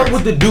the came difference. up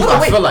with the Duke. Hold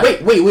on, I feel like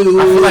wait. I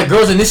feel like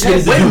girls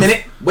initiated the Wait a Duke.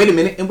 minute. Wait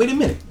a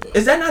minute.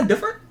 Is that not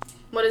different?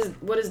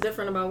 what is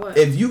different about what?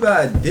 If you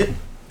got a dip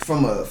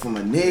from a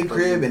nigga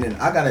crib and then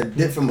I got a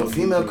dip from a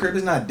female crib,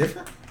 it's not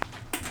different.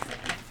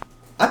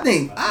 I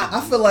think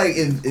I feel like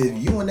if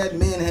you and that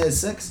man had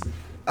sex,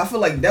 I feel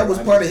like that was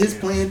part of his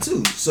plan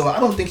too. So I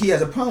don't think he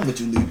has a problem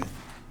with you leaving.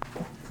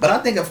 But I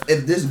think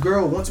if this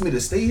girl wants me to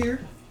stay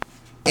here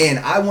and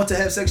I want to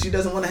have sex, she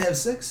doesn't want to have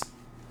sex,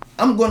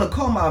 I'm gonna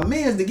call my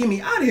mans to get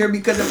me out of here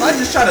because if I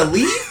just try to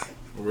leave,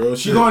 Real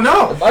She gonna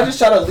know. if I just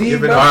try to leave,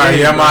 Give it bro, up. Alright,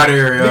 yeah, I'm out of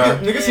here.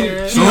 Nigga, see,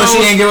 Yeah. Soon as she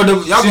ain't get with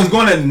the y'all she's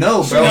gonna gonna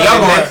know, bro. Y'all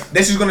gonna-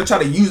 Then she's gonna try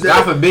to use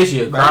that. God forbid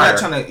she a Bro, I'm crier. not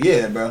trying to,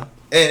 yeah, bro.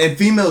 And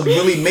females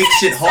really make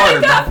shit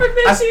harder, God bro.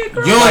 forbid she a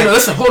girl. You don't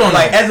listen. Hold on.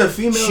 Like as a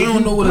female, she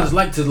don't know what it's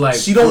like to like.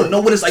 She don't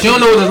know what it's like. She don't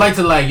know what it's like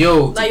to like.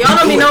 Yo, Like, y'all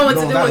don't be do it. knowing what You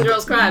to don't do when gotta-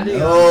 girls cry, do you?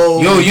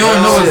 yo, you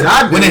don't know Shit,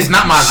 I do. when it's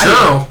not my I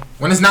girl.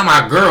 When it's not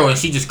my girl and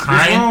she just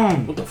crying.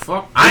 wrong? What the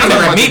fuck? I ain't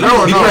never me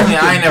personally.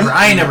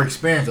 I ain't never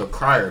experienced a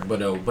crier,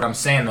 but I'm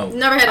saying though. You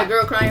never had a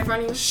girl cry in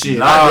front of you? Shit.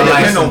 No, it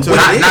like depends on what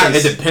not, it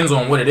it is. depends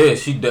on what it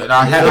is.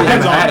 I had a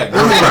depends on- girl it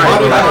depends cry, on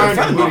but, what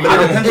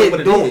like, it is. It what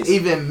it don't is.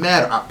 even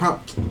matter. I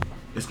promise.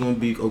 It's gonna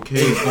be okay.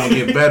 It's gonna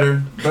get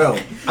better. Bro,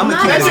 I'm Nah,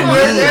 gonna that's keep gonna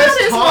it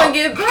it's real. gonna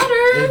get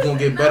better. It's gonna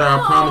get better.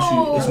 I promise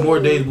you. It's more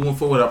days moving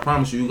forward. I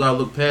promise you. You gotta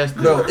look past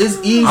it. Bro, it's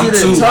easy I'm to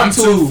too- talk I'm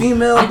to too- a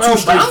female, I'm bro.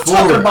 too But I'm talking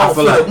straightforward. I about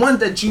feel for like- the ones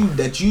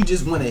that you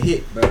just want to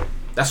hit, bro.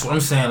 That's what I'm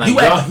saying.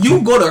 Like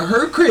You go to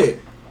her crib,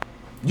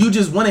 you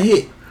just want to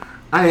hit.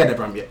 I ain't had that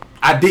problem yet.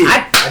 I did. I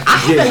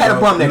haven't had a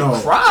problem that No.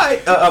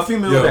 cried. A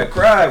female Yo. that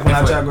cried when I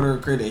That's tried to go to her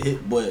crib to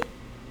hit, but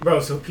Bro,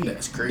 so Pete,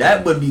 that's crazy.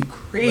 that would be when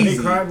crazy.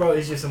 they cry, bro,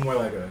 it's just more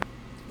like a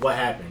what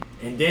happened,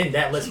 and then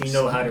that lets me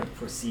know how to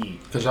proceed.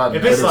 Cause y'all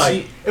If it's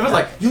never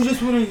like you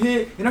just want to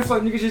hit, and I feel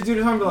like niggas just do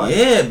this, I'm like,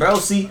 Yeah, bro.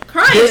 See,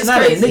 Crying there's is not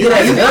a crazy. nigga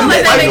that You don't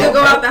let that fight nigga on. go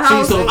out the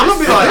house. So and I'm gonna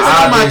be just- like, this is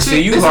my obviously,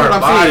 chick. you This is what hard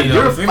I'm body, saying. though.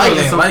 You're Females fighting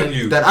ain't something like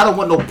you. that I don't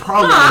want no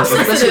problem No, I'm with,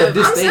 especially sensitive. at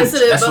this I'm stage.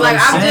 sensitive, That's but what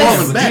like I'm saying. I'm But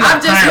you just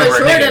not crying over a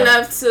matured nigga.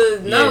 enough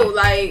to know, Yeah.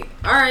 like,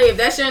 all right, if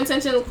that's your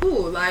intention,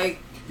 cool. Like,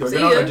 Yo, see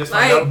then I ya. just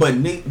find out-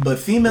 Like, But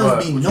females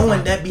What? be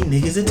knowing that be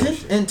niggas'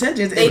 intentions.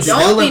 they and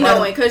don't still be invite-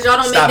 knowing because y'all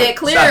don't Stop make it. that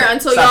clear Stop it.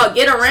 until Stop y'all it.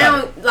 get Stop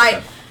around. it.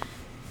 Like,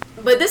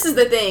 but this is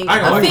the thing.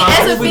 I know,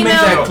 As a we make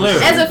that female, clear.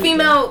 as a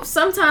female,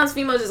 sometimes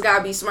females just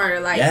gotta be smarter.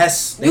 Like,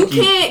 Yes. you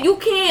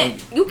thank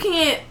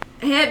can't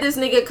have this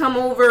nigga come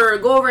over,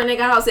 go over a nigga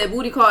house at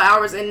booty call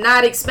hours and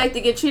not expect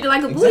to get treated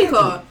like a booty Exactly.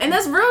 call, and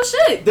that's real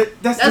shit. That's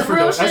That's different.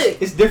 real Though. That's, shit.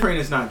 it's different.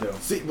 And it's not though.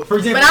 See, For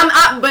example,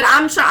 But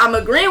I'm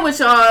agreeing with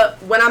y'all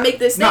when I make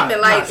this statement.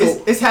 Like,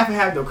 it's half and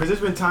half though, because there's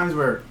been times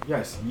where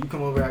yes, you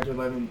come over after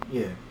 11,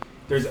 yeah.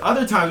 There's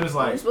other times where it's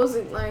you're like supposed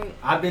to like.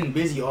 I've been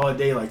busy all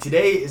day. Like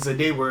today is a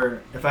day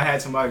where if I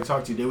had somebody to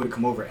talk to, they would have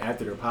come over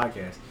after their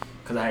podcast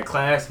because I had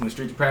class, went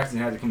straight to practice,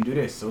 and had to come do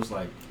this. So it's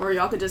like, Or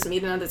y'all could just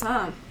meet another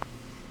time.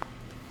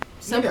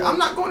 Simple. nigga, I'm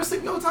not going to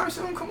sleep no time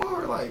soon. Come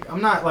over. Like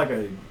I'm not like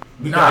a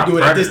we Nah, gotta do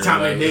it at this predator,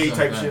 time of like, the day it's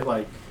type okay. shit.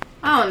 Like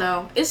I don't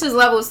know. It's just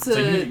levels to So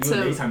you in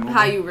daytime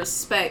how only? you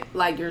respect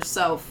like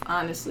yourself.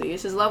 Honestly,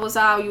 it's just levels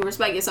to how you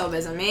respect yourself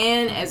as a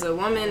man, as a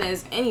woman,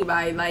 as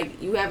anybody. Like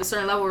you have a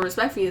certain level of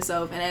respect for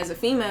yourself, and as a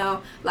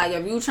female, like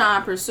if you try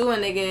and pursue a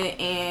nigga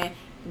and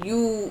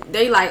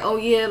they like, oh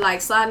yeah,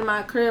 like slide in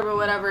my crib or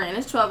whatever, and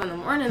it's 12 in the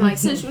morning. Like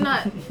sis, you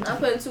not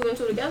putting two and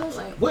two together.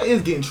 Like What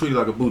is getting treated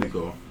like a booty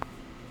call?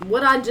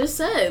 what I just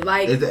said.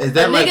 Like, is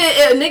that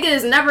a nigga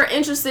is never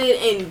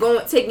interested in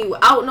taking you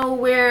out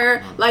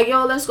nowhere. Like,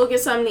 yo, let's go get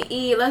something to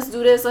eat. Let's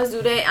do this. Let's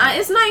do that.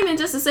 It's not even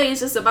just to say it's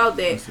just about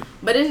that.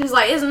 But it's just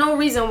like, there's no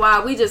reason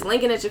why we just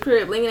linking at your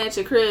crib.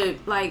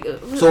 Like,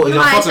 so what am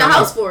I at your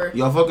house for?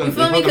 Y'all fucking. You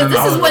feel me? Because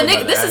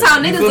this is how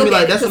niggas look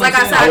at it. Because like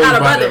I said, I got a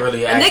brother. A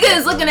nigga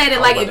is looking at it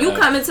like, if you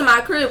come into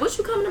my crib, what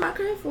you coming to my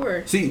crib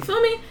for? See, you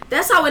feel me?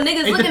 That's how a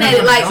nigga's looking at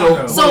it.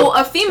 Like, so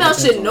a female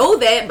should know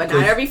that, but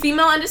not every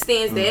female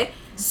understands that.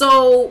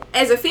 So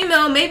as a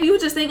female, maybe you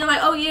just thinking like,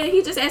 oh yeah,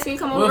 he just asked me to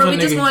come over, we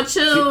just gonna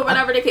chill,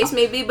 whatever the case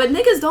may be. But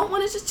niggas don't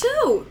want to just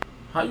chill.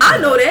 I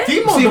know that.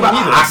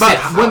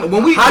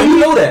 How you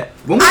know that?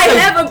 I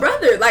have a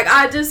brother. Like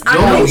I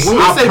know. When we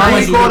say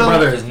booty call,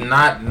 brother is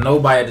not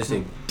nobody to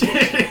say.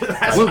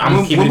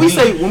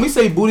 When we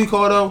say booty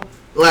call though.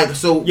 Like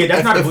so, yeah,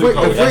 that's not if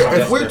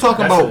we're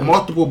talking about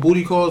multiple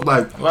booty calls,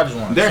 like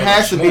there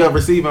has to be a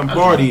receiving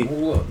party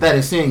that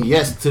is saying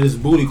yes to this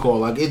booty call.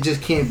 Like it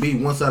just can't be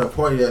one sided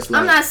party. That's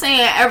like, I'm not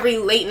saying every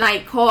late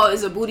night call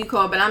is a booty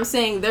call, but I'm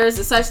saying there's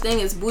a such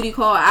thing as booty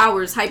call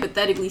hours.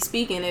 Hypothetically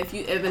speaking, if a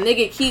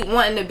nigga keep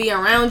wanting to be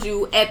around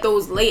you at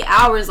those late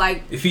hours,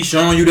 like if he's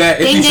showing you that,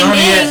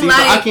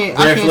 I can't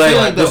say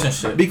like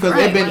that because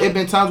it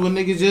been times when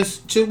niggas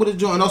just chill with a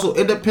joint, and also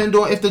it depends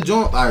on if the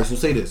joint. All right, so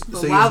say this.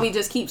 But why we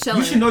just keep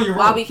chilling? You should know your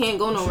why we can't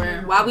go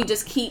nowhere? Why we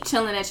just keep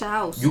chilling at your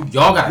house? Y'all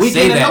gotta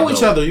say that. We know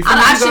each other.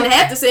 I shouldn't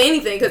have to say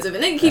anything because if a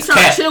nigga keeps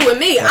trying to chill with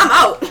me, I'm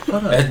out.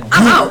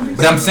 I'm out.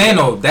 But I'm saying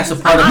though, that's a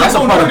part of. I'm not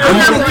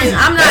chilling.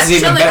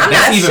 I'm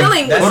not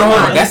chilling. Hold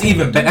on, that's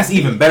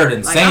even better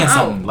than saying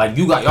something. Like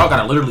y'all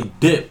gotta literally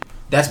dip.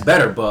 That's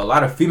better, but a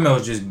lot of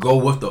females just go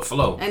with the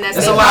flow. And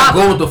that's a lot.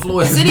 Go with the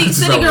flow.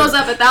 City girls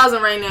up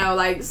 1,000 right now.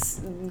 Like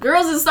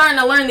girls is starting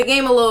to learn the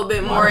game a little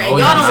bit more, and y'all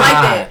don't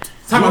like that.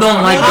 Time out.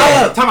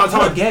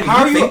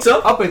 How are you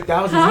up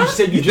 1,000? You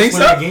said you just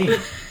won the game.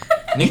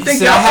 Nigga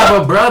said I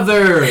have a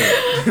brother.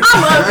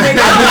 I'm up,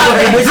 nigga.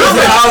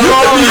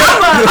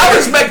 I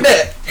respect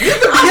that.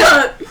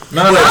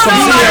 No,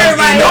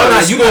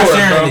 you not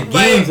sharing the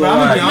games.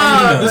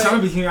 I'm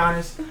gonna be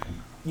honest.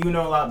 You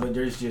know a lot, but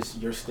you're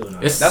still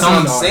not. That's what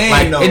I'm saying.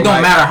 Like, it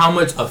don't matter how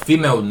much a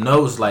female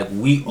knows. Like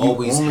we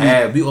always gonna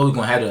have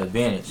the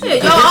advantage. Yeah,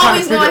 y'all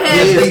always gonna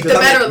have the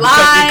better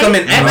lie,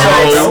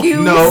 better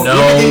excuse. No.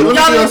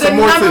 Y'all are the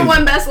number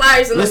one best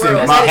liars in the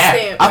world.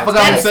 I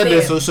forgot who said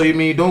this. So you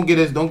mean don't get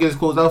us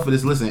closed out for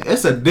this? Listen,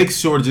 it's a dick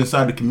shortage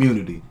inside the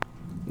community,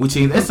 which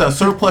means it's a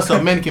surplus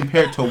of men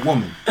compared to a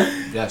woman.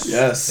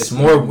 Yes. It's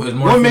more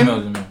females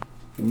than men.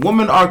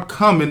 Women are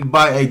coming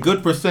by a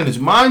good percentage,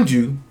 mind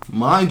you.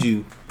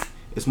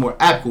 It's more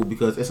applicable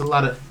because it's a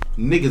lot of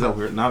niggas out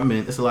here, not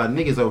men. It's a lot of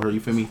niggas out here.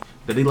 You feel me?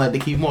 That they like to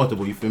keep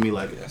multiple. You feel me?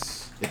 Like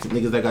it's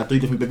niggas that got 3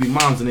 different baby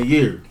moms in a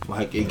year.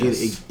 Like it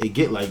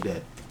get like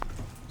that.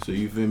 So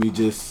you feel me?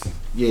 Just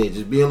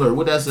be alert.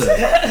 What that say?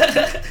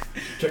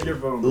 Check your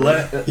phone.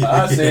 I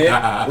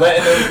said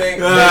letting them think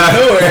they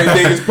know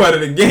everything is part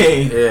of the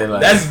game. Yeah,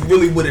 like, that's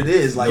really what it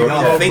is. Like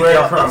y'all think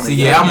y'all.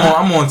 See,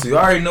 I'm on to you.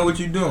 I already know what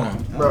you're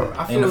doing, bro.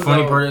 And the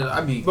funny part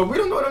is, but we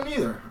don't know them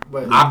either.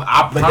 But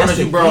I promise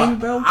you, bro.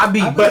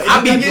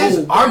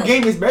 Our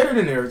game is better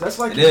than theirs. That's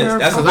like it is.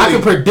 That's because I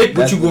can predict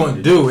what you going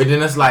to do, and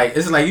then it's like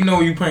you know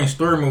you playing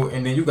story mode,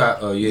 and then you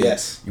got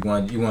yes. You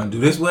want to do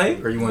this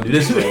way or you want to do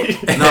this way?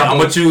 No, I'm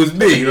gonna choose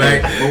B.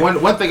 Like, but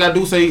one thing I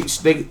do say,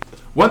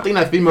 one thing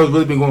that females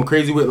really been going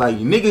crazy with, like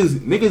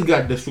niggas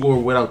got the score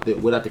without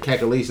the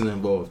calculation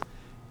involved,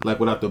 like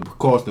without the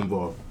cost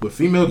involved. But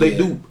females they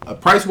do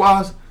price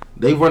wise.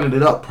 They running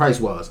it up price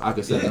wise, I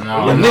can say. Yeah,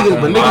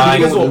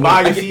 niggas will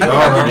buy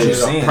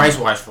it. Price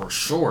wise for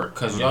sure,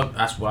 cause y'all.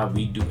 That's why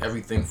we do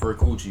everything for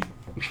Coochie.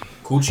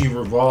 Coochie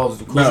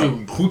revolves.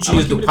 Coochie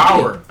is the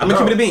power. I'm gonna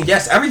keep it being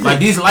yes, everything. Like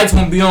these lights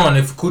won't be on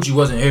if Coochie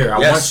wasn't here. I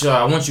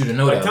want you to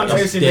know that. Tell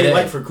me they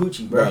like for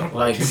Coochie, bro.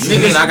 Like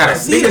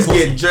niggas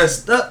get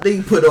dressed up.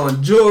 They put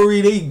on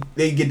jewelry.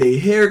 They get their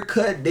hair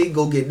cut. They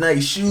go get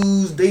nice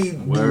shoes. They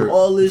do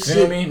all this shit.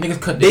 You know what I mean?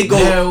 Niggas cut their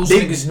nails.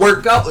 They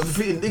work out.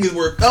 Niggas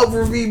work out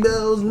for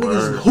females.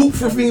 Niggas hoop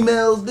for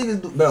females. Niggas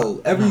do,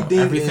 bro.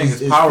 Everything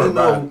is power,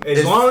 bro.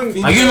 As long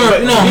like you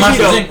know,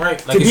 Monsters Inc.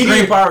 Right? Like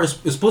extreme power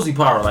is pussy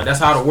power. Like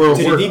that's how the world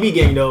works. The DB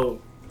game though,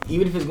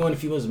 even if it's going to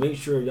females, make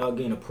sure y'all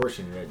getting a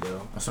portion of that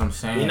though. That's what I'm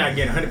saying. You're not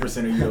getting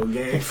 100% of your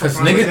game. Cause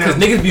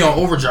niggas be on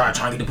overdrive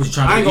trying to get the pussy.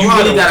 You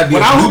really gotta be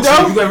on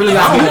neutral.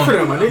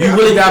 You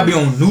really gotta be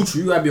on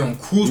neutral. You gotta be on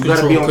cruise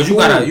control. Because you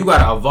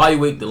gotta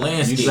evaluate the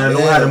landscape. You gotta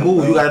know how to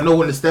move. You gotta know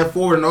when to step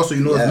forward, and also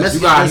you know it's messy.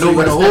 You gotta know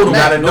when to hold them. You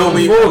gotta know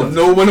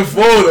when to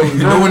fold them.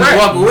 You know when to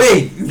walk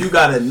away. You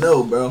gotta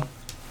know, bro.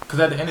 Because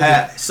at the end of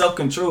the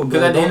self-control, bro.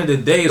 Because at the end of the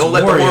day, don't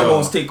let the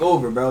hormones take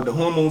over, bro. The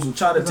hormones will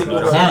try to take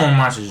over. The hormone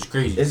monster is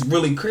crazy. It's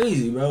really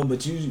crazy, bro.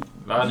 But a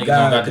lot of niggas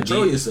gotta don't got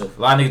control yourself.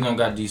 A lot of niggas don't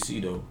got DC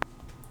though.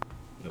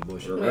 No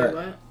bullshit. Wait,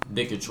 what?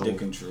 Dick control.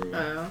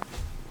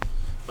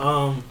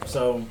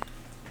 So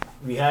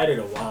we had it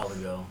a while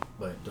ago,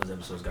 but those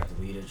episodes got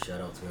deleted. Shout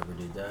out to whoever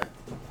did that.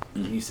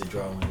 We used to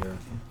draw one here.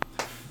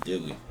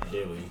 Did we?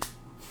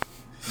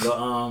 But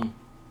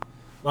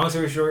long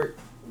story short,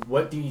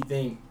 what do you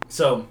think?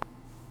 So,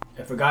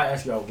 if a guy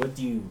asks y'all,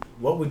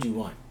 what would you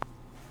want?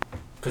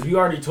 Because we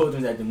already told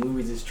them that the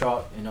movies is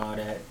chalk and all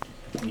that.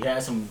 We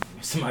had some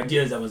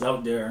ideas that was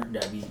out there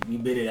that we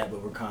bid it at,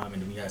 but we're calm,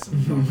 and we had some.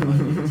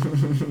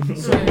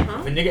 So, if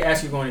a nigga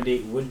asks you to go on a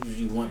date, what would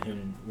you want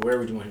him? Where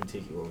would you want him to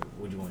take you, or what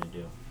would you want to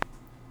do?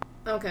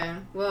 Okay,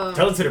 well.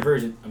 Tell it to the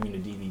version. I mean, the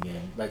DV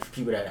game, like for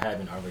people that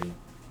haven't already.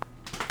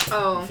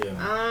 Oh,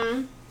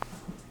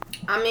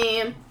 I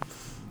mean,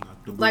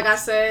 like I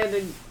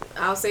said,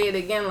 I'll say it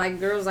again. Like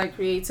girls like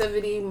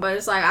creativity, but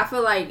it's like I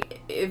feel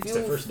like if you. It's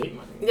the first date,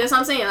 my nigga. That's what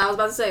I'm saying. I was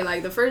about to say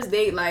like the first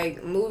date,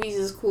 like movies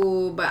is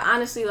cool, but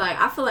honestly, like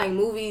I feel like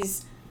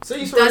movies. So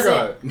you swear to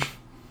God.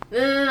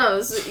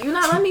 No. You're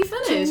not letting me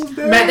finish.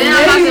 Tuesday. Then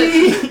I'm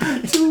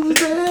about to.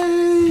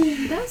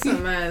 Tuesday. That's a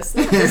mess.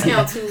 Not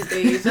discount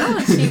Tuesdays. Y'all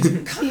are cheap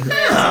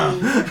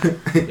ass.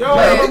 Yo,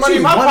 I have money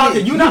in my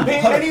pocket. You not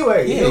paying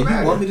anyway. Yeah,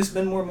 you want me to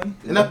spend more money?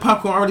 And that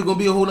popcorn already gonna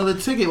be a whole other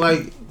ticket.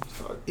 Like,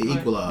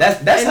 equalize.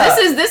 That's how.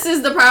 This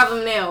is the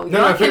problem now.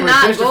 Y'all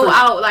cannot go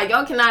out like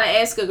y'all cannot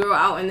ask a girl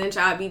out and then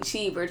try to be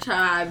cheap or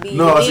try to be mean,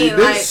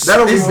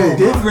 that'll be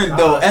different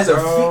though. As a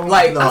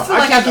like, no, I feel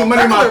like can't keep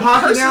money in my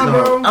pocket now,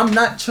 bro. I'm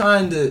not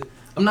trying to.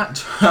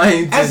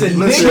 As a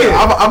listen, nigga,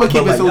 I'm gonna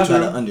keep it so y'all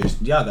true.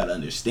 Y'all gotta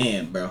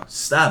understand, bro.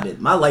 Stop it.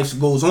 My life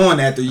goes on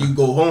after you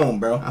go home,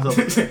 bro. I gotta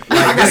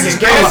get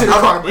gas to the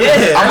car.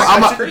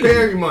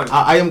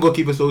 I am gonna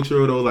keep it so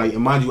true though. Like,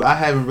 and mind you, I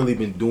haven't really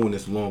been doing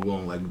this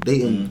long. Like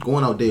dating,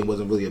 going out dating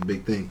wasn't really a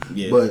big thing.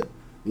 Yeah. But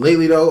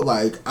lately though,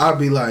 like I'll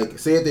be like,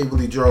 say if they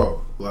really draw,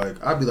 like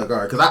I'll be like, all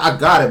right, cause I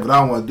got it, but I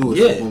don't want to do it.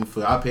 Yeah.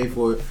 So I pay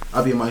for it.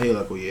 I'll be in my head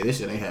like, oh yeah, this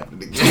shit ain't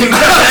happening again. In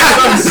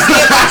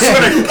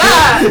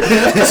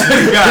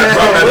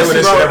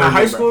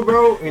high school,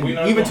 bro, and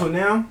even till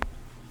now,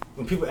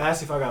 when people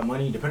ask if I got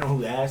money, depending on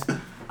who asks,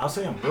 I'll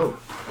say I'm broke.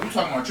 You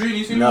talking about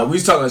treating you? No, we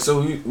was talking.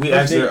 So we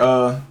asked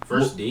her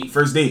first date.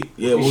 First date.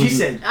 Yeah. She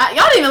said. Y'all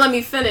didn't even let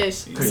me finish.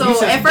 So you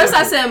said at first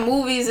I said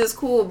movies is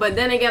cool, but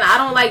then again I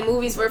don't like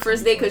movies for a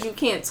first date because you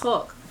can't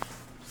talk.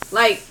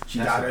 Like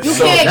you can't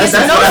get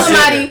to know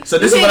somebody. So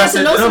this you is what I can't get said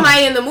to know to them.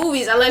 somebody in the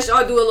movies unless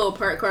y'all do a little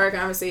car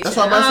conversation. That's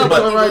why I said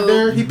that right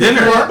there. He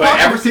Dinner, but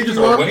every teacher's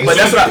But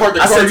that's what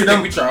I said to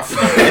them.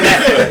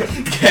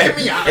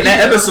 In that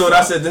episode,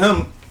 I said to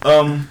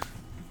him,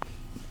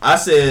 I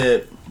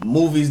said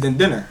movies then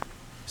dinner.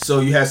 So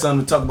you had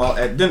something to talk about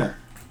at dinner.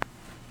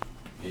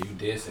 Yeah, you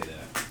did say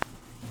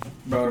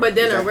that. But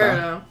dinner where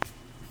though?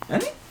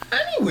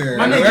 Anywhere.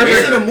 My nigga,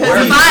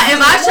 If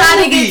I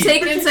try to get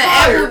taken to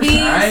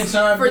Applebee's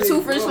for to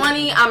 2 for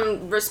 $20,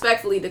 I'm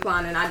respectfully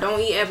declining. I don't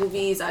eat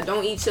Applebee's. I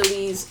don't eat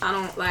Chili's. I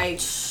don't like.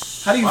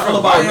 How do you feel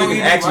about niggas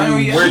asking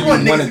you where you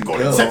want to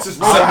go? Texas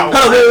Hold on,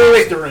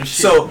 wait.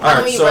 So,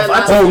 alright, so if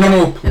I told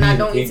no, and I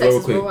don't eat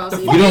Texas Roadhouse.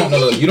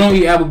 You don't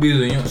eat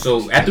Applebee's.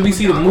 So after we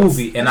see the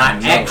movie and I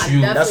ask you,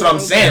 that's what I'm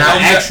saying. and I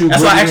ask you,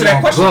 that's why I asked you that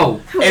question. Go,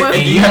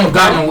 and you don't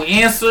got no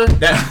answer.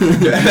 That's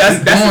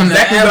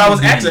exactly what I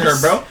was asking her,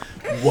 bro.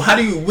 Well, how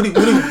do you? What you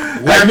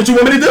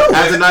want me to do?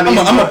 I'm gonna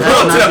pull up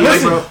to the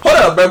place. Hold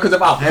up, bro. Because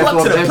if I pull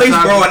up to the place,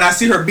 bro, and I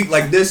see her beat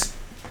like this,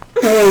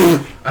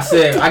 I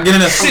said I get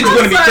in a shit's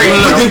gonna be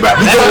crazy.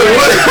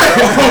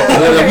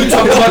 We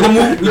talked about the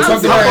movie.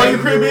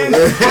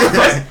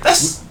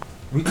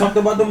 We talked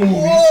about the movie.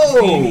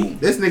 Whoa.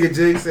 This nigga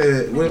Jake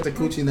said, "What if the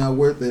coochie not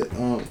worth it?"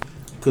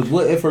 Cause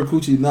what if her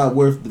coochie not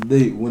worth the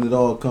date when it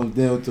all comes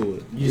down to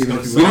it? We don't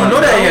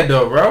know that yet,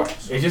 though, bro.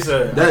 It's just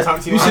a.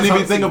 You shouldn't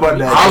even think about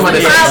that. I was about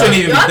to say, you shouldn't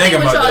even Y'all think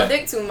think with about y'all that.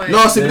 dick too much.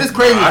 No, see, this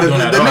crazy. I don't The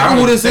know. I nigga don't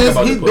who this think is,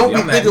 about he the don't be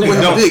pussy. I'm thinking that with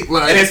his nigga. dick.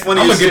 Like, and it's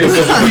funny. I'm gonna get the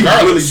pussy really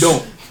regardless.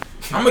 don't.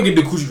 I'm gonna get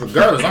the coochie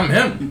regardless. I'm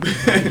him.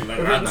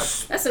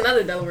 That's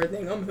another Delaware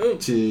thing. I'm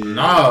him.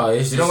 Nah, it's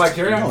just. You don't like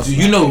carry on?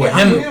 You know what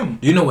I'm him? him.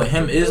 You know what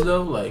him is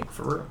though? Like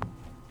for real.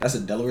 That's a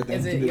Delaware thing.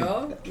 Is it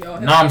y'all?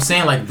 No, I'm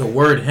saying like the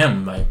word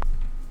him. Like,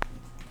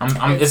 it's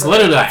It's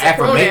literally an a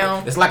pronoun.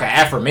 affirmation. It's like an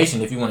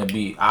affirmation if you want to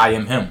be. I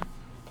am him.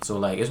 So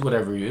like it's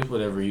whatever you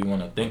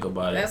want to think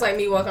about it. That's like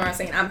me walking around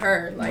saying I'm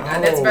her. Like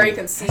that's very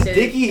conceited.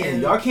 Dicky,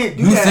 and y'all can't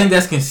do You that. think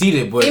that's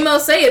conceited, but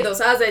females say it though.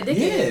 So how's that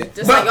dicky? Yeah.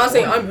 Just But- like y'all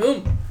say I'm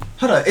him.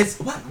 Hold on, it's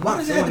why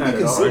does it have to be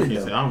considered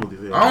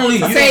though? I only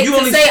To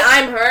say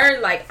I'm her,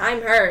 like I'm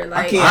her,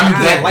 like can't- I'm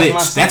I that like bitch.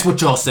 myself. That's what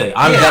y'all say.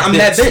 I'm Yeah, that I'm bitch.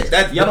 that bitch.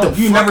 That y'all don't.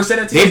 You never said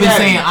it to They've been me.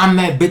 saying I'm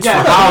that bitch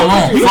Yeah, for how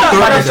long? You Fuck not the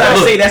trying rest to of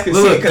say it. that's Look,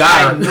 conceited because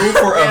I God. knew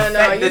for a Yeah,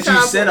 fact that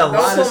you said a lot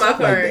Don't of pull my stuff like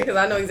card that. because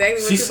I know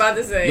exactly what you about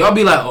to say. Y'all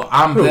be like, oh,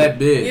 I'm that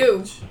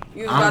bitch.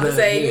 You was I'm about to that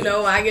say, bitch. you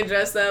know, when I get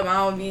dressed up, I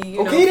don't be, you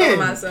know, Okay, feeling then.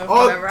 myself,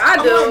 Oh, whatever. I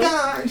do. Oh my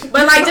God.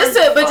 But like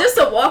just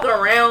to walk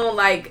around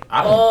like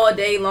I don't- all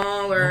day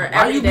long or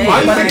every day.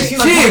 why you like, think She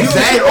like,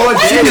 exact all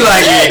day. She be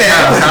like,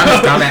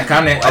 yeah,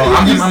 calm that. Oh,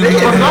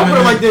 I'm I'll put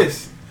it like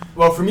this.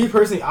 Well, for me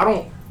personally, I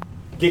don't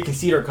get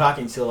conceited or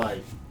cocky until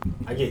like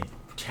I get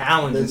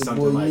challenged in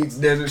something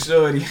like. Desert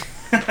Shorty.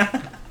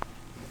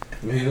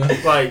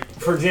 Like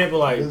for example,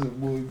 like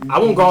I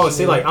won't go out and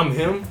say like I'm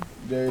him.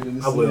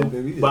 I will,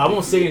 but I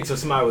won't say it until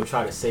somebody would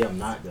try to say I'm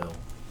not though.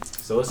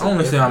 So it's I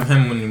only say I'm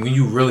him when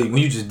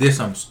you just did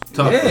something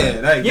tough. Yeah,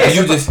 like, Yeah,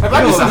 you just if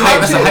I do it's a some hype. hype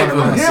That's a shit, hype. I'm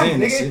Bro. him, saying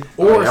that nigga. shit.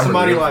 Or I'm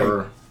somebody really like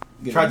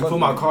for- tried to pull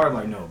my card. I'm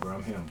like, no, bro,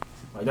 I'm him.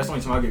 Like that's the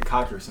only time I get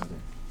cocky or something.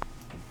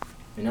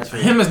 And that's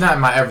Him is not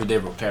my everyday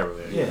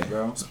vocabulary. Yeah,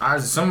 bro. Some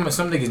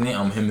niggas name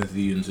I'm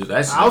Himothy and shit.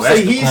 That's I'll that's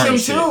say the he's corny him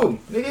shit. too,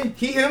 nigga.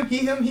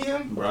 He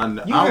him. Bro, I You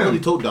don't him. really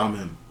told I'm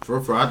him.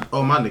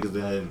 All my niggas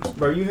that him.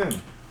 Bro, you him.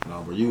 No,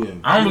 bro, you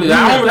him. I don't really.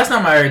 That's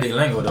not my everyday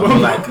lingo though.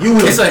 But like,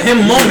 it's a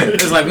him moment.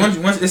 It's like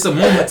once it's a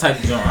moment type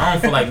of joint. I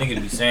don't feel like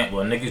niggas be saying.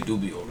 Well, niggas do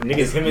be over.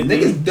 Niggas him and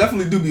Niggas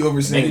definitely do be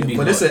oversaying Niggas it, be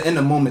but it's an in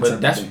the moment But type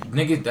that's of thing.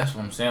 niggas. That's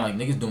what I'm saying. Like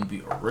niggas don't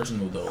be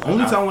original though. Like,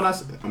 Only time when I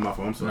say, I'm not.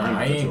 I'm sorry. Nah,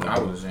 I ain't. I I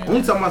was saying.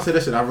 Only time I say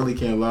that shit, I really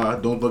can't lie.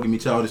 Don't look at me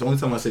childish. Only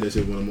time I say that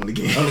shit when I'm on the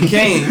game. On the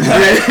game.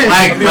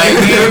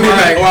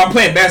 like, or I'm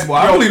playing basketball.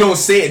 I really don't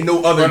say it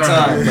no other No.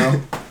 time,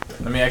 bro.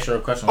 Let me ask you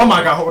a question. Oh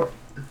my god, hold on.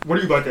 What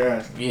are you about to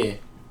ask? Yeah.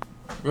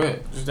 Go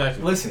ahead. Just ask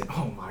me. Listen.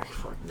 Oh my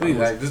fuck. Please,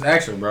 like, just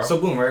ask her, bro. So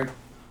boom, right?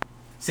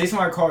 Say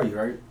somebody call you,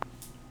 right?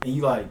 And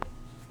you like,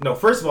 no.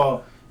 First of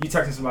all, you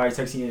texting somebody,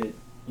 texting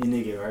your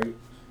nigga, right? And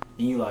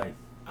you like,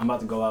 I'm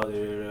about to go out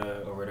there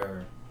or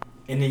whatever.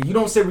 And then you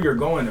don't say where you're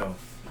going though.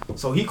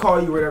 So he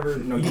call you whatever.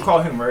 No, you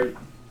call him, right?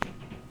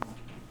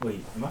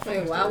 Wait, am I?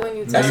 Wait, why wouldn't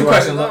you That's tell the me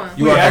question, where look. you're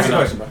You You are ask the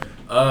asking question,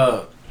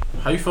 bro.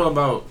 How you feel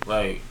about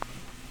like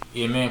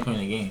your man playing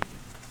the game?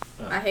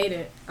 going? I hate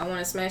it. I want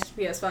to smash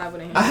the PS5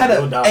 with a hand. I had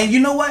No doubt. and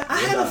you know what?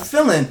 I No had a doubt.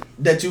 feeling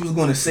that you was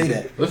going to say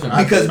that. Listen,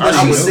 Because I when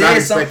I she was not said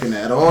expecting something,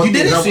 that at all. You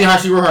didn't you see how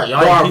she wrote her. Bro,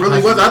 I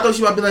really was. I thought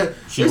she might be like,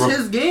 She it's wrote-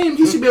 his game.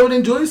 He should be able to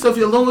enjoy himself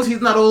as long as he's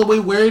not all the way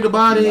worried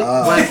about it.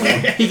 Nah. Like,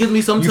 he gives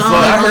me some time.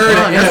 I heard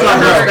I'm it. fine. That's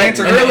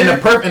what I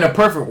heard. In a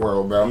perfect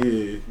world, bro.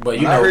 Yeah. But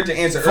you When I know, heard your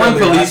answer fun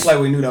earlier, police. that's like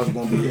we knew that was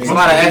going to be. there's a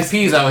lot of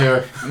FPs out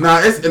here. Nah,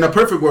 it's in a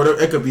perfect world.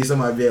 It could be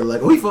somebody being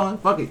like, "Oh, he fine,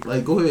 fuck it,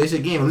 like go ahead, it's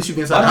your game. At least you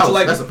be inside Why the don't house." you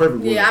like That's it? a perfect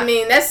world. Yeah, I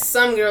mean that's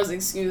some girls'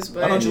 excuse,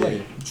 but Why don't you like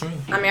it? What you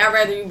mean? I mean I'd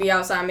rather you be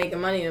outside making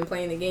money than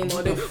playing the game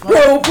all day.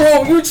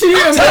 Bro, you cheating,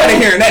 I'm tired of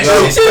hearing that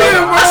Bro, shit.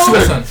 I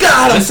swear, son.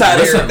 God, I'm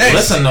tired of hearing that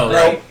Listen, shit, though, bro.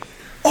 like,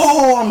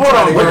 Oh, I'm Hold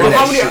tired on, of bro. hearing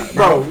How that many, shit,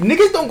 bro?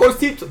 Niggas don't go to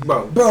sleep,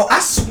 bro. Bro, I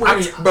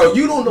swear, bro,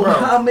 you don't know Bro.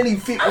 how many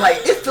female,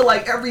 like, it feel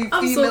like every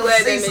I'm so female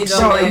glad say they some made shit.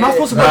 y'all Bro, am I mad.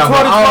 supposed to Nah, work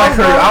but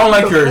I don't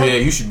like her. bro? Yeah,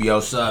 you should be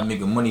outside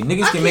making money.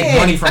 Niggas I can make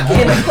money from I home.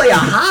 can't play a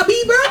hobby,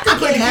 bro. I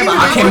can't have a I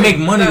hobby. can make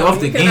money No, off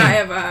the you game. cannot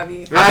have a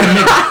hobby.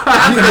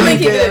 I I'm gonna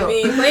keep Yeah. it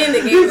being playing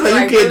the game is like, you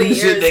like can't really do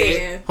shit, nigga.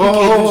 irritating.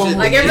 Oh,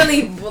 Like it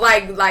really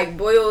like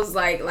boils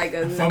like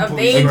a Fun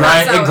vein It runs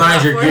grind- out it grinds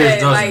my your gears, forehead.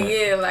 doesn't Like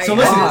it? yeah, like So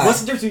listen, Why?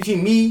 what's the difference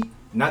between me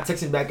not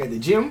texting back at the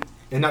gym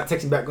and not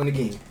texting back on the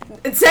game?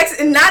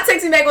 not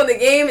texting back on the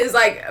game is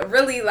like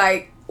really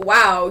like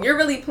wow, you're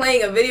really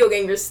playing a video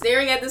game. You're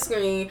staring at the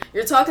screen.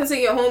 You're talking to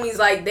your homies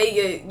like they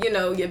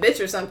your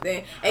bitch or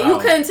something, and you Oh.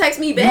 couldn't text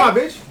me You my back.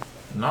 bitch?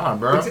 Nah,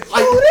 bro. Like, you know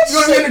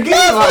what in the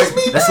game? Like,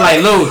 That's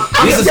like, Lou.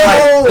 This is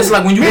like, it's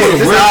like when you go to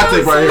This is work. hot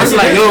take right here. It's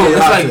like, yo, This is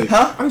it's hot like, take.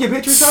 Huh? I'm your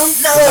bitch or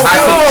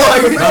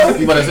something? No,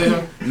 you about to say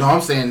something? No,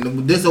 I'm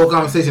saying this whole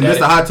conversation. This is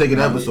the hot take of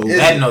the episode.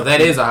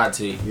 That is a hot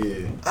take.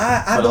 Yeah.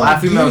 I But a don't lot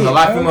of females, get it, a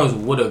lot of bro. females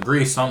would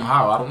agree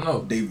somehow. I don't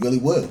know. They really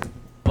would.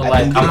 But I like,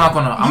 don't I'm get not it.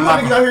 gonna. You I'm know not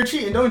niggas gonna. out here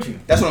cheating, don't you?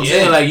 That's what I'm Yeah,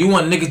 saying. like you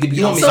want niggas to be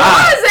You want me So to- why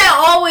outside. is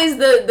that always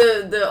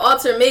the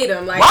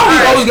ultimatum? Like Why we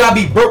alright. always gotta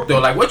be broke though?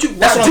 Like what you?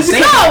 That's what I'm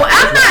saying. No,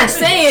 I'm not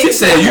saying. She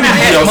said you need to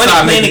be Money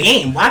outside playing the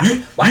making. game. Why?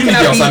 You Why need to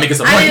can't be I outside be? making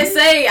some I money.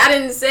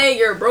 didn't say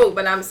you're broke,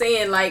 but I'm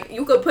saying like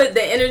you could put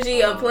the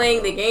energy of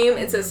playing the game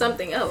into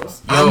something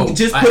else. Yo,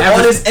 Just an put all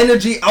average- this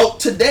energy out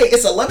today.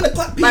 It's 11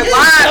 o'clock p.m. Like,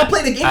 why? Should I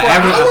play the game for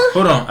an hour?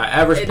 Hold on, an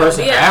average It don't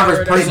person, be an an average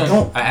hour, though. person, They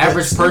don't. an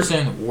average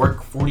person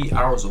work 40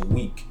 hours a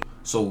week.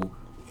 So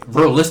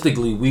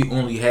realistically, we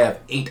only have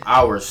 8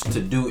 hours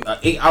to do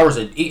 8 hours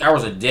a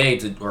day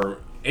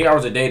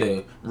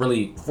to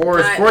really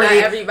Not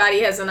 48.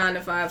 everybody has a 9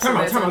 to 5. So Time out,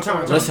 that's time out, time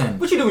out. untrue. Listen.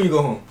 What you do when you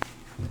go home?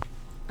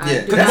 I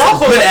Yeah, do that's that.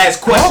 a good ass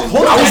question.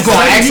 I was gonna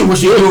ask her what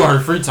she do on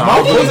her free time. My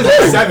What goals do is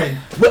you do? 7.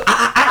 But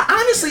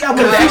I honestly, I would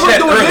have If you asked were that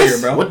doing earlier,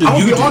 this, bro. What do I would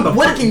you be do? on the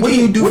What fucking do you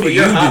game. do What for do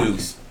your you do?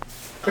 hobbies?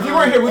 If you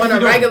weren't here, what On you a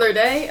doing? regular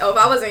day, if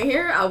I wasn't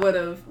here, I would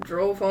have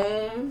drove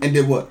home, And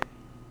did what?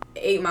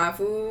 ate my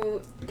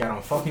food, Got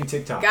on fucking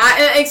TikTok.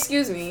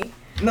 excuse me,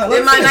 No,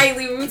 did my finish.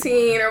 nightly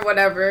routine or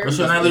whatever. What's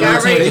your nightly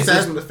Got routine?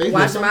 ready,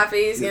 washing my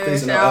face, getting in the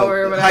Facing the,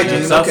 shower or whatever.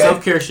 hygiene,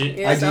 Self care shit.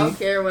 Yeah, hygiene. self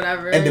care,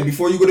 whatever. And then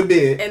before you go to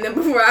bed. And then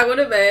before I go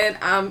to bed,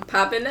 I'm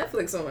popping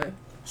Netflix on.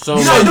 So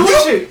You not doing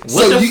shit.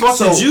 what the fuck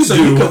did you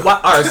do?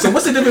 Alright, so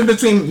what's the difference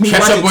between me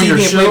Catch watching up on TV your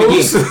and playing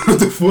the shows? game? What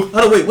the fuck? Hold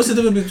on, wait. What's the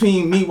difference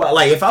between me?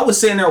 Like, if I was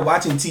sitting there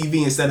watching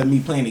TV instead of me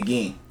playing the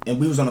game, and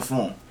we was on the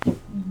phone,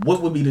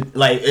 what would be the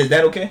like? Is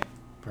that okay?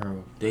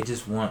 Bro, they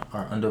just want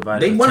our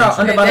undivided They want our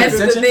attention. And undivided that's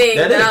the attention. thing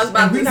That that I is. was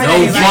about And we to not say.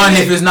 No Like, fun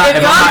if it's not if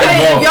I'm not If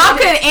involved. y'all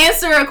could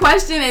answer a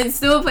question and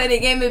still play the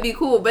game, it'd be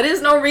cool. But there's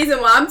no reason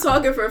why I'm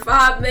talking for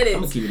 5 I'm minutes.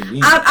 gonna keep it a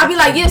bean. I'll be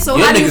like, yeah, so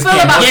Your how do you niggas feel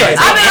can't about answer. it?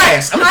 I'll be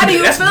Ask. like, how do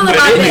you That's feel what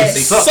about it that? is.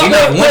 They suck. suck. They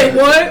not winning.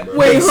 What?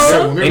 Wait,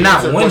 huh? They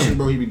not winning.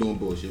 Bro, he be doing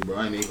bullshit, bro.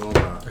 I ain't even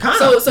gonna lie.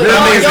 So Yeah,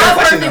 I mean, it's y'all that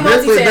question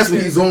perfect now. That's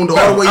when he multitasking. zoned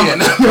all the way in.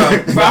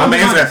 Bro, I'm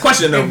gonna answer that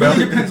question though, It bro.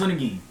 really depends on the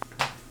game.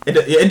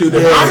 It do the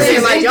I'm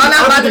saying like y'all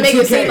not about to make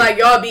it 2K. seem like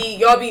y'all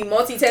be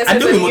multitasking. I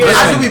do for be years. multitasking.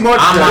 I do be more.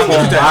 I'm not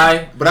gonna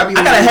lie. But I be.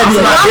 I gotta have you So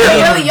in my y'all ear.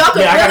 could really, y'all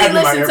could Yeah, I gotta really do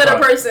my listen to the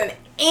AirPods. person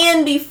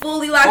and be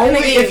fully locked in the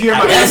Only game. if you're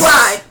my Please AirPods.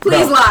 lie.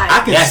 Please Bro, lie. I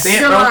can Yes. stand,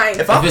 You're bro. lying.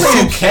 If I'm If it's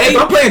playing 2K,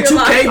 if I'm playing you're 2K,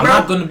 lying. I'm bro,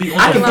 not gonna be on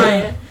I the can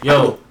phone.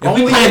 Yo, if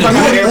only we if playing I'm the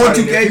really game, on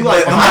 2K,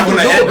 but I'm not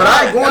gonna But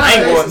I ain't going I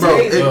ain't to going bro.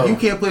 to. Yo. You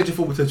can't play at your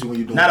full potential when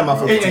you doing Not it, at my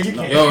bro. full Yeah, you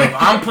potential. can't. yo, if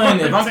I'm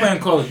playing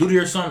Call of Duty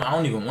or something, I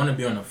don't even want to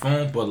be on the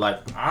phone. But like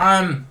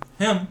I'm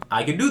him,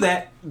 I can do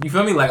that. You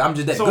feel me? Like I'm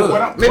just that So good.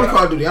 what I'm- Maybe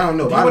Call of Duty. I don't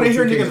know. You I want to know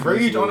hear 2K niggas is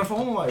rage good. on the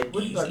phone? Like,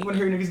 what, like you want to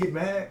hear niggas get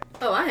mad?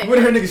 Oh, I You hate want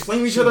to hear it. niggas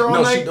flame each other all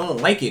No, night? she don't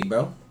like it,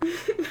 bro.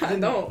 I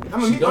don't. I'm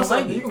gonna She meet don't myself.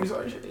 like and it. You gonna be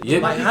sorry shit. Yeah,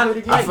 Like, man, you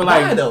play the I game. feel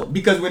like- Why though?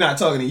 Because we're not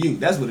talking to you.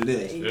 That's what it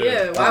is.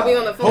 Yeah, why we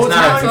on the phone? Whole It's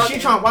not not- time talking?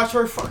 she trying to watch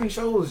her fucking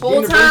shows. Whole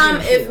getting the time, virgin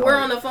and if shit. we're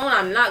Like, on the phone,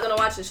 I'm not gonna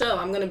watch the show.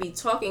 I'm gonna be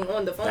talking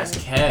on the phone. That's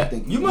cat.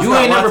 You You must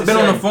not ain't want never to been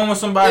on say- the phone with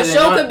somebody. The that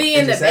show y'all- could be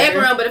in Is the it Saturday?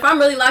 background, but if I'm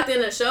really locked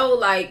in the show,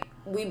 like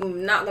we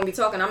not gonna be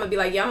talking. I'm gonna be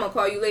like, yeah, I'm gonna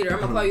call you later. I'm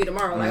gonna call you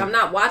tomorrow. Like I'm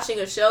not watching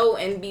a show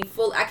and be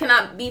full. I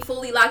cannot be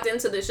fully locked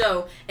into the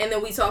show and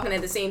then we talking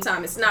at the same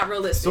time. It's not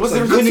realistic. So what's So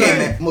the you difference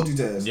can't between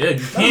multitask. Yeah,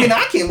 you I mean, can't.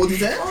 I can't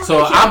multitask.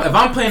 So if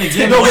I'm playing a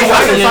game, No, and wait, you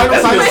watching it, silent,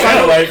 that's silent, weird.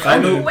 silent, like, I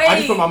knew. Wait. I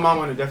just put my mom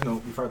on a death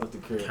note before I left the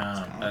crib.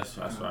 That's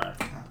right.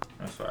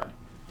 That's right.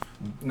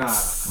 Nah,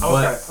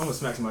 But- I'm gonna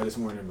smack somebody this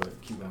morning, but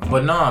keep going.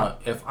 But nah,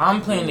 if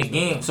I'm playing the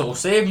game, so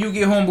say if you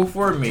get home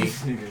before me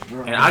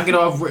and I get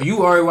off, work,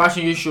 you already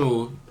watching your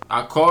show.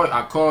 I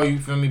call you,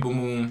 feel me? Boom,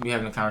 boom. We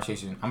having a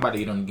conversation. I'm about to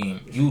get on the game.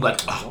 You like,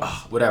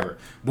 whatever.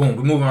 Boom,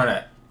 we moving on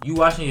that. You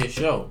watching your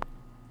show,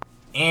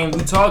 and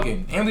we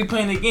talking, and we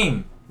playing the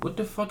game. What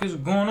the fuck is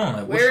going on?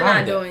 Like, what's We're wrong not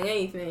with that? doing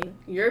anything.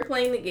 You're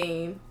playing the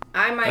game.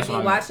 I might That's be what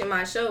I mean. watching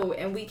my show,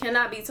 and we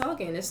cannot be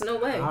talking. There's no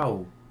way.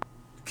 How?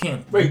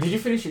 Can't. Wait, did you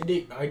finish your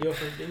date? Ideal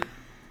first date?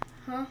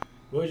 Huh?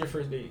 What was your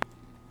first date?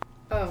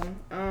 Oh,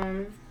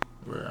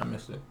 Where I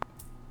missed it.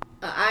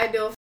 an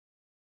ideal